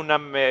 si hay una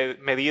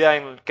medida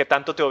en que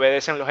tanto te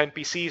obedecen los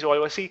NPCs o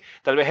algo así,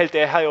 tal vez él te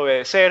deja de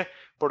obedecer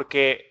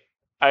porque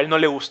a él no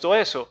le gustó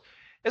eso.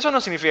 Eso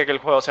no significa que el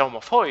juego sea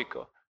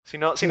homofóbico,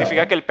 sino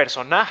significa que no, el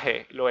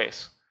personaje lo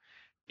es.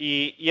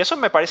 Y eso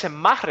me parece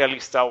más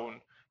realista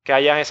aún, que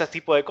haya ese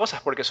tipo de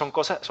cosas, porque son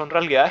cosas, son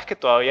realidades que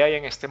todavía hay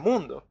en este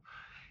mundo.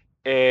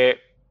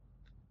 Eh,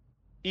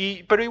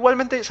 pero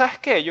igualmente, ¿sabes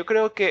qué? Yo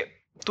creo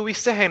que tú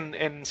viste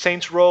en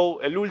Saints Row,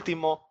 el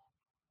último,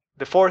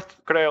 The Fourth,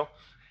 creo,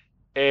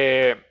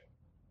 eh,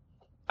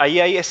 ahí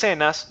hay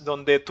escenas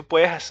donde tú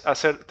puedes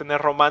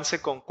tener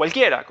romance con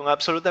cualquiera, con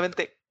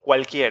absolutamente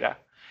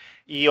cualquiera.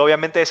 Y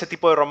obviamente ese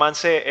tipo de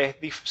romance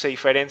se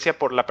diferencia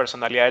por la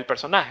personalidad del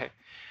personaje.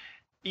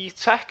 Y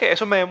sabes que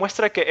eso me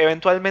demuestra que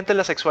eventualmente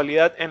la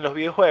sexualidad en los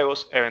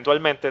videojuegos,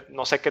 eventualmente,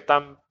 no sé qué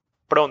tan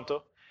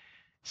pronto,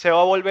 se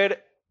va a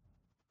volver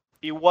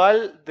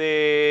igual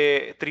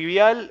de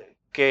trivial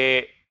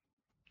que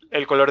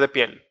el color de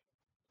piel.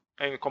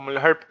 Como en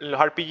los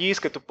RPGs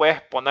que tú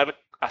puedes poner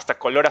hasta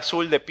color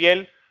azul de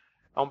piel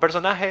a un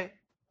personaje,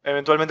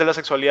 eventualmente la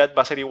sexualidad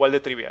va a ser igual de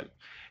trivial.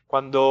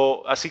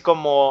 Cuando, así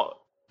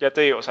como, ya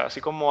te digo, o sea,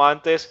 así como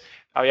antes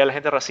había la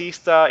gente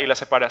racista y la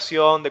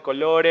separación de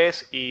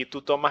colores y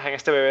tú tomas en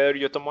este bebedero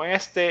y yo tomo en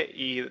este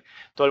y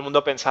todo el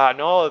mundo pensaba,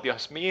 no,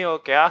 Dios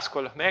mío, qué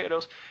asco los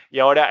negros y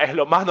ahora es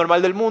lo más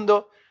normal del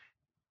mundo.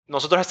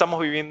 Nosotros estamos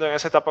viviendo en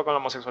esa etapa con la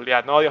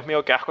homosexualidad. No, Dios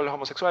mío, qué asco los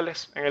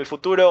homosexuales. En el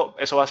futuro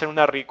eso va a ser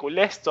una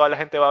ridiculez, toda la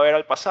gente va a ver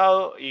al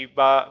pasado y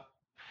va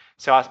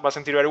a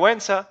sentir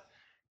vergüenza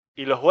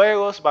y los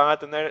juegos van a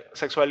tener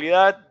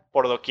sexualidad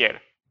por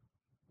doquier.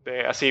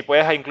 Así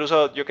puedes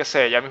incluso, yo qué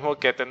sé, ya mismo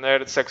que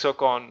tener sexo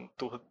con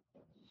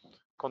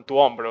tu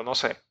hombro, no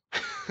sé,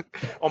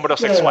 hombro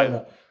no, no, no, sexual.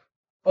 no.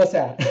 O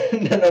sea,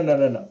 no, no, no,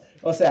 no, no.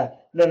 O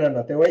sea, no, no,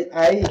 no,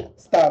 ahí,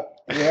 stop,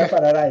 te voy a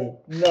parar ahí.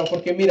 No,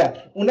 porque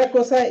mira, una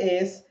cosa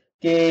es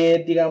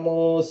que,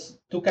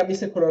 digamos, tú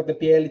cambies el color de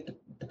piel y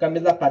tú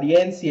cambies la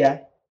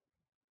apariencia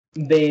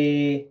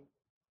de,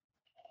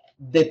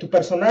 de tu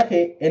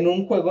personaje en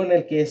un juego en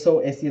el que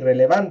eso es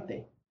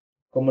irrelevante,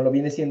 como lo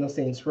viene siendo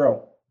Saints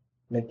Row,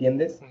 ¿me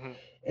entiendes? Ujú.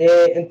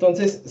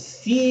 Entonces,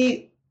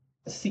 sí,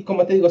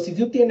 como te digo, si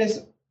tú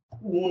tienes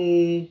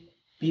un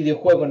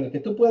videojuego en el que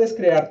tú puedes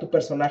crear tu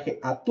personaje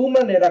a tu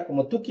manera,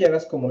 como tú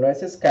quieras, como lo es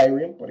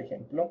Skyrim, por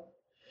ejemplo,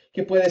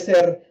 que puede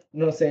ser,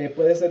 no sé,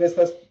 puede ser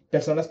estas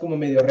personas como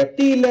medio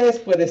reptiles,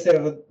 puede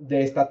ser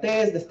de esta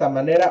tez, de esta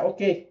manera,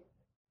 ok,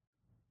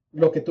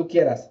 lo que tú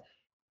quieras.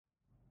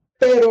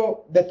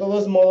 Pero, de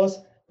todos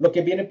modos, lo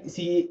que viene,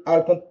 si,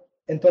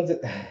 entonces,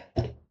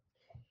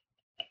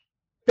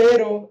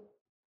 pero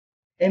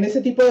en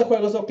ese tipo de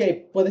juegos, ok,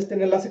 puedes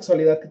tener la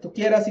sexualidad que tú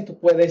quieras y tú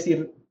puedes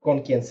ir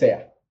con quien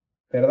sea,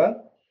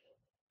 ¿verdad?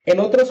 En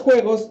otros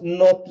juegos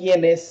no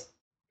tienes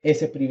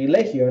ese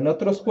privilegio. En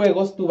otros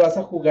juegos tú vas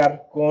a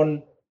jugar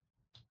como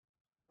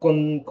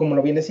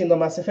lo viene siendo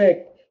Mass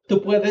Effect.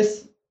 Tú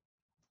puedes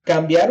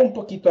cambiar un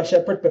poquito a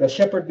Shepard, pero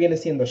Shepard viene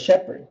siendo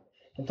Shepard.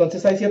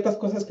 Entonces hay ciertas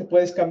cosas que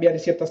puedes cambiar y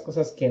ciertas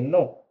cosas que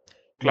no.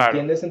 ¿Me Claro,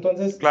 entiendes?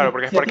 Entonces, claro,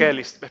 porque si a ti...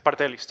 es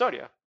parte de la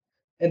historia.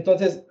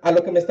 Entonces, a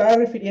lo que me estaba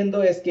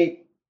refiriendo es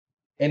que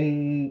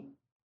en,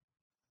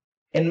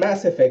 en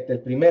Mass Effect, el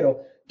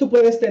primero, tú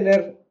puedes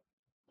tener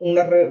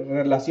una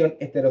relación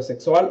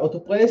heterosexual o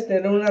tú puedes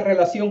tener una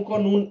relación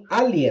con un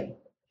alien.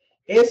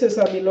 Eso es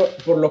a mí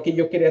por lo que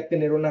yo quería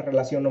tener una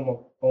relación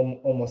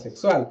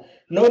homosexual.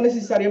 No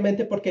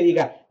necesariamente porque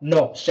diga,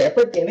 no,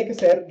 Shepard tiene que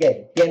ser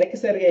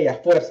gay a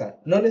fuerza.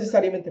 No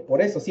necesariamente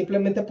por eso,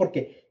 simplemente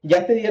porque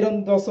ya te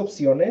dieron dos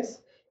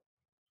opciones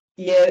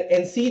y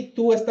en sí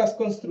tú estás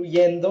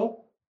construyendo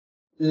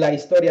la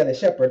historia de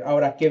Shepard.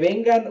 Ahora, que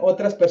vengan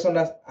otras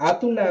personas a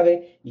tu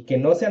nave y que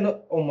no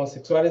sean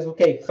homosexuales, ok,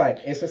 fine,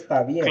 eso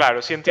está bien. Claro,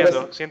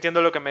 Pero sí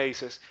entiendo lo que me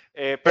dices.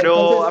 Pero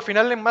al entonces,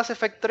 final en Mass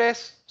Effect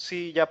 3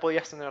 sí ya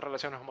podías tener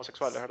relaciones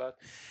homosexuales, ¿verdad?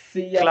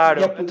 sí,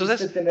 Claro, ya pudiste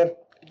entonces tener.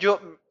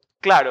 yo,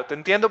 claro, te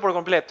entiendo por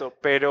completo,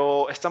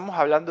 pero estamos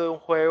hablando de un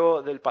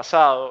juego del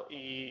pasado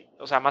y,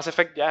 o sea, Mass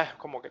Effect ya es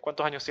como que,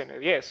 ¿cuántos años tiene?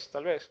 10,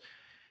 tal vez.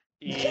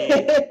 Y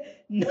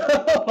No,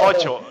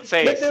 8,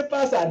 ¿qué te 6,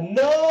 pasa? 6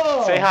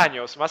 No.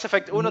 años. Mass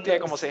Effect 1 No, tiene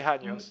como 6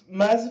 años.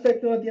 Mass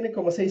Effect no tiene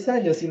como 6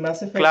 años y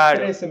Mass Effect Claro.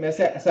 3 salió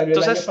el año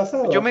Entonces,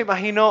 pasado. yo me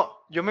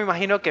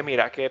imagino que,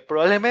 mira, que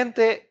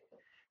probablemente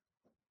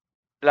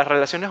las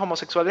relaciones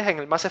homosexuales en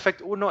el Mass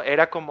Effect 1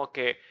 era como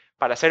que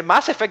para hacer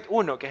Mass Effect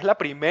 1, que es la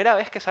primera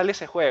vez que sale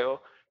ese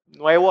juego,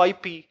 nuevo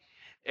IP,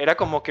 era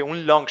como que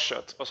un long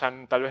shot. O sea,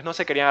 tal vez no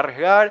se querían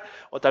arriesgar,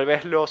 o tal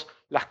vez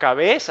las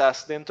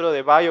cabezas dentro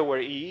de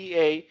BioWare y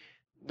EA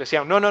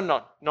decían, no, no,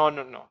 no, no,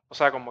 no, no. O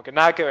sea, como que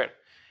nada que ver.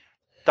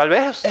 Eso Tal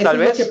es lo que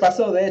vez,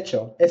 pasó, de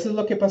hecho. Eso es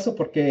lo que pasó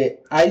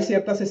porque hay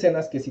ciertas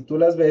escenas que si tú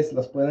las ves,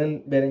 las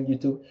pueden ver en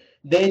YouTube.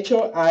 De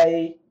hecho,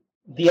 hay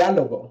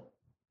diálogo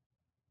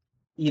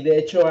y de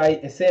hecho hay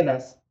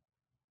escenas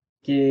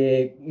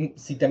que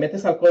si te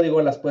metes al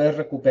código las puedes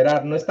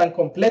recuperar. No están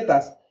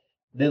completas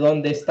de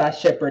donde está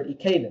Shepard y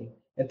Kaden.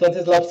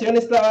 Entonces la opción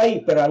estaba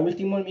ahí, pero al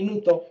último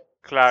minuto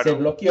se claro,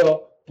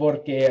 bloqueó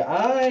porque,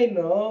 ay,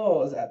 no,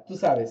 o sea, tú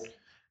sabes.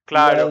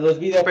 claro, Los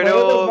videojuegos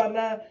pero, van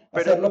a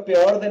pero, hacer lo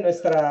peor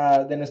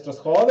de nuestros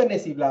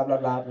jóvenes y bla, bla,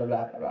 bla, bla,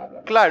 bla, bla, bla,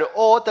 bla. claro,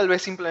 o tal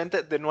vez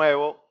simplemente de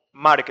nuevo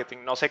marketing,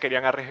 no se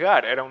querían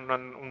arriesgar, era un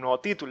nuevo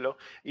título.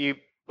 Y,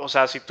 o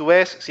sea, si tú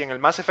ves, si en el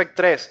Mass Effect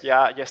 3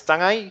 ya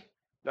están ahí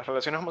las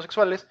relaciones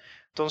homosexuales,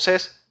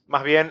 entonces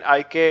más bien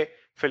hay que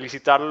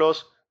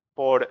felicitarlos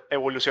por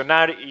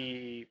evolucionar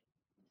y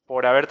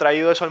por haber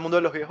traído eso al mundo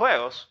de los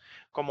videojuegos.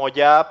 Como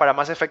ya para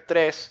Mass Effect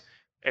 3,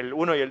 el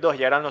 1 y el 2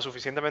 ya eran lo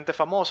suficientemente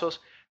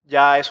famosos,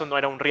 ya eso no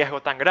era un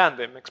riesgo tan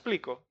grande, ¿me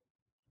explico?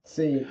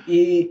 Sí,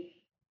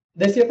 y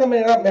de cierta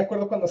manera me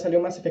acuerdo cuando salió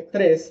Mass Effect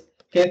 3,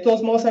 que de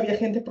todos modos había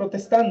gente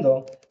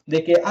protestando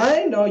de que,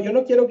 ay, no, yo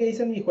no quiero gays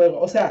en mi juego.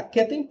 O sea,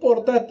 ¿qué te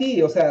importa a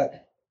ti? O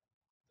sea,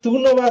 tú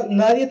no vas,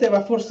 nadie te va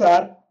a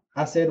forzar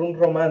a hacer un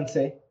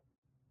romance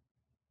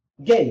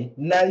gay,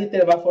 nadie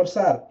te va a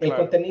forzar. El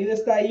Claro. contenido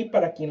está ahí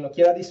para quien lo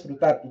quiera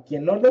disfrutar y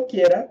quien no lo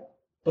quiera,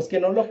 pues que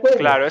no lo juegue.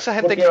 Claro, esa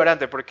gente Porque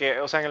ignorante, porque,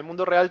 o sea, en el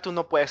mundo real tú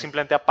no puedes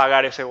simplemente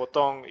apagar ese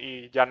botón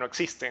y ya no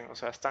existen, o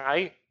sea, están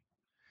ahí.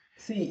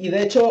 sí, y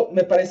de hecho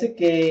me parece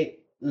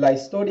que la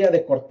historia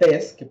de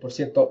Cortés, que por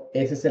cierto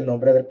ese es el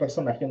nombre del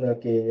personaje en el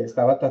que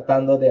estaba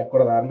tratando de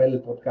acordarme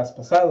el podcast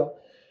pasado,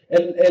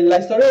 la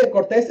historia de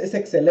Cortés es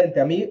excelente,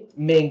 a mí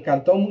me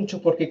encantó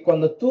mucho porque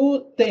cuando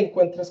tú te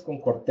encuentras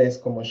con Cortés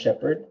como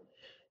Shepard,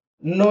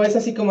 no es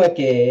así como de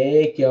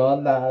que, ¿qué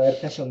onda? A ver,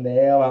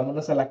 cachondeo,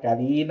 vámonos a la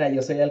cabina,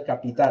 yo soy el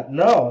capitán.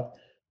 No,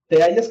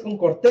 te hallas con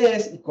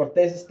Cortés y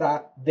Cortés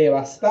está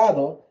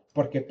devastado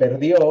porque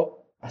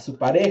perdió a su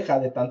pareja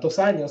de tantos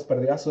años,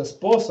 perdió a su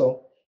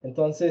esposo,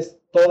 entonces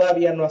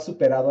todavía no ha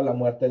superado la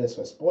muerte de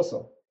su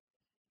esposo.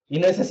 Y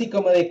no es así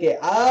como de que,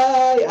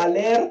 ¡ay,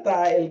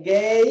 alerta! El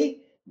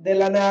gay de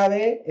la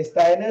nave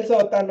está en el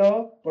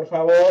sótano, por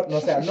favor. No,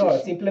 o sea, no,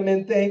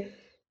 simplemente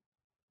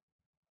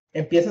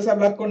empiezas a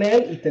hablar con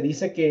él y te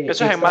dice Eso que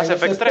es en Mass extraña a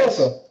su Effect 3.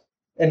 esposo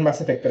en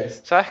Mass Effect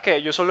 3. ¿Sabes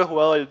qué? Yo solo he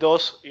jugado el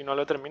 2 y no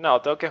lo he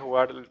terminado, tengo que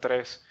jugar el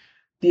 3.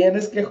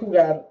 Tienes que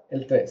jugar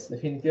el 3, Tengo que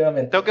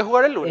definitivamente.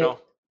 jugar el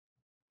 1.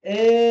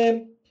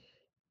 Eh,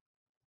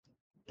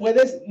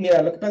 eh,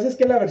 mira, lo que pasa es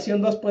que en la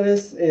versión 2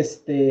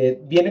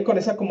 viene con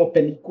esa como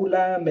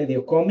película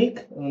medio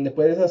cómic, donde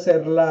puedes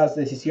hacer las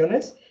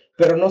decisiones,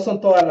 pero no son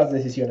todas las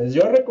decisiones.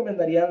 Yo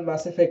recomendaría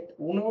Mass Effect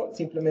 1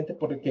 simplemente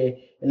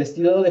porque el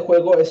estilo de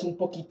juego es un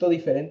poquito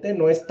diferente,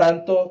 no es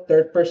tanto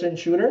third person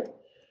shooter,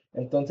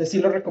 entonces sí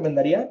lo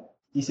recomendaría,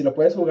 y si lo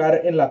puedes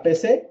jugar en la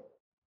PC,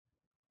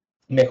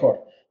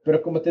 mejor.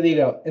 Pero como te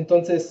digo,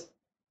 entonces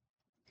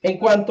en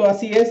cuanto a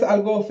si es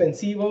algo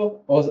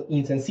ofensivo o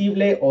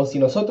insensible o si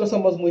nosotros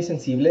somos muy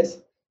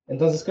sensibles,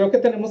 entonces creo que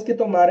tenemos que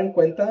tomar en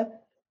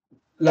cuenta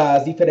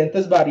las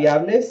diferentes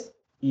variables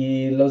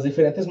y los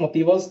diferentes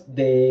motivos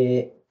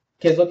de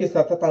qué es lo que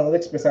está tratando de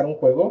expresar un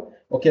juego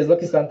o qué es lo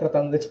que están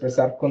tratando de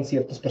expresar con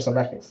ciertos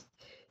personajes.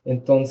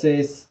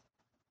 Entonces,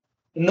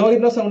 no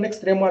irnos a un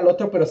extremo al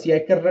otro, pero sí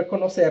hay que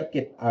reconocer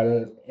que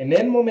en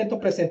el momento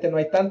presente no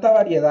hay tanta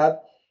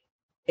variedad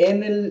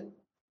en el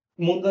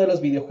mundo de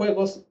los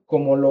videojuegos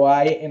como lo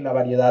hay en la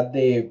variedad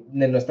de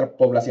nuestra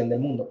población del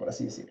mundo, por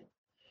así decirlo.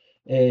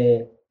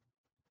 Eh,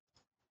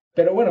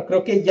 pero bueno,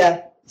 creo que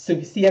ya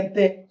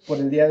suficiente por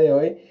el día de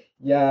hoy.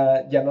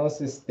 Ya nos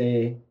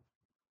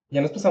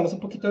Ya nos pasamos un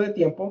poquito de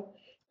tiempo,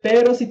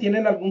 pero si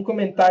tienen algún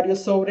comentario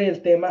sobre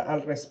el tema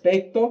al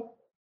respecto,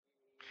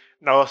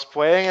 Nos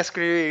pueden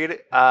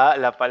escribir a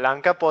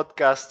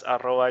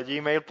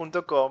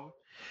lapalancapodcast@gmail.com.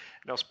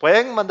 Nos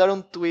pueden mandar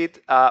un tweet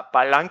a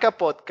Palanca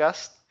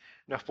Podcast.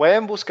 Nos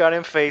pueden buscar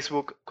en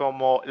Facebook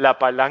como La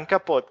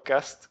Palanca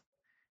Podcast.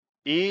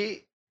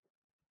 Y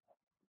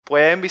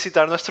pueden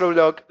visitar nuestro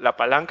blog,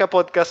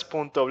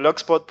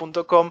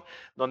 lapalancapodcast.blogspot.com,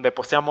 donde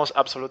posteamos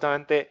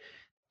absolutamente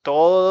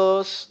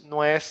todos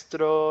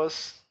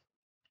nuestros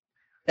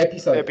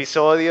episodios.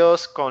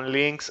 episodios con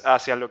links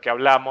hacia lo que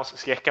hablamos,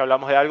 si es que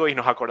hablamos de algo y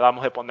nos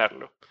acordamos de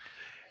ponerlo.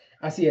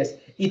 Así es.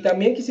 Y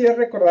también quisiera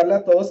recordarle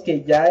a todos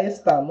que ya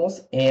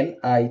estamos en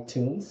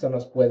iTunes, o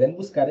nos pueden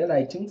buscar en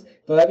iTunes.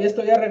 Todavía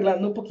estoy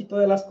arreglando un poquito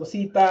de las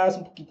cositas,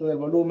 un poquito del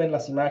volumen,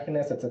 las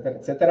imágenes, etcétera,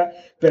 etcétera.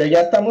 Pero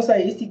ya estamos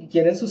ahí. Si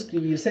quieren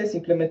suscribirse,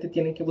 simplemente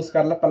tienen que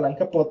buscar La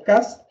Palanca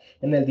Podcast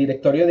en el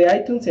directorio de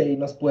iTunes y ahí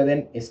nos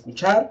pueden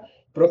escuchar.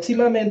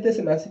 Próximamente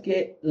se me hace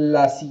que el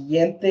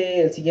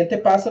siguiente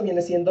paso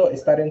viene siendo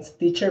estar en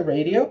Stitcher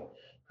Radio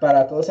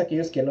para todos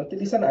aquellos que no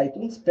utilizan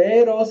iTunes,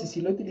 pero si sí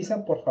lo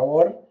utilizan, por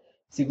favor,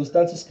 si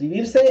gustan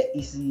suscribirse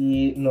y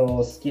si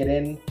nos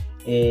quieren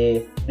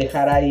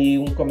dejar ahí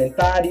un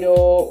comentario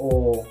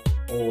o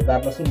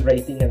darnos un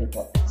rating en el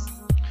podcast.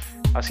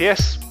 Así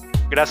es.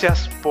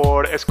 Gracias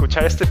por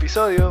escuchar este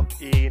episodio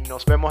y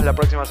nos vemos la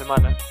próxima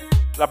semana.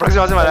 El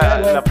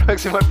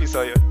próximo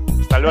episodio.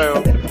 Hasta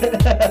luego.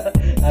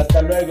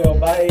 Hasta luego.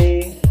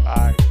 Bye.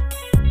 Bye.